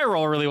 I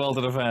roll really well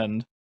to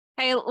defend.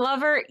 Hey,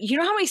 lover, you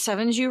know how many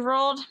 7s you've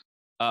rolled?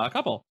 A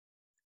couple.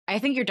 I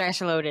think your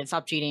dice are loaded.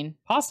 Stop cheating.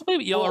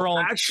 Possibly yellow Well, roll.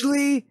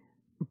 actually,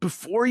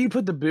 before you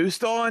put the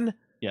boost on,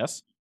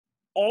 Yes.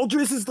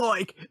 Aldris is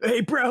like,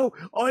 "Hey, bro,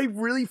 I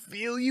really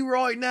feel you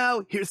right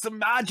now. Here's some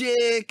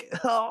magic."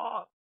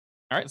 All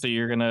right, so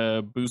you're going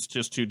to boost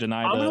just to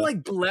deny I'm the... gonna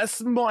like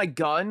bless my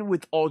gun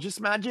with Aldris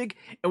magic,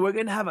 and we're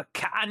gonna have a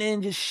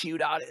cannon just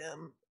shoot at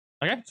him.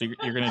 Okay, so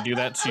you're going to do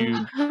that to...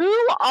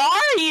 Who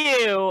are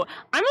you?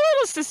 I'm a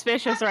little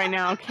suspicious right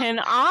now. Can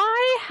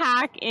I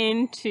hack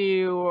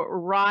into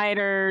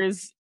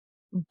Ryder's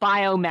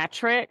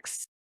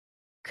biometrics?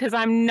 Because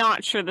I'm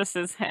not sure this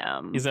is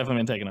him. He's definitely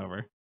been taken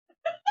over.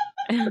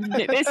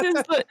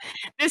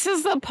 this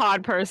is the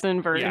pod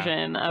person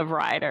version of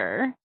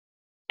Ryder.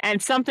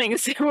 And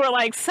we're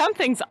like,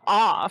 something's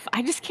off.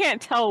 I just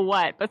can't tell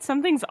what, but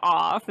something's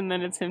off, and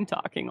then it's him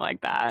talking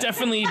like that.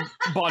 Definitely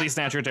body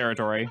snatcher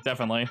territory.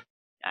 Definitely.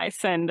 I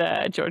send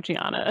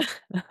Georgiana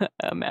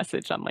a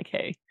message. I'm like,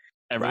 hey,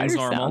 Everything's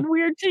Ryder normal. sound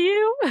weird to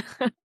you?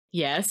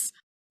 Yes.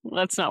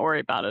 Let's not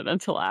worry about it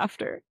until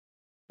after.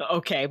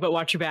 Okay, but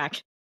watch your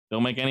back.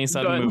 Don't make any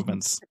sudden Good.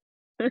 movements.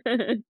 Keep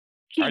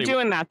Alrighty.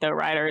 doing that though,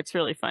 Ryder. It's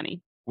really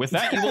funny. With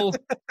that, you will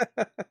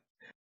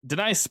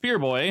deny Spear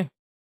Boy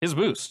his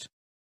boost.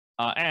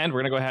 And we're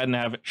going to go ahead and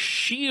have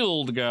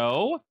Shield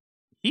go.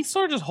 He's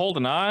sort of just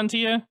holding on to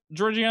you,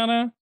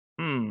 Georgiana.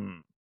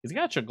 He's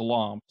got you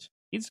glomped.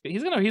 He's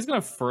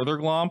gonna further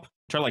glomp,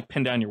 try to like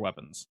pin down your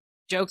weapons.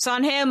 Joke's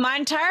on him. My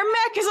entire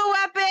mech is a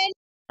weapon.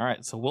 All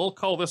right, so we'll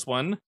call this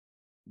one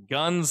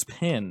Guns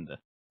Pinned.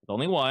 With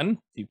only one,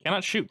 so you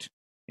cannot shoot.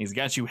 He's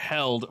got you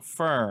held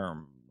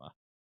firm. All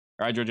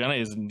right, Georgiana,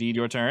 it is indeed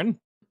your turn.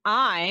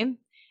 I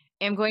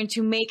am going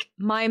to make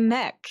my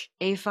mech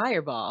a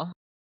fireball.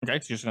 Okay,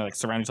 so you're just gonna like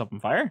surround yourself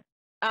in fire.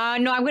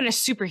 No, I'm going to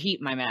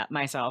superheat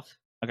myself.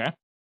 Okay.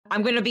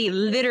 I'm going to be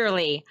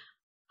literally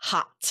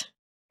hot.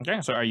 Okay,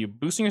 so are you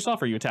boosting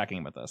yourself or are you attacking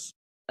him with this?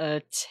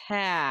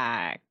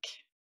 Attack.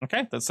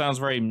 Okay, that sounds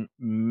very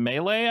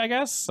melee, I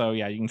guess. So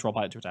yeah, you can control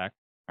pilot to attack.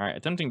 All right,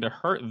 attempting to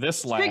hurt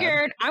this lad.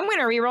 Triggered. I'm going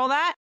to reroll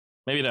that.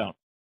 Maybe don't.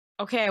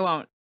 Okay, I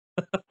won't.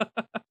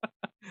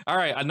 All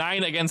right, a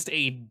 9 against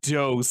a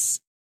dose.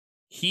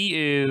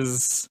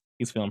 He's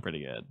feeling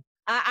pretty good.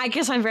 I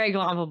guess I'm very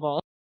glompable.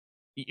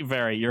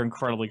 You're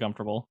incredibly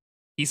comfortable.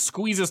 He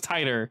squeezes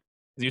tighter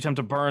as you attempt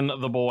to burn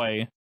the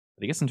boy,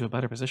 but he gets into a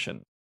better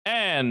position.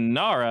 And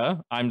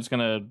Nara, I'm just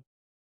gonna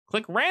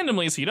click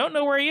randomly so you don't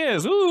know where he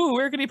is. Ooh,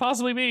 where could he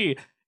possibly be?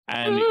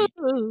 And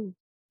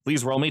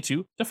please roll me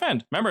to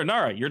defend. Remember,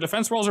 Nara, your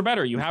defense rolls are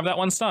better. You have that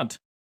one stunt.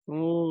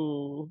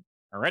 Ooh.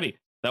 Alrighty.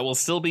 That will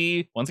still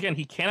be, once again,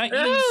 he cannot use...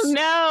 Oh,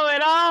 no,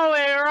 it all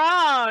went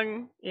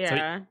wrong.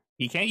 Yeah.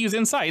 He can't use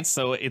insights,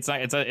 so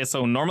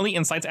so normally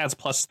insights adds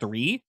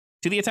 +3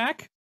 to the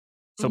attack.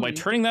 So by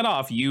turning that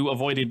off, you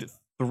avoided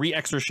 3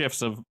 extra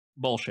shifts of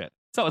bullshit.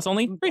 So it's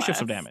only 3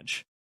 shifts of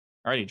damage.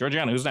 Alrighty,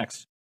 Georgiana, who's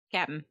next?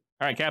 Captain.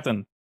 All right,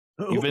 Captain.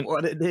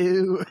 What to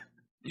do?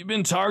 You've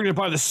been targeted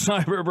by the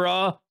sniper,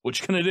 brah. What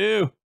you gonna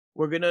do?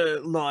 We're gonna,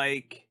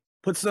 like,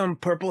 put some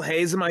purple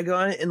haze in my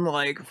gun and,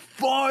 like,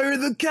 fire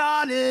the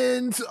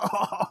cannons! Who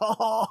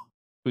are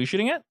you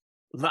shooting at?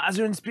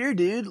 Laser and spear,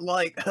 dude.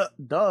 Like,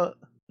 duh.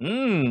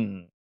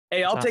 Mmm.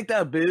 Hey, I'll take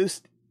that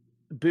boost.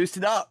 Boost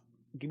it up.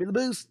 Give me the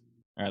boost.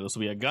 All right, this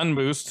will be a gun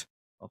boost.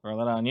 I'll throw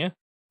that on you. All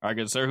right,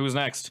 good sir. Who's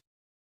next?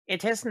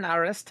 It is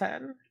Nara's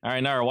turn. All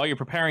right, Nara, while you're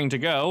preparing to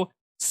go,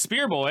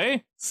 Spear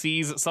Boy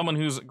sees someone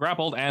who's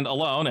grappled and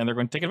alone, and they're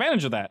going to take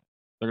advantage of that.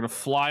 They're going to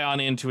fly on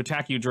in to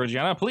attack you,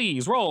 Georgiana.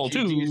 Please roll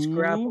She's to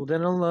grappled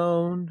and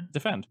alone.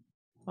 defend.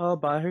 All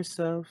by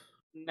herself.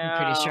 No. I'm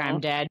pretty sure I'm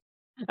dead.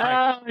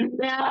 Oh,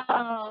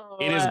 no.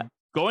 It is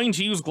going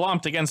to use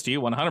Glomped against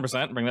you,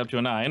 100%, bring that up to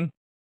a 9.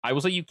 I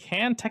will say you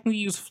can technically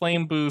use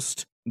Flame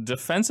Boost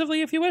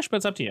defensively if you wish, but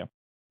it's up to you.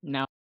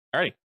 No.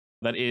 Alrighty.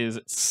 That is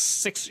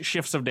 6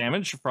 shifts of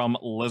damage from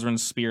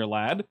Lizrin's Spear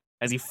Lad.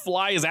 As he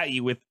flies at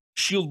you with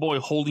Shield Boy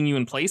holding you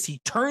in place, he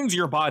turns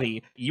your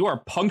body. You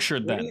are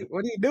punctured then.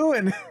 What are you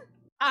doing?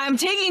 I'm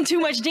taking too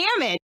much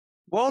damage.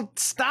 Well,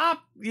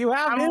 stop. You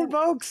have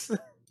invokes.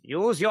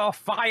 Use your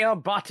fire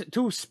butt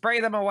to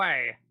spray them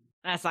away.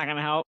 That's not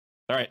gonna help.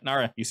 Alright,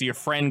 Nara, you see your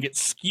friend get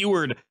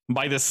skewered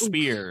by this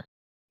spear.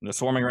 They're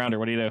swarming around her.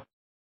 What do you do?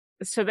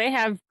 So they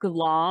have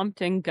glomped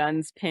and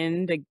guns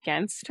pinned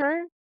against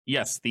her?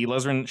 Yes, the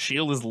Lizrin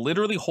shield is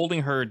literally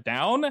holding her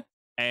down,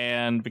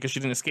 and because she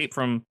didn't escape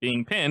from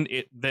being pinned,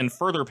 it then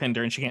further pinned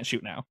her, and she can't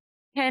shoot now.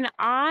 Can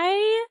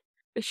I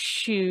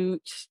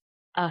shoot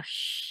a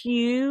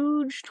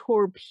huge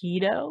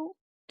torpedo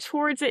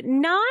towards it?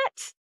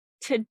 Not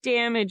to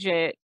damage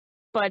it,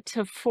 but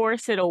to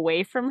force it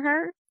away from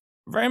her?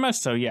 Very much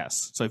so,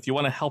 yes. So if you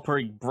want to help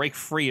her break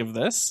free of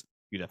this,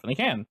 you definitely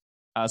can.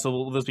 So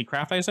will this be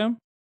craft, I assume?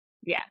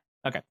 Yeah.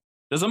 Okay.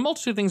 There's a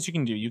multitude of things you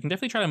can do. You can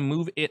definitely try to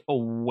move it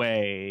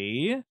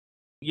away.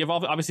 You have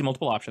obviously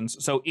multiple options.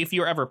 So if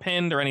you're ever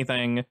pinned or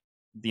anything,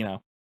 you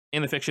know,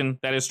 in the fiction,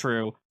 that is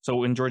true. So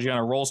when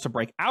Georgiana rolls to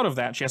break out of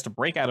that, she has to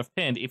break out of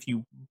pinned. If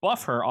you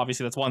buff her,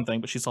 obviously that's one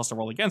thing, but she's also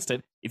roll against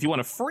it. If you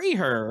want to free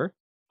her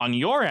on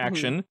your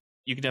action,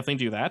 you can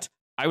definitely do that.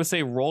 I would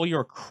say roll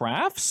your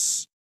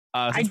crafts.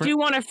 I do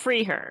want to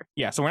free her.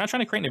 Yeah, so we're not trying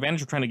to create an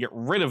advantage, we're trying to get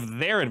rid of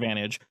their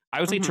advantage. I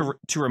would say to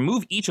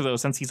remove each of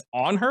those, since he's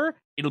on her,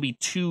 it'll be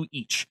 2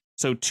 each.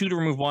 So 2 to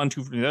remove 1,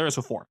 2 from the other,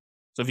 so 4.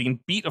 So if you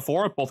can beat a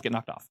 4, both get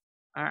knocked off.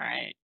 All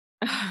right.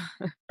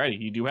 Alrighty,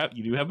 you do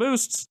have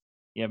boosts.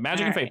 You have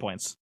magic and fate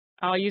points.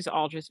 I'll use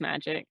Aldrich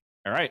Magic.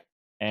 All right.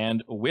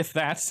 And with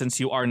that,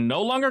 since you are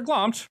no longer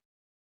glomped,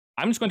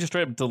 I'm just going to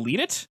straight up delete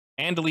it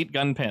and delete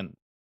gun pin.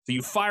 So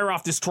you fire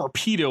off this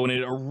torpedo and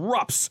it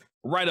erupts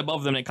right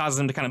above them. And it causes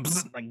him to kind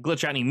of like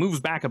glitch out, and he moves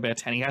back a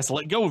bit, and he has to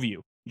let go of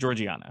you,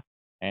 Georgiana.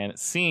 And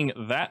seeing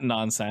that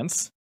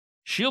nonsense,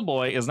 Shield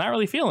Boy is not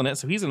really feeling it,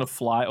 so he's going to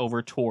fly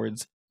over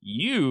towards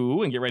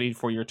you and get ready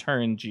for your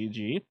turn,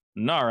 GG.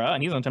 Nara,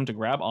 and he's going to attempt to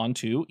grab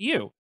onto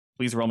you.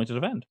 Please roll me to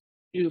defend.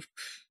 Oof.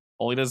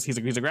 All he does, he's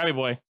a grabby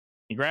boy.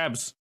 He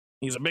grabs.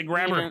 He's a big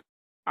grabber. Yeah,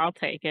 I'll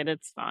take it.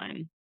 It's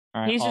fine.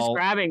 All right, He's just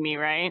grabbing me,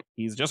 right?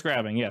 He's just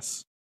grabbing,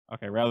 yes.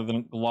 Okay, rather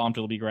than glomped,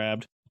 it'll be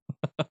grabbed.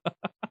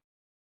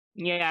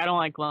 Yeah, I don't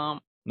like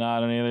glomp. No,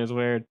 I don't either. It's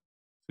weird.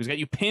 He's got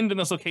you pinned in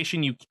this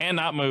location. You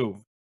cannot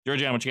move.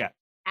 Georgiana, what you got?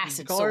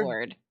 Acid Guard.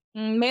 sword.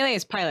 Melee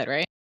is pilot,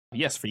 right?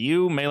 Yes, for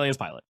you, melee is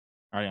pilot.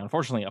 All right,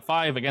 unfortunately, a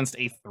 5 against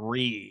a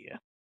 3.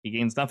 He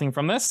gains nothing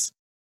from this,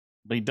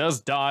 but he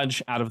does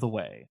dodge out of the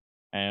way.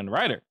 And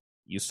Ryder,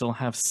 you still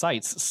have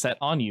sights set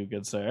on you,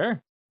 good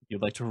sir. If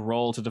you'd like to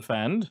roll to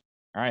defend.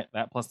 All right,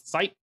 that plus the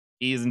sight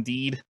is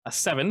indeed a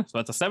 7. So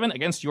that's a 7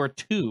 against your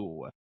 2.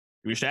 You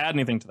wish to add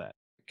anything to that?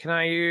 Can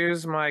I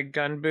use my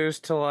gun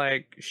boost to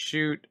like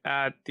shoot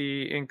at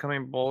the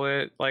incoming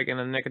bullet like in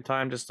the nick of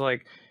time, just to,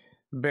 like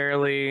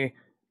barely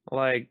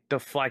like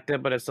deflect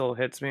it, but it still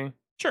hits me?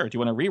 Sure. Do you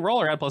want to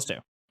re-roll or add plus 2?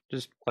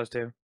 Just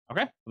 +2.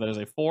 Okay, that is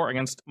a 4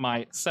 against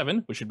my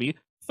 7, which should be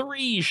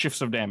 3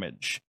 shifts of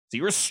damage. So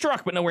you were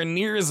struck, but nowhere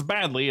near as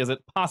badly as it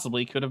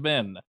possibly could have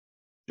been.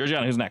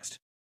 Georgiana, who's next?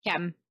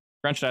 Captain.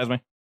 Crunchitize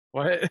me.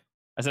 What?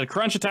 I said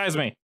crunchitize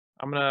me.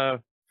 I'm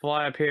gonna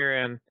fly up here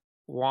and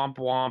womp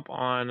womp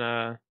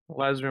on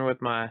Lesbian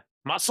with my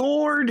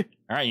sword.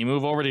 All right, you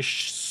move over to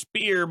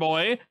Spear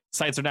Boy.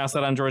 Sights are now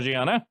set on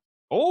Georgiana.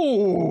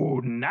 Oh,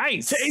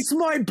 nice. Taste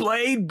my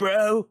blade,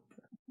 bro.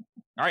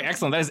 All right,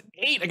 excellent. That is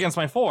 8 against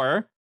my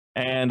 4.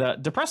 And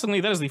depressingly,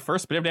 that is the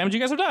first bit of damage you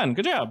guys have done.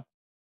 Good job.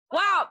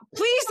 Wow,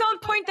 please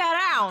don't point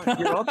that out.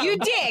 You're welcome. You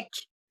dick.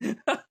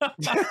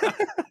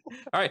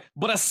 All right,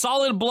 but a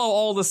solid blow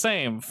all the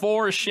same.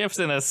 4 shifts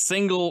in a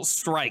single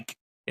strike.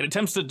 It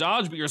attempts to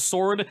dodge, but your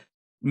sword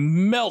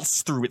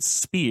melts through its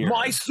spear.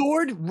 My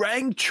sword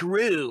rang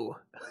true.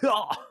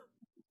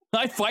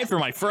 I fight for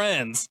my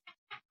friends.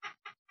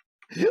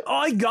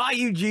 I got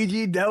you,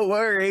 Gigi. Don't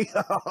worry.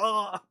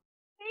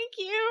 Thank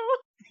you.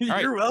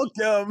 You're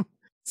welcome.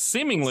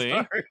 Seemingly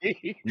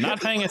Sorry. not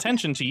paying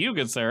attention to you,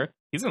 good sir.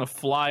 He's going to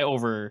fly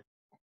over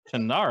to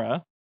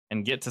Nara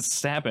and get to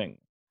stabbing.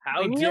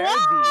 How Leave me dare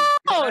thee?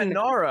 alone!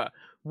 Nara.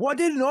 What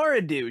did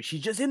Nara do?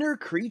 She's just in her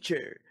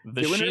creature.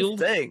 The doing shield,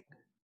 her thing.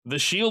 the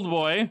shield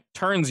boy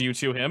turns you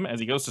to him as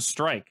he goes to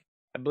strike.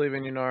 I believe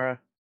in you, Nara.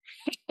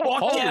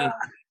 Holy- Yeah.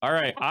 All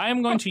right, I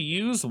am going to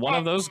use one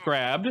of those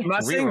grabbed. I'm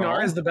not saying reroll.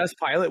 Nara is the best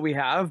pilot we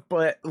have,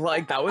 but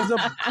like that was a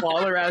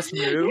baller ass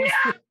move.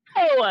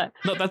 Oh,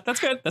 No,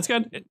 that's good. That's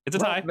good. It's a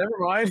Well, tie. never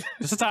mind.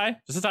 Just a tie.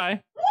 Just a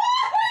tie.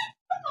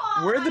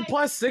 Where'd the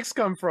 +6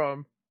 come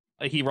from?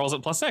 He rolls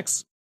at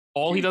 +6.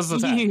 All he does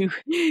is attack.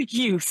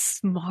 you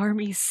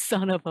smarmy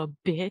son of a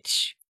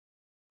bitch.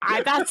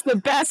 That's the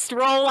best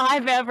roll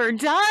I've ever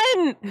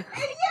done.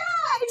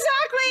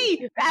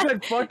 Exactly. I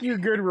said, fuck you,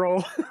 good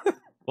roll.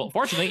 Well,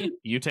 fortunately,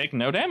 you take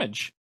no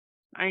damage.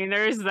 I mean,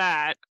 there's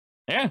that.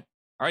 Yeah.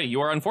 All right,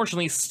 you are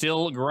unfortunately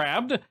still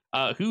grabbed.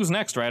 Who's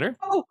next, Ryder?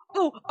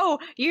 Oh!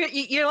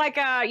 You're like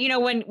you know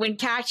when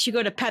cats you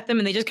go to pet them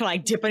and they just kind of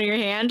like dip into your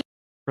hand.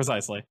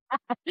 Precisely.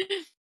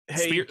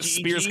 Hey,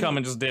 Spears Gigi, come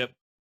and just dip.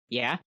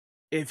 Yeah.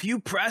 If you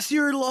press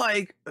your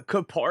like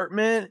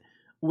compartment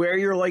where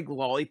your like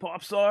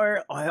lollipops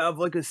are, I have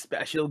like a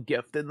special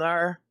gift in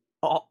there.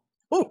 Oh,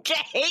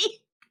 Okay.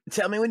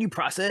 tell me when you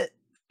press it.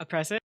 I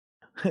press it.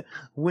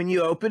 When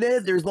you open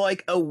it, there's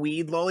like a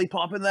weed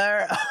lollipop in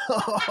there.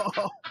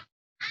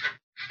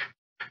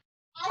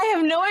 I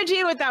have no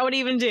idea what that would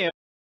even do.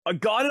 I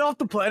got it off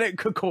the planet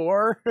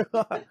Kakor.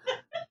 Thanks,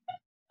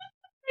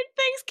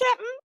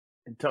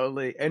 Captain.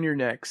 Totally. And you're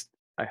next.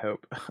 I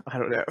hope. I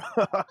don't know.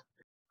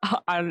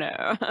 I don't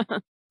know.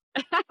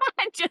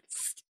 I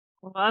just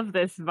love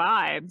this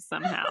vibe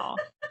somehow.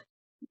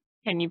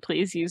 Can you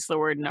please use the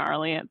word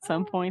gnarly at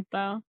some point,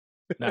 though?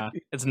 Nah,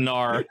 it's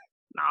Nar.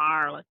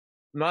 Gnarly.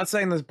 I'm not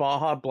saying this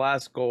Baja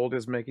Blast Gold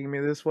is making me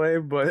this way,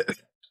 but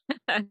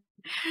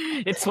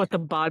It's what the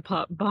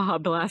Baja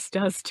Blast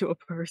does to a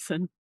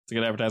person. It's a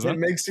good it advertisement.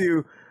 makes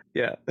you,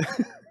 yeah.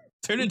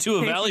 Turn into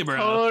a Makes valley you brown.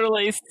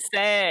 Totally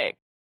sick.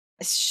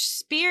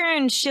 Spear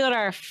and shield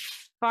are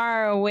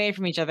far away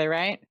from each other,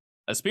 right?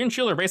 A spear and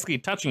shield are basically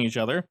touching each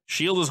other.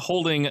 Shield is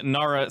holding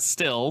Nara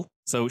still,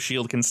 so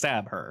shield can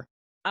stab her.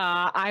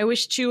 I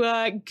wish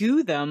to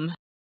goo them.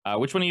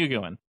 Which one are you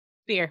going?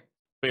 Spear.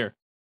 Spear.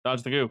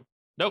 Dodge the goo.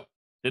 Nope.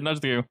 Didn't dodge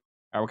the goo. All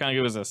right, what kind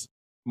of goo is this?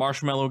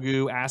 Marshmallow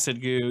goo,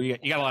 acid goo. You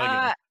got a lot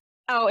of goo.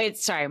 Oh,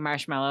 it's sorry,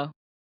 marshmallow.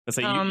 Let's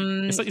say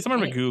you're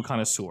somewhat of a goo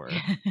connoisseur.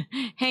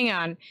 Hang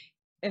on.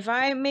 If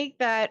I make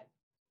that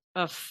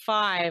a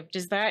 5,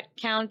 does that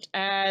count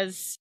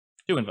as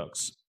 2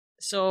 invokes.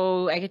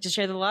 so I get to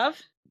share the love?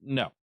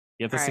 No.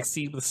 You have to All right.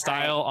 succeed with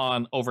style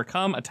on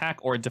overcome, attack,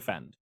 or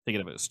defend to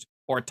get a boost.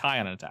 Or tie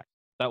on an attack.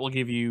 That will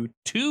give you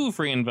 2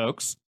 free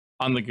invokes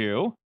on the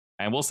goo.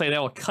 And we'll say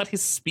that will cut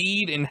his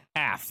speed in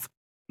half.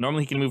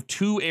 Normally he can move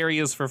 2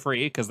 areas for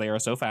free because they are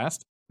so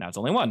fast. Now it's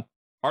only 1.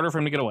 Harder for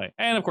him to get away.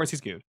 And of course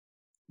he's gooed.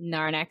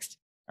 Nar next.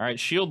 All right,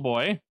 Shield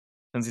Boy.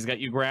 Since he's got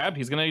you grabbed,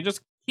 he's going to just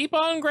keep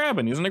on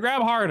grabbing. He's going to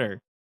grab harder.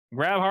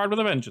 Grab hard with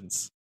a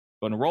vengeance.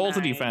 Go and roll to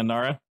Nice. defend,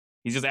 Nara.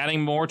 He's just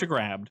adding more to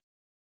grabbed.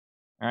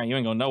 All right, you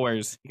ain't going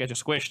nowheres. You got you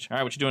squished. All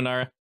right, what you doing,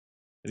 Nara?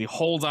 As he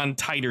holds on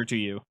tighter to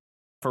you.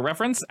 For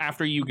reference,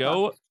 after you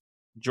go,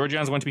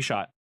 Georgiana's going to be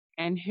shot.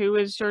 And who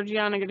is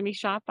Georgiana going to be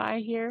shot by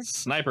here?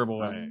 Sniper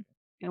Boy.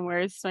 And where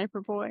is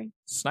Sniper Boy?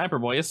 Sniper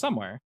Boy is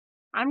somewhere.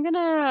 I'm going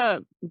to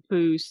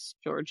boost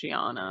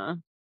Georgiana.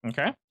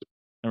 Okay.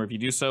 Remember, if you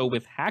do so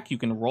with hack, you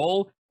can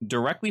roll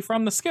directly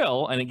from the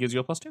skill, and it gives you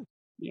a +2.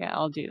 Yeah,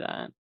 I'll do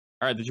that.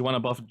 All right, did you want to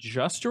buff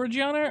just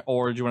Georgiana,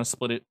 or did you want to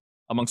split it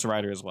amongst the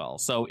rider as well?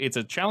 So it's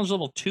a challenge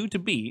level 2 to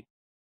beat,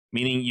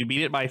 meaning you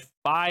beat it by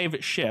 5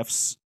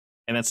 shifts,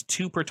 and that's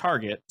 2 per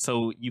target.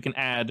 So you can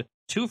add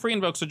 2 free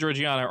invokes to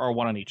Georgiana, or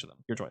 1 on each of them.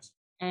 Your choice.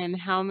 And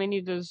how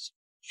many does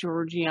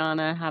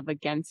Georgiana have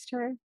against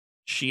her?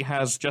 She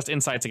has just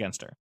insights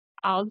against her.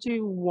 I'll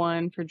do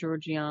 1 for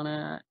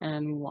Georgiana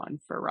and 1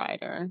 for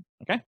Ryder.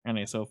 Okay.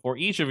 Anyway, so for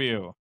each of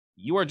you,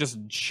 you are just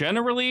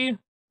generally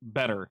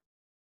better.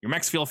 Your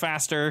mechs feel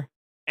faster.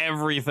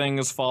 Everything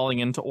is falling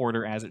into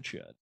order as it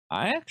should.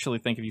 I actually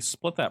think if you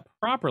split that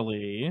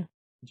properly,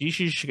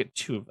 Jishi should get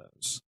 2 of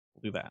those.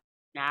 We'll do that.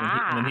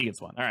 And then he gets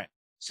 1. All right.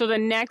 So the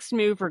next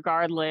move,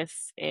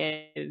 regardless,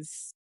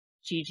 is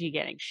Gigi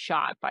getting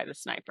shot by the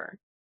sniper.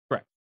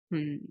 Correct.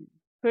 Who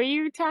are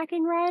you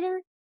attacking, Ryder?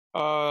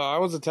 I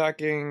was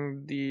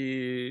attacking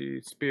the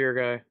spear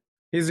guy.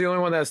 He's the only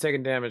one that's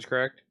taking damage,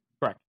 correct?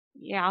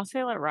 Yeah, I'll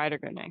say let Ryder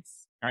go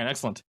next. All right,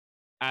 excellent.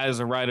 As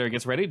a rider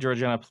gets ready,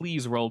 Georgiana,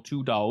 please roll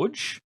 2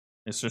 dodge.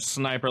 Mr.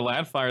 Sniper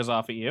Lad fires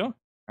off at you. All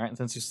right, and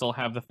since you still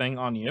have the thing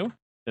on you,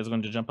 it's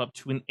going to jump up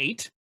to an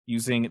 8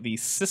 using the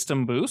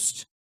system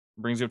boost.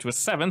 Brings you up to a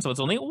 7, so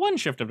it's only 1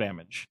 shift of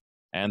damage.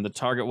 And the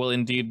target will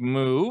indeed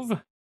move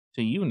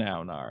to you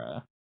now,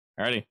 Nara.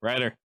 Alrighty,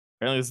 Ryder,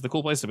 Apparently, this is the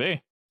cool place to be.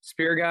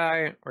 Spear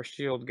guy or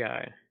shield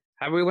guy?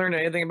 Have we learned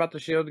anything about the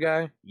shield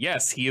guy?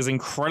 Yes, he is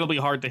incredibly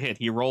hard to hit.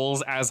 He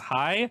rolls as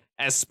high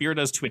as Spear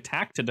does to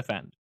attack to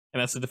defend. And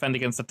that's to defend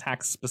against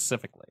attacks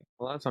specifically.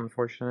 Well, that's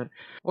unfortunate.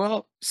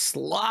 Well,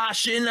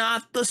 slashing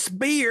at the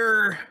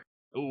spear.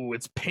 Ooh,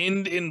 it's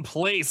pinned in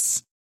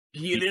place.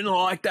 You didn't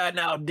like that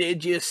now,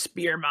 did you,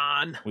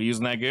 Spearman? We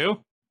using that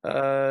goo?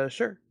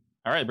 Sure.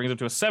 All right, brings it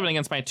to a 7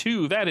 against my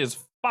 2. That is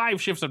 5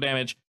 shifts of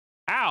damage.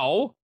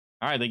 Ow!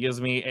 All right, that gives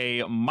me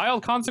a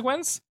mild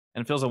consequence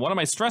and fills in one of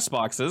my stress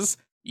boxes.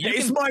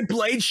 Is my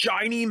blade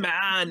shiny,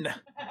 man?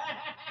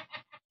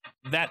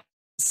 That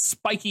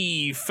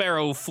spiky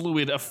ferro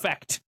fluid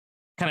effect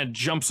kind of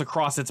jumps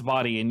across its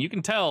body, and you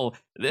can tell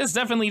this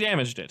definitely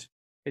damaged it.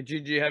 Hey,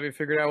 Gigi, have you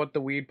figured out what the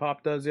weed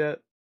pop does yet?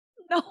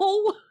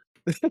 No.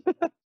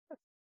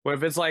 What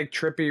if it's like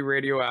trippy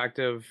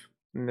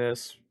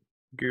radioactiveness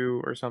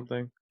goo or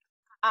something?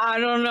 I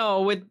don't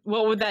know. What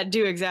would that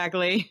do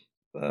exactly?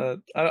 I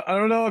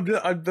don't know.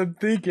 I'm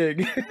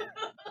thinking.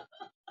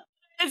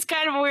 It's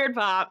kind of a weird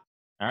pop.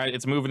 All right,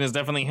 its movement is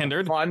definitely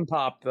hindered. Fun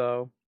pop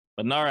though.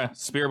 But Nara,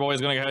 Spear Boy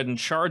is going to go ahead and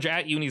charge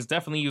at you, and he's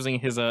definitely using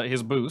his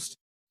boost.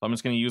 So I'm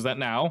just going to use that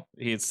now.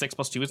 It's 6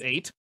 + 2 is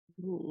 8.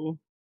 Ooh.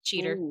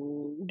 Cheater.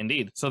 Ooh.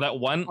 Indeed. So that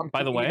one,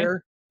 by the way,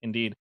 Eater.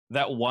 indeed,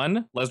 that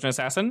one Lesnar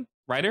Assassin,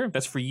 Ryder,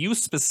 that's for you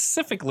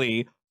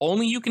specifically.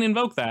 Only you can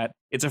invoke that.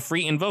 It's a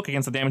free invoke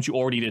against the damage you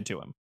already did to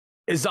him.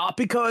 Is that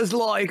because,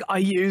 like, I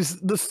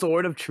used the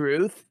Sword of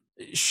Truth?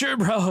 Sure,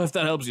 bro, if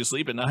that helps you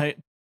sleep at night.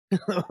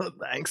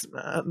 Thanks,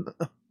 man.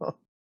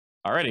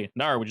 Alrighty,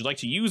 Nara, would you like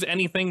to use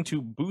anything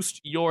to boost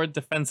your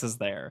defenses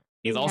there?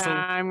 He's also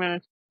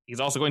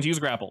going to use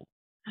grapple.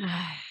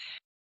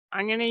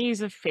 I'm gonna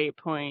use a fate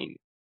point.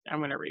 I'm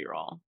gonna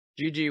reroll.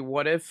 Gigi,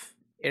 what if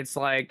it's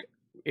like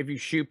if you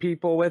shoot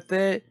people with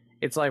it,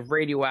 it's like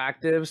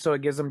radioactive, so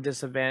it gives them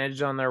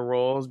disadvantage on their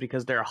rolls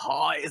because they're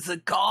high as a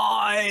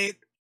kite.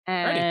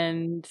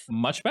 And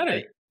Much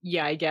better. Do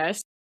Yeah, I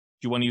guess.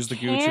 you want to use the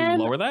goo to Can-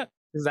 lower that?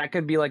 Because that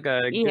could be like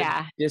a good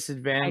Yeah,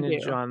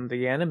 disadvantage do. on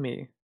the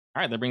enemy.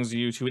 All right, that brings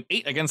you to an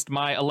 8 against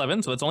my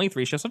 11, so that's only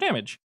 3 shifts of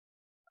damage.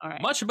 all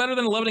right. Much better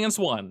than 11 against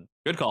 1.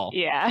 Good call.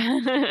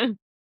 Yeah.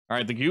 All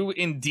right, the goo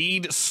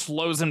indeed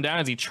slows him down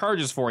as he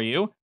charges for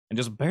you and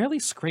just barely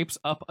scrapes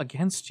up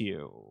against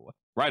you.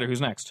 Ryder, who's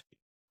next?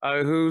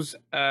 Who's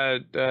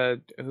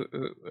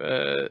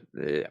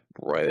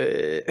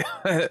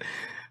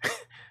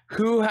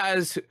who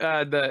has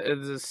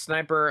the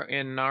sniper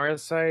in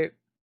Nara's sight?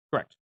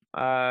 Correct.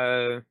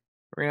 We're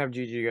gonna have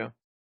Gigi go.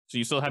 So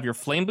you still have your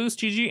flame boost,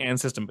 GG, and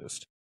system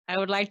boost. I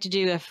would like to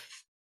do the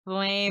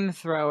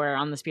flamethrower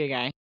on the spear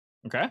guy.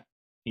 Okay.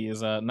 He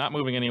is not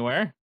moving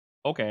anywhere.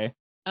 Okay.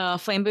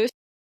 Flame boost.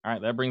 All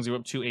right, that brings you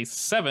up to a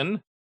 7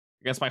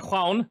 against my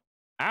clown.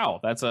 Ow,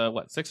 that's a,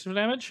 what, 6 of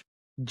damage?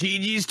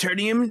 Gigi's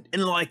turning him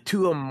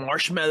into a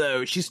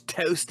marshmallow. She's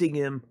toasting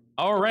him.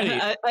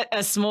 Alrighty. A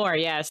s'more,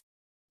 yes.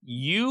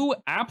 You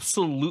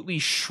absolutely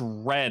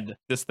shred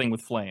this thing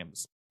with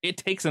flames. It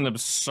takes an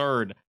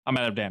absurd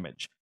amount of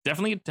damage.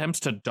 Definitely attempts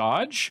to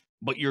dodge,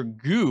 but your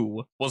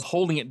goo was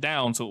holding it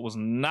down, so it was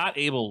not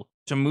able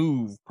to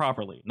move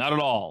properly. Not at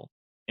all.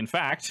 In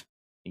fact,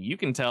 you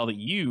can tell that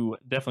you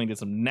definitely did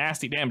some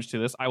nasty damage to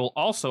this. I will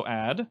also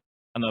add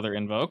another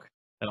invoke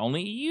that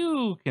only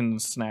you can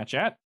snatch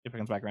at. If it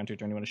comes back around to your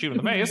turn, you want to shoot in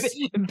the face.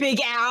 Big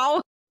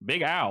ow.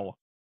 Big ow.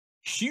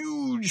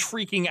 Huge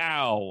freaking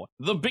ow.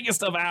 The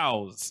biggest of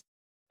ows.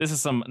 This is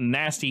some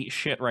nasty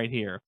shit right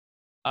here.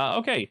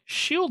 Okay,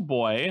 Shield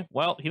Boy.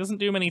 Well, he doesn't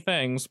do many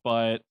things,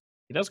 but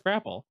he does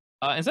grapple.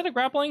 Instead of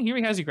grappling, here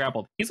he has you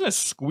grappled. He's going to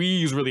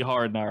squeeze really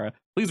hard, Nara.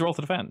 Please roll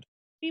to defend.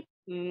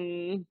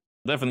 Mm,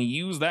 Definitely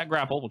use that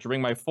grapple, which will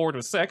bring my 4 to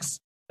a 6.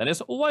 That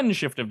is 1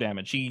 shift of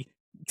damage. He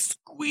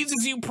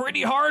squeezes you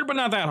pretty hard, but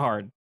not that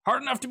hard.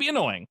 Hard enough to be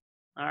annoying.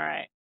 all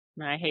right.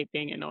 I hate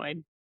being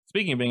annoyed.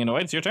 Speaking of being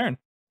annoyed, it's your turn.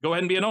 Go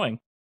ahead and be annoying.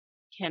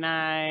 Can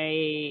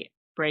I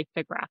break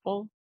the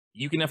grapple?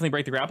 You can definitely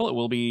break the grapple. It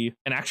will be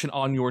an action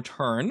on your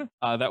turn.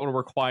 That will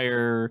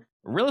require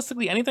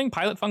realistically anything.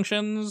 Pilot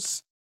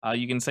functions.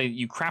 You can say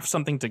you craft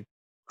something to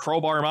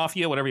crowbar him off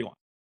you, whatever you want.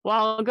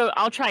 Well,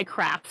 I'll try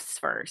crafts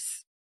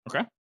first.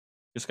 Okay.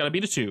 Just got to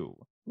beat a 2.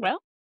 Well,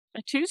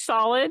 a 2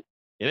 solid.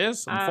 It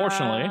is,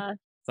 unfortunately. Uh,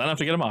 It's not enough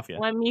to get him off you.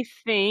 Let me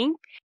think.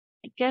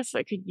 I guess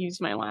I could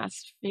use my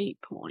last fate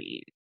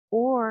point.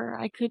 Or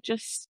I could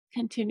just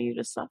continue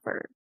to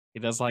suffer. He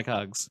does like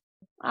hugs.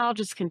 I'll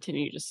just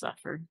continue to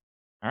suffer.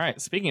 All right.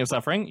 Speaking of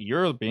suffering,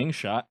 you're being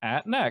shot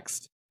at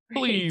next.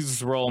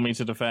 Please roll me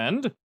to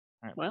defend. All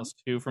right. Well.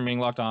 +2 from being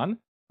locked on.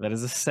 That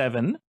is a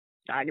 7.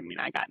 I mean,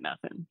 I got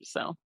nothing.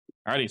 So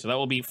Alrighty, so that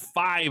will be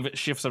 5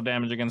 shifts of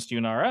damage against you,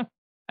 Nara,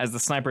 as the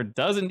sniper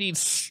does indeed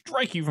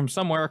strike you from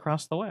somewhere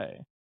across the way.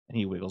 And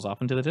he wiggles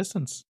off into the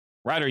distance.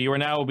 Ryder, you are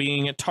now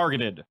being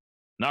targeted.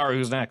 Nara,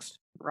 who's next?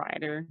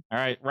 Ryder. All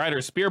right, Ryder,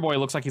 Spear Boy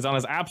looks like he's on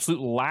his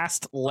absolute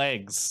last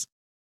legs.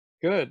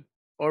 Good.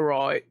 All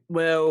right.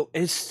 Well,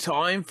 it's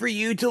time for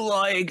you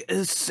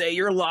to say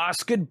your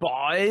last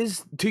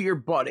goodbyes to your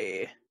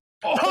buddy.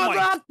 Oh How my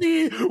about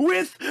thee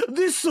with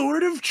the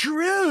sword of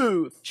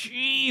truth?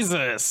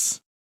 Jesus!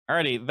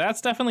 Alrighty,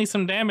 that's definitely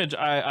some damage.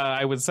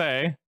 I would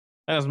say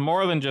that is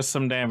more than just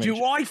some damage.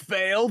 Do I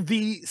fail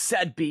the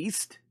said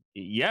beast?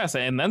 Yes,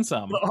 and then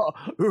some.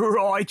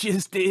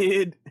 Righteous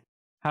did.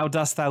 How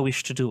dost thou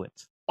wish to do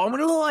it? I'm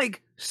gonna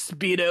like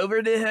speed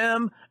over to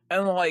him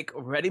and like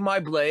ready my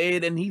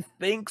blade, and he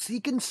thinks he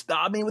can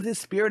stab me with his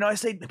spear, and I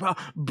say,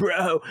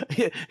 bro,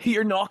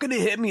 you're not gonna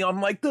hit me. I'm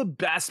like the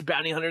best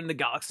bounty hunter in the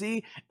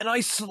galaxy, and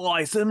I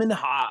slice him in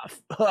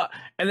half.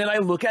 And then I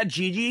look at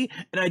Gigi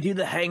and I do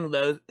the hang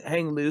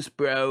loose,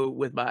 bro,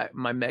 with my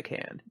mech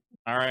hand.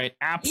 All right,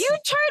 You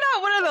tried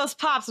out one of those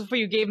pops before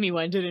you gave me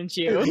one, didn't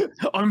you?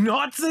 I'm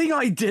not saying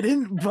I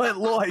didn't, but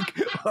like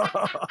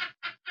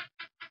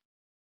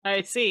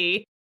I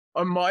see.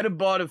 I might have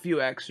bought a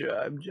few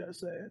extra. I'm just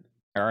saying.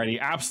 Alrighty,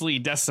 absolutely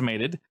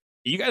decimated.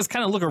 You guys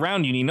kind of look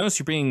around you and you notice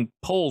you're being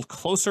pulled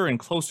closer and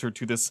closer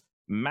to this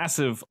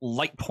massive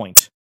light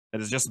point that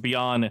is just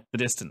beyond the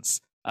distance.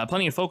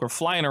 Plenty of folk are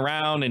flying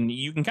around, and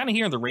you can kind of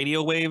hear the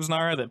radio waves,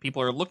 Nara, that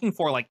people are looking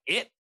for, like,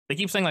 it. They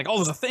keep saying, like, oh,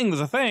 there's a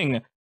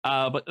thing.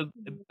 But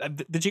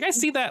did you guys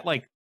see that,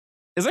 like,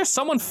 is there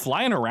someone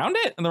flying around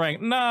it? And they're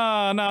like,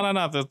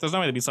 no. There's no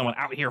way to be someone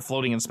out here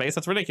floating in space.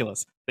 That's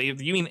ridiculous.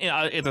 You mean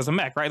there's a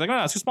mech, right? Like,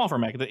 no, it's too small for a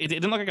mech. It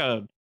didn't look like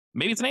a...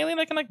 Maybe it's an alien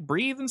that can, like,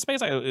 breathe in space?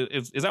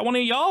 Is that one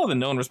of y'all? And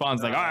no one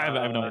responds, like, oh, I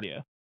have no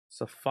idea.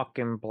 It's a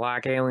fucking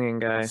black alien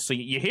guy. So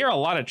you hear a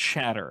lot of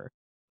chatter.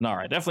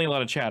 Nara, definitely a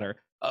lot of chatter.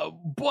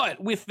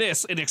 But with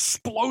this, an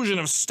explosion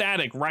of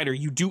static, Ryder,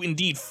 you do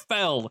indeed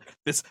fell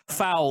this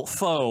foul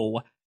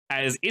foe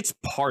as its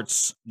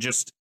parts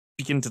just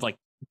begin to, like,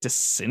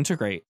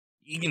 disintegrate.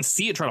 You can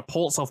see it try to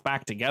pull itself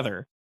back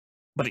together,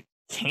 but it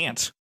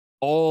can't.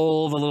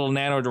 All the little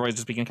nanodroids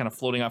just begin kind of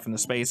floating off into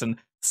space, and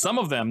some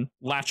of them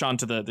latch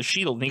onto the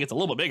shield, and he gets a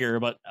little bit bigger,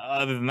 but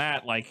other than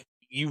that, like,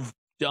 you've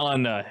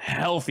done a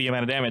healthy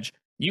amount of damage.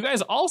 You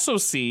guys also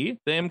see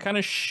them kind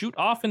of shoot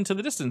off into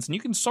the distance, and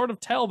you can sort of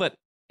tell that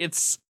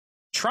it's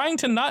trying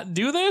to not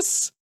do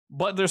this,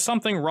 but there's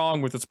something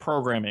wrong with its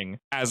programming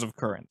as of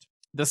current.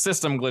 The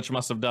system glitch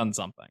must have done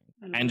something.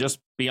 And just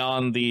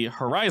beyond the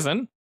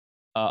horizon,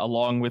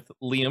 along with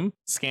Liam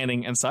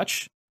scanning and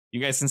such, you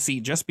guys can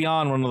see just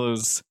beyond one of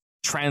those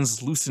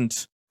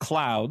translucent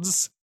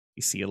clouds,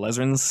 you see a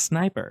Lezrin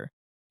sniper.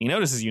 He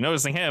notices you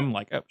noticing him,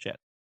 like, oh shit.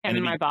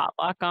 And my bot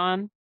lock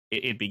on.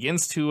 It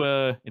begins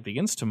to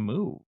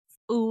move.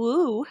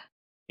 Ooh.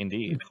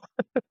 Indeed.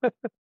 All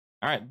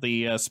right,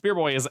 the Spear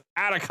Boy is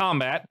out of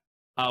combat.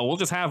 We'll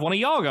just have one of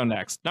y'all go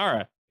next.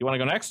 Nara, you want to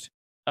go next?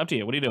 Up to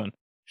you. What are you doing?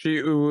 She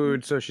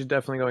oohed, so she's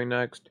definitely going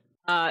next.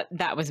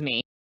 That was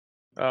me.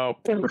 Oh.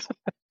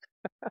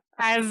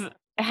 Have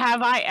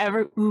I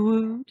ever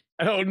oohed?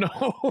 I don't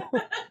know.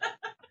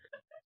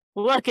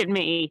 Look at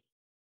me.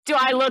 Do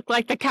I look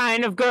like the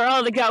kind of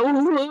girl to go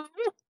ooh?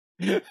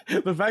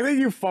 The fact that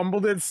you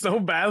fumbled it so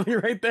badly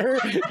right there,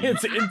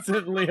 it's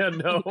instantly a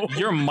no.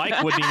 Your mic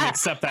wouldn't even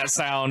accept that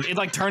sound. It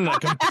like turned a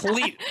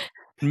complete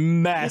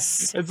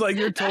mess. It's like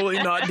you're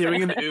totally not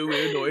doing an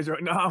ooh noise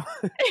right now.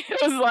 It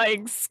was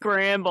like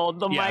scrambled.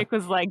 The Yeah. mic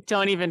was like,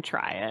 don't even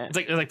try it.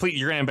 It's like, please,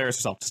 you're gonna embarrass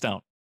yourself. Just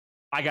don't.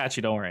 I got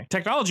you. Don't worry.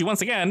 Technology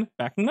once again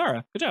backing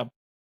Nara. Good job.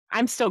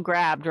 I'm still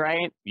grabbed,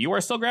 right? You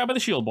are still grabbing the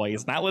shield boy.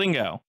 He's not letting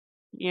go.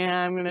 Yeah,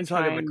 I'm gonna He's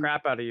try. hugging the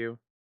crap out of you.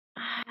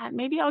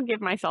 Maybe I'll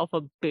give myself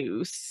a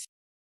boost.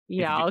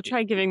 Yeah, you- I'll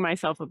try giving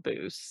myself a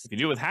boost. If you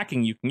do it with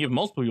hacking, you can give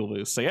multiple people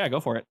boosts. So yeah,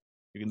 go for it.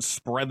 You can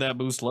spread that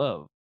boost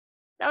love.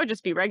 That would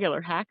just be regular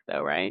hack,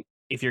 though, right?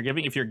 If you're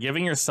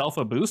giving yourself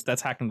a boost,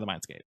 that's hacking the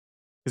Mindscape.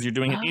 Because you're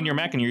doing it in your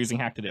mech and you're using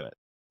hack to do it.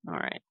 All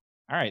right.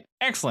 All right,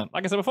 excellent.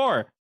 Like I said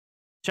before,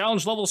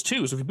 challenge levels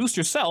 2. So if you boost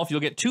yourself,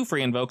 you'll get 2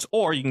 free invokes,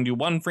 or you can do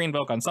 1 free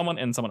invoke on someone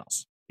and someone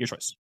else. Your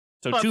choice.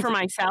 So But 2 for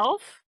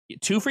myself,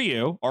 2 for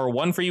you, or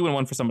 1 for you and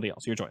 1 for somebody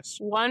else. Your choice.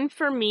 1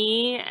 for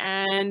me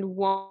and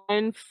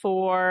 1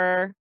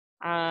 for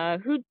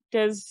who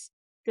does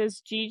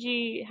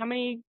Gigi? How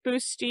many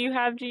boosts do you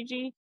have,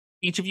 Gigi?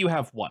 Each of you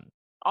have 1.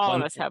 All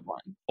One- of us have 1.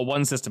 A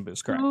 1 system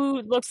boost, correct.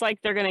 Who looks like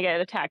they're gonna get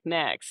attacked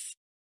next?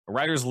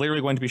 Ryder's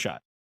literally going to be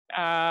shot.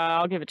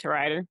 I'll give it to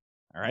Ryder.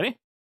 Alrighty.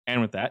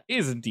 And with that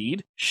is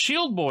indeed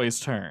Shield Boy's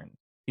turn.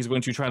 He's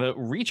going to try to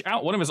reach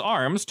out one of his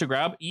arms to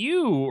grab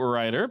you,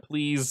 Ryder.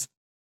 Please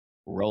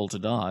roll to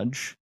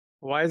dodge.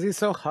 Why is he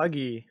so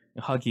huggy?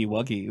 Huggy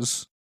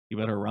wuggies. You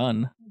better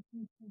run.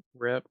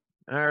 Rip.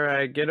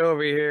 Alright, get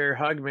over here.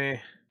 Hug me.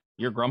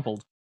 You're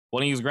grumpled.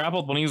 One of you's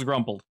grappled, one of you's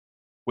grumpled.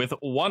 With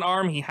one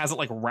arm, he has it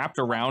like wrapped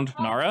around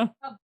Nara.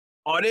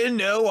 I didn't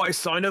know I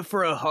signed up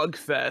for a hug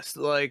fest.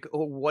 Like,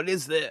 what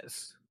is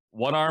this?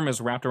 One arm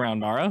is wrapped around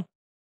Nara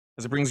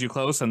as it brings you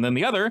close, and then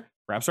the other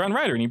wraps around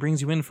Ryder, and he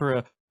brings you in for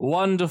a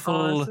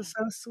wonderful, this is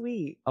so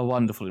sweet. a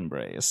wonderful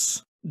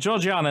embrace.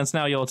 Georgiana, it's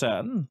now your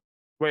turn.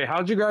 Wait,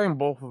 how'd you grab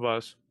both of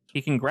us?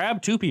 He can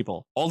grab 2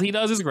 people. All he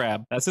does is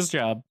grab. That's his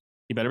job.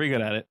 He better be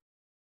good at it.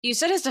 You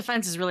said his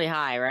defense is really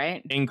high,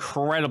 right?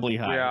 Incredibly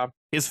high. Yeah.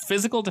 His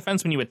physical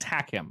defense when you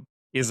attack him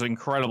is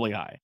incredibly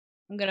high.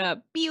 I'm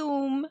gonna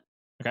boom.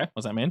 Okay,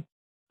 what's that mean?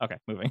 Okay,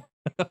 moving.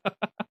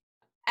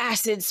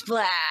 Acid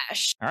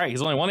splash. All right,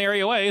 he's only one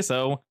area away,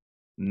 so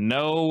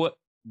no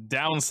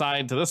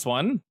downside to this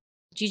one.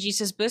 GG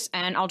says boost,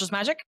 and I'll just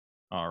magic.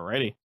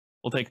 Alrighty.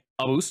 We'll take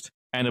a boost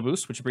and a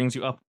boost, which brings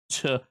you up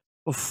to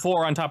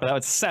 4 on top of that.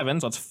 It's 7,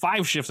 so it's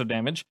 5 shifts of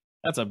damage.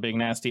 That's a big,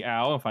 nasty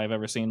ow if I've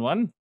ever seen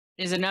one.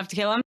 Is it enough to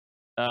kill him?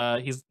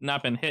 He's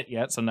not been hit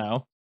yet, so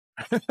no.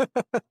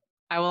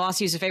 I will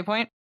also use a fate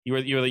point. You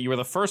were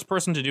the first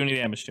person to do any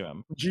damage to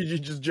him. Gigi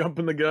just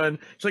jumping the gun.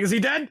 She's like, is he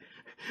dead?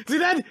 Is he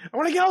dead? I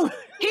want to go.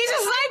 He's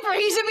a sniper!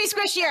 He's a be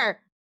squishier!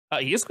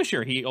 He is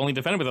squishier. He only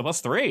defended with a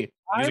 +3.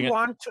 I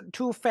want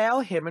to fail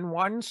him in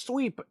one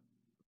sweep.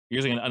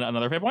 Using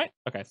another fate point?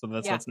 Okay, so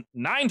that's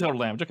 9 total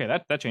damage. Okay,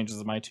 that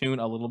changes my tune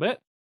a little bit.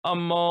 Oh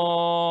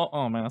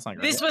man, that's not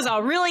great. This was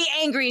a really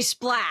angry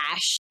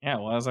splash. Yeah,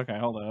 it was. Okay,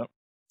 hold up.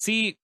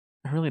 See,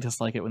 I really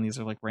dislike it when these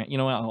are like you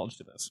know what? I'll just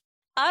do this.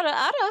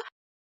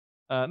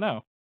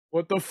 No.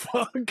 What the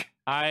fuck?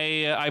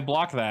 I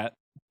block that.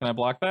 Can I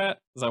block that?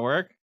 Does that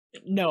work?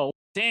 No.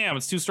 Damn,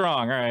 it's too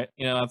strong. All right,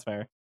 that's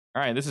fair.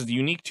 All right, this is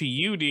unique to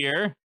you,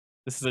 dear.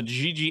 This is a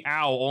GG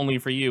ow only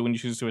for you when you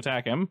choose to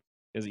attack him,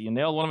 because you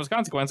nailed one of his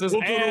consequences.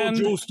 And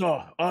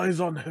Joestar, eyes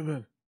on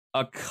heaven.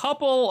 A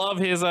couple of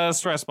his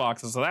stress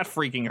boxes, so that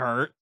freaking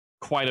hurt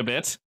quite a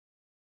bit.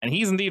 And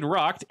he's indeed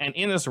rocked, and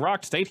in this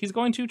rocked state, he's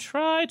going to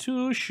try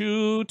to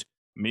shoot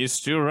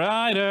Mr.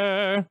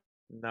 Ryder.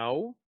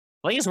 No.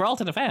 Please roll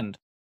to defend.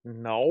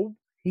 No.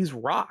 He's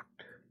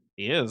rocked.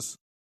 He is.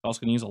 Also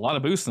going to use a lot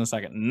of boosts in a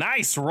second.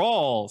 Nice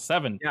roll!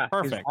 7. Yeah,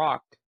 perfect. He's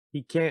rocked.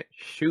 He can't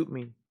shoot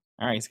me.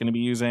 All right, he's going to be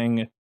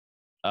using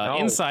No.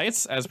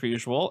 insights as per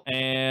usual,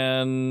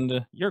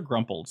 and you're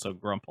grumpled, so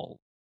grumpled.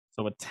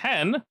 So a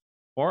 10,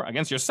 or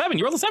against your 7.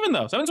 You rolled a 7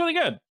 though. 7's really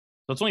good.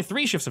 So it's only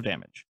 3 shifts of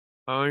damage.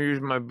 I'll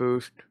use my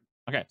boost.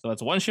 Okay, so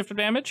that's 1 shift of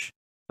damage.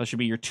 That should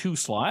be your 2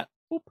 slot.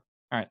 Oop.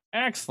 All right,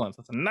 excellent.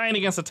 So that's a 9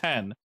 against a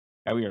 10.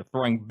 Yeah, we are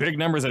throwing big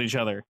numbers at each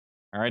other.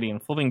 Alrighty,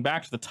 and flipping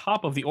back to the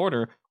top of the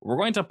order, we're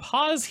going to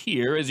pause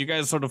here as you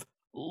guys sort of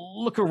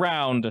look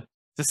around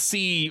to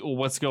see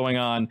what's going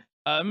on.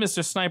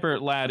 Mr. Sniper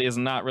Lad is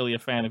not really a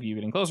fan of you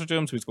getting closer to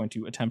him, so he's going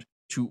to attempt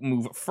to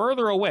move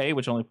further away,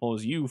 which only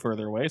pulls you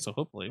further away, so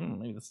hopefully,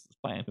 maybe this is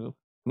playing.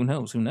 Who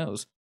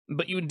knows?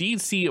 But you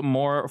indeed see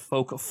more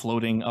folk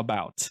floating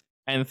about,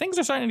 and things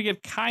are starting to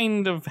get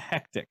kind of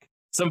hectic.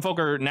 Some folk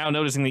are now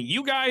noticing that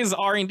you guys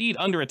are indeed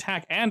under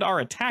attack and are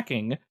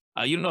attacking.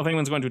 You don't know if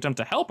anyone's going to attempt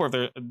to help, or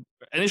if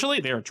initially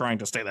they were trying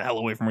to stay the hell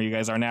away from where you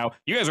guys are now.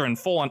 You guys are in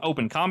full-on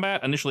open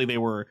combat. Initially, they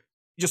were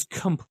just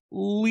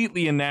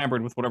completely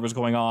enamored with whatever's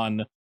going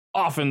on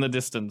off in the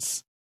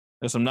distance.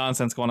 There's some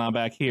nonsense going on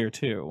back here,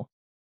 too.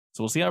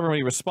 So we'll see how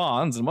everybody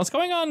responds and what's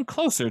going on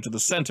closer to the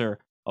center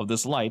of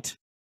this light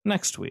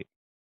next week.